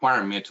a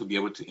requirement to be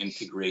able to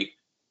integrate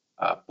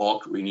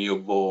bulk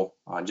renewable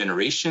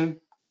generation,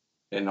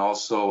 and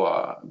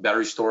also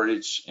battery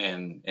storage,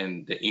 and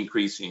the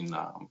increase in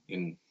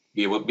being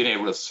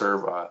able to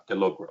serve the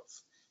load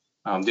growth.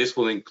 This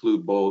will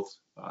include both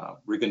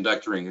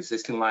reconductoring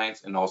existing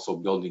lines and also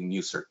building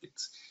new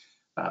circuits.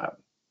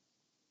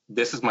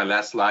 This is my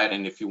last slide,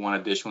 and if you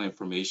want additional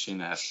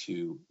information as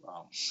to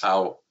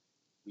how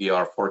we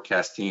are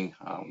forecasting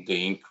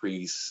the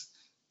increase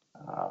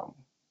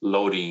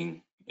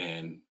loading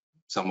and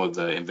some of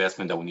the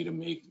investment that we need to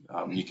make,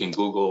 you can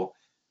Google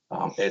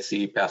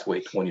SCE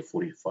Pathway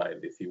 2045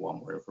 if you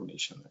want more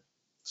information.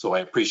 So I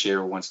appreciate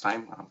everyone's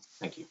time.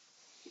 Thank you.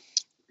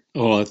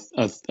 Oh,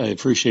 I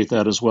appreciate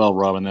that as well,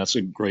 Robin. That's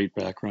a great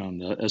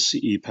background.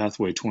 SCE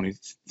Pathway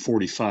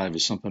 2045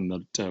 is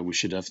something that we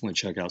should definitely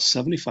check out.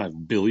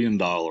 $75 billion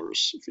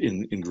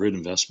in grid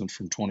investment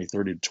from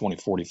 2030 to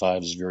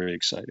 2045 is very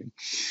exciting.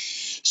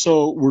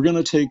 So we're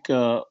going to take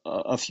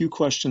a few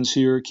questions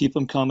here. Keep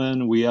them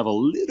coming. We have a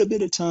little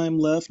bit of time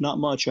left, not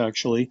much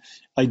actually.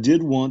 We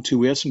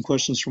had some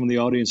questions from the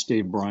audience,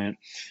 Dave Bryant,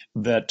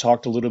 that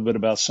talked a little bit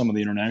about some of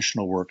the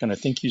international work. And I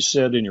think you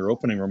said in your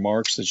opening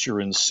remarks that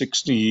you're in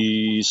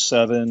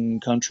 67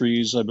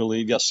 countries, I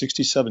believe. Yeah,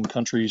 67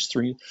 countries,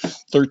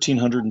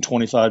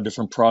 1,325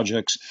 different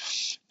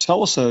projects.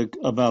 Tell us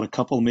about a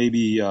couple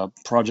maybe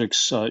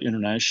projects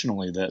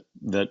internationally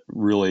that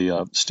really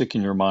stick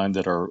in your mind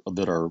that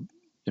are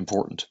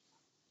important.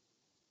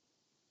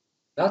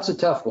 That's a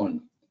tough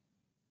one.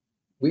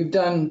 We've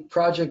done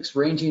projects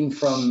ranging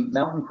from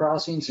mountain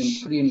crossings,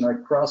 including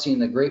crossing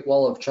the Great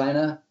Wall of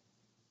China,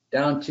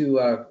 down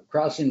to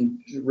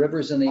crossing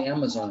rivers in the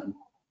Amazon,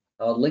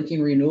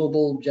 linking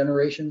renewable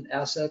generation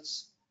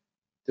assets.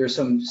 There's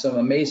some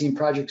amazing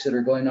projects that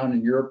are going on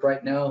in Europe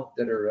right now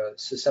that are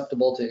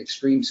susceptible to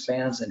extreme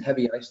spans and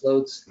heavy ice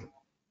loads.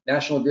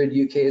 National Grid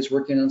UK is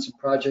working on some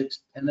projects.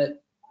 TenneT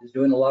is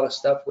doing a lot of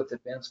stuff with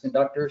advanced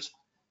conductors.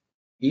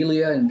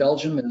 Elia in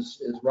Belgium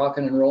is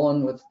rocking and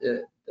rolling with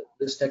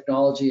this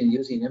technology and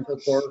using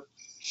InfoCore.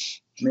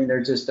 I mean,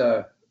 there's just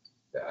I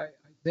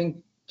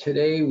think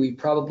today we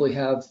probably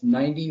have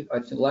 90. I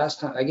think last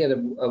time I get a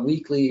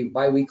bi-weekly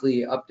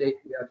update.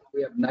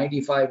 We have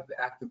 95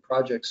 active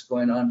projects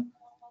going on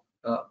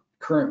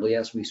currently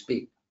as we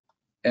speak,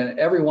 and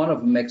every one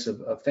of them makes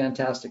a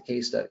fantastic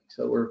case study.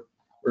 So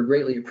we're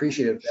greatly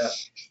appreciative of that.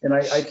 And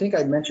I think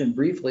I mentioned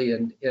briefly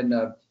in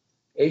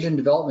Asian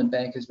Development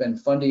Bank has been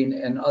funding,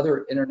 and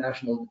other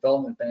international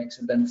development banks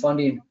have been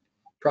funding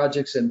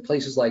projects in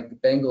places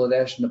like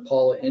Bangladesh,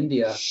 Nepal,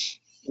 India,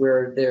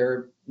 where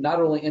they're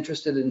not only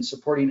interested in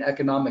supporting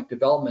economic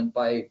development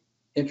by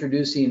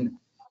introducing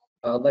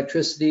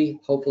electricity,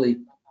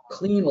 hopefully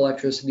clean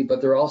electricity,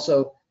 but they're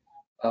also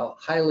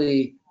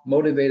highly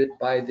motivated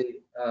by the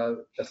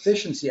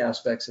efficiency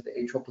aspects of the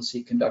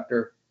ACCC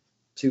conductor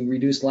to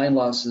reduce line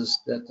losses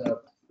that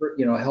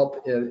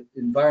help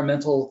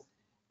environmental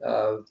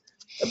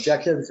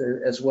objectives,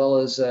 as well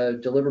as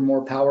deliver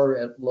more power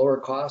at lower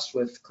cost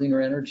with cleaner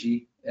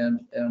energy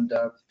and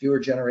fewer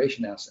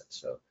generation assets.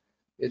 So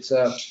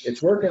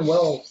it's working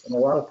well in a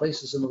lot of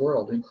places in the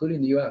world,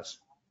 including the U.S.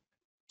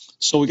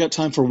 So we got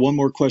time for one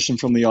more question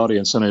from the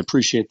audience, and I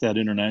appreciate that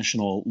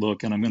international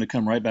look. And I'm going to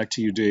come right back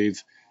to you,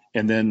 Dave,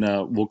 and then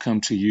we'll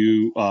come to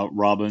you,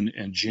 Robin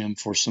and Jim,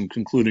 for some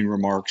concluding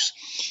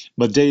remarks.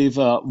 But Dave,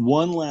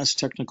 one last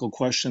technical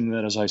question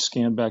that as I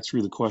scanned back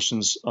through the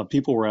questions,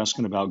 people were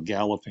asking about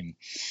galloping.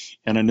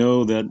 And I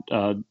know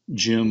that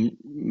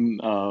Jim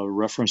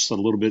referenced that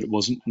a little bit. It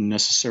wasn't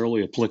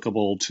necessarily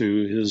applicable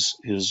to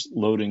his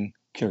loading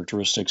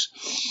characteristics.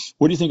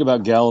 What do you think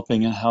about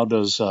galloping, and how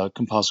does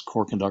composite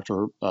core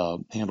conductor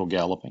handle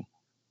galloping?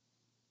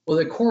 Well,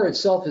 the core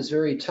itself is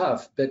very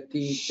tough, but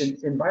the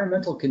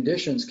environmental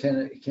conditions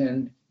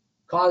can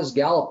cause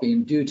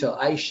galloping due to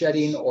ice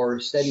shedding or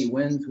steady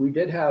winds. We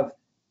did have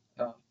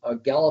a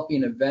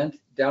galloping event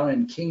down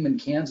in Kingman,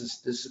 Kansas.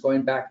 This is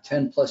going back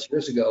 10 plus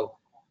years ago,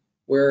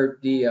 where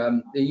they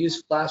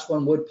used class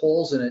 1 wood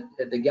poles, and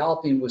the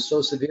galloping was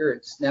so severe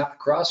it snapped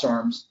cross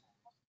arms,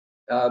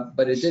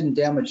 but it didn't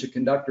damage the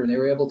conductor, and they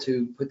were able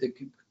to put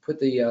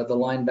the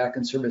line back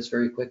in service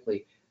very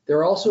quickly. There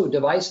are also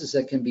devices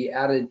that can be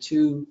added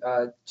to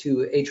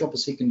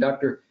ACCC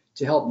conductor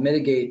to help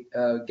mitigate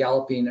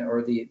galloping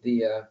or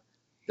the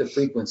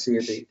frequency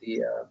or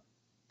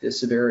the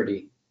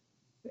severity.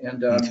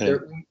 And Okay.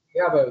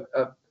 we have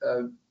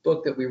a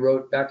book that we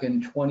wrote back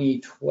in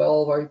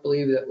 2012, I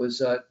believe, that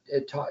was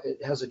it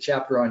has a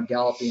chapter on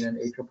galloping and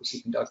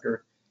ACCC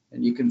conductor,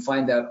 and you can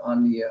find that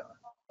on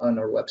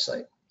our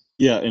website.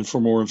 Yeah, and for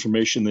more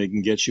information, they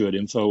can get you at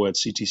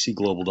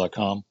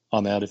info@ctcglobal.com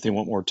on that if they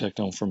want more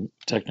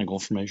technical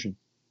information.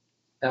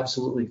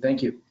 Absolutely.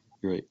 Thank you.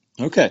 Great.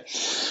 Okay.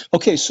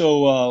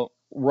 So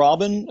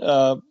Robin,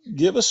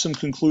 give us some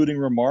concluding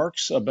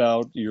remarks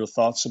about your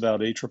thoughts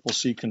about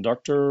ACCC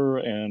Conductor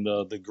and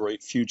the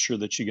great future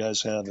that you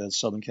guys have at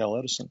Southern Cal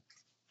Edison.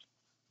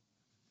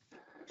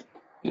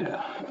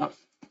 Yeah.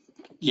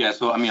 Yeah,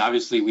 so I mean,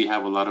 obviously we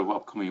have a lot of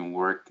upcoming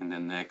work in the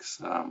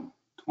next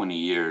 20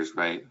 years,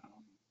 right?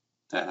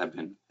 That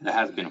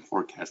has been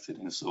forecasted,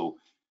 and so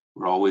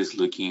we're always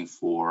looking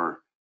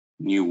for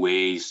new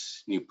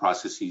ways, new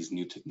processes,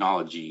 new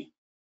technology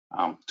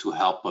to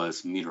help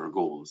us meet our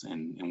goals,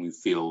 and we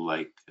feel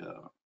like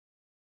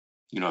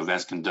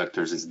Advanced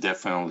Conductors is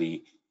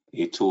definitely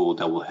a tool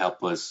that will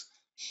help us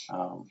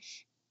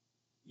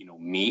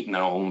meet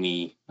not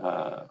only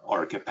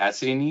our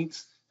capacity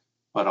needs,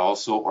 but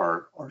also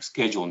our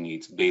schedule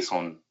needs based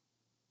on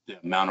the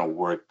amount of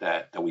work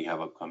that we have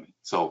upcoming.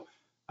 So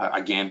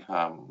again,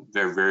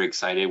 very, very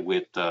excited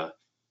with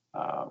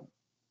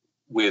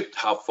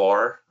how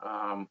far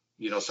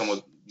some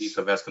of these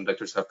Advanced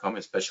Conductors have come,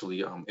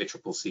 especially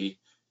ACCC,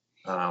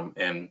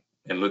 and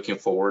looking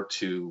forward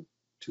to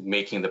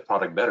making the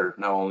product better,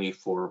 not only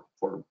for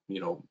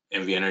NV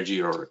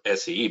Energy or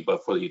SAE,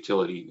 but for the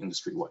utility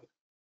industry wide.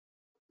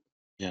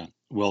 Yeah,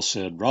 well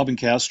said. Robin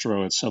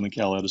Castro at Southern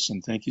Cal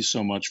Edison, thank you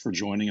so much for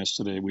joining us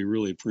today. We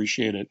really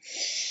appreciate it.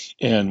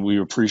 And we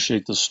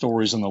appreciate the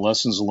stories and the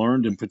lessons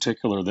learned in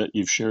particular that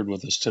you've shared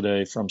with us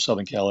today from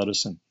Southern Cal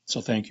Edison.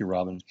 So thank you,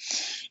 Robin.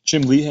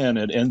 Jim Lehan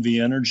at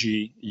NV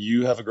Energy,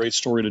 you have a great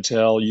story to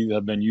tell. You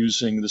have been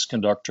using this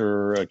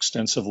conductor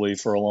extensively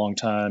for a long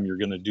time. You're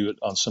going to do it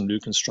on some new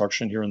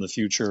construction here in the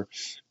future.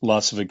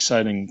 Lots of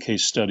exciting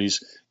case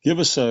studies. Give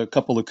us a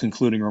couple of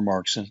concluding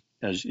remarks,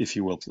 if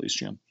you will, please,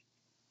 Jim.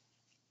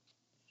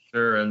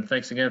 Sure, and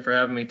thanks again for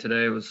having me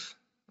today.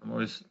 I'm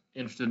always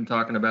interested in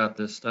talking about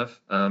this stuff.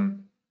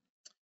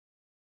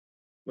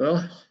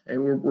 Well, hey,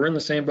 we're in the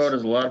same boat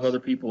as a lot of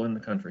other people in the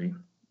country.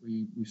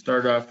 We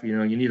started off,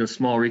 you need a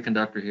small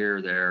reconductor here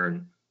or there,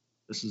 and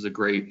this is a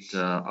great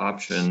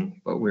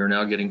option, but we are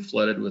now getting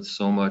flooded with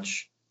so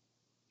much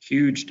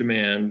huge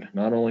demand,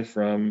 not only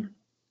from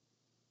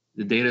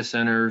the data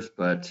centers,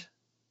 but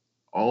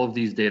all of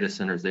these data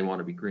centers, they want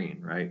to be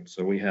green, right?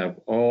 So we have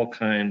all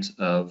kinds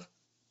of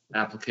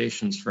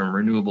applications from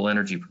renewable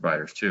energy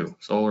providers too,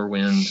 solar,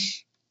 wind,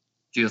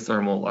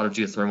 geothermal, a lot of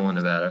geothermal in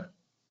Nevada.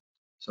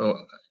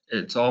 So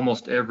it's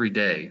almost every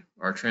day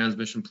our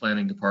transmission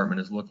planning department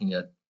is looking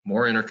at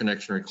more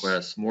interconnection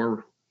requests,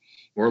 more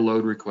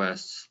load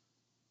requests,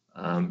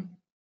 and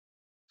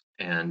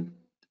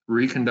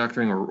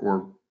reconductoring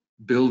or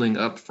building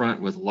up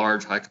front with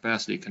large high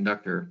capacity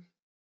conductor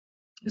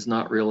is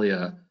not really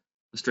a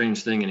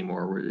strange thing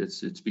anymore.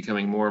 It's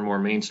becoming more and more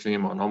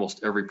mainstream on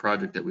almost every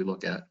project that we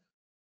look at.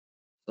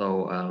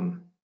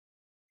 So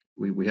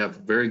we have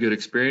very good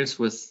experience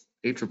with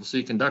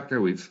ACCC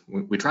Conductor. We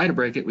try to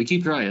break it. We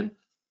keep trying.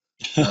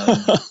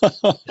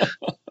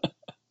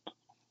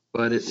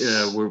 But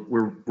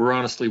we're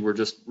honestly, we're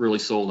just really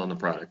sold on the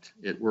product.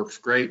 It works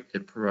great.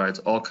 It provides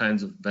all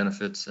kinds of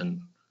benefits,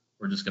 and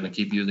we're just going to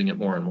keep using it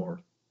more and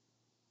more.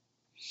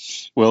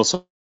 Well, it's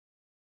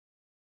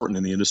important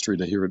in the industry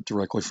to hear it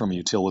directly from a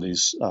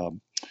utilities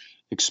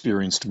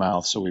experienced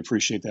mouth. So we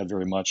appreciate that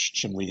very much,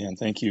 Jim Lehan.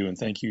 Thank you, and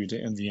thank you to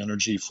NV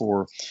Energy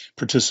for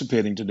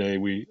participating today.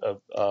 We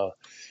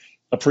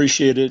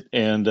appreciate it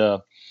and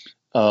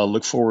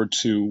look forward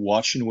to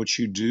watching what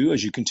you do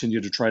as you continue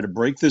to try to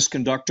break this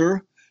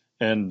conductor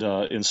and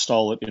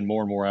install it in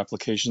more and more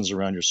applications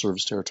around your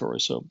service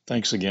territory. So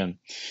thanks again.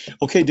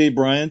 Okay, Dave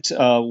Bryant,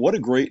 what a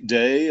great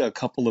day. A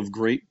couple of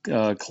great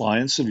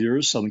clients of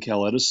yours, Southern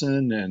Cal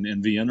Edison and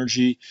NV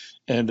Energy.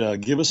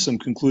 And give us some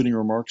concluding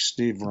remarks,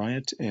 Dave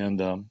Bryant, and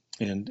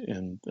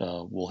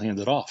we'll hand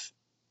it off.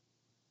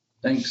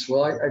 Thanks.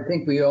 Well, I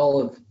think we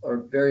all are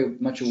very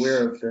much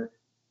aware of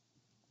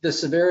the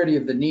severity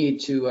of the need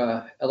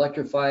to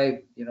electrify,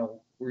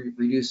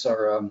 reduce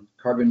our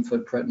carbon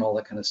footprint and all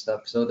that kind of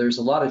stuff. So there's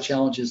a lot of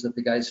challenges that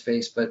the guys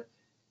face, but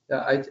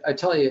I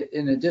tell you,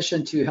 in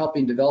addition to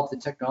helping develop the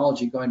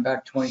technology going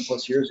back 20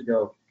 plus years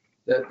ago,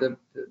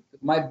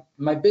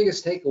 my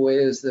biggest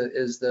takeaway is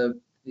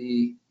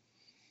the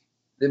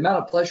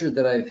amount of pleasure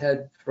that I've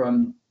had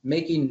from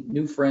making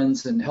new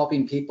friends and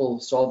helping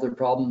people solve their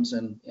problems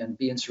and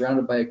being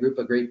surrounded by a group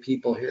of great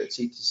people here at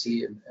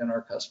CTC and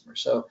our customers.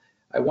 So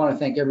I want to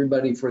thank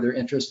everybody for their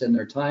interest and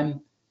their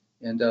time,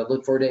 and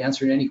look forward to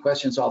answering any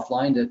questions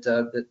offline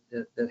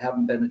that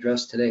haven't been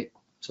addressed today.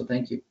 So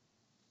thank you.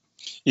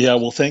 Yeah,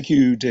 well, thank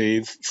you,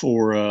 Dave,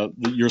 for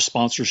your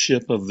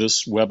sponsorship of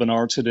this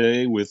webinar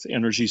today with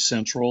Energy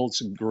Central. It's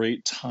a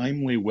great,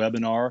 timely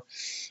webinar.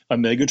 A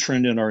mega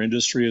trend in our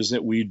industry is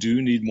that we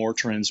do need more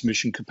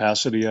transmission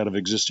capacity out of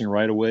existing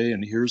right-of-way,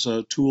 and here's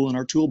a tool in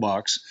our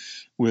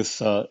toolbox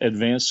with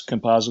advanced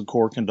composite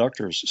core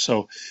conductors.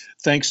 So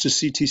thanks to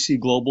CTC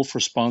Global for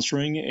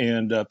sponsoring,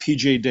 and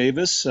PJ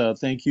Davis,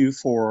 thank you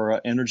for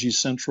Energy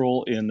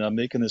Central in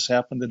making this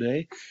happen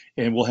today,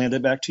 and we'll hand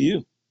it back to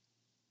you.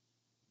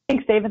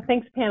 Thanks, Dave, and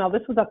thanks, panel.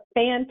 This was a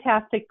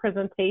fantastic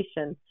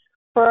presentation.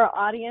 For our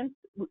audience,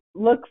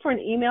 look for an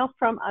email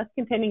from us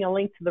containing a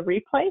link to the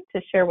replay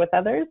to share with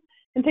others,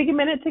 and take a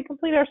minute to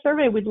complete our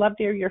survey. We'd love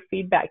to hear your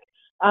feedback.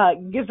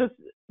 Makes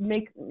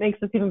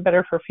us even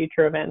better for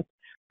future events.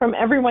 From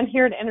everyone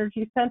here at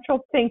Energy Central,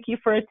 thank you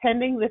for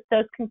attending. This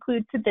does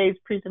conclude today's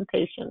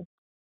presentation.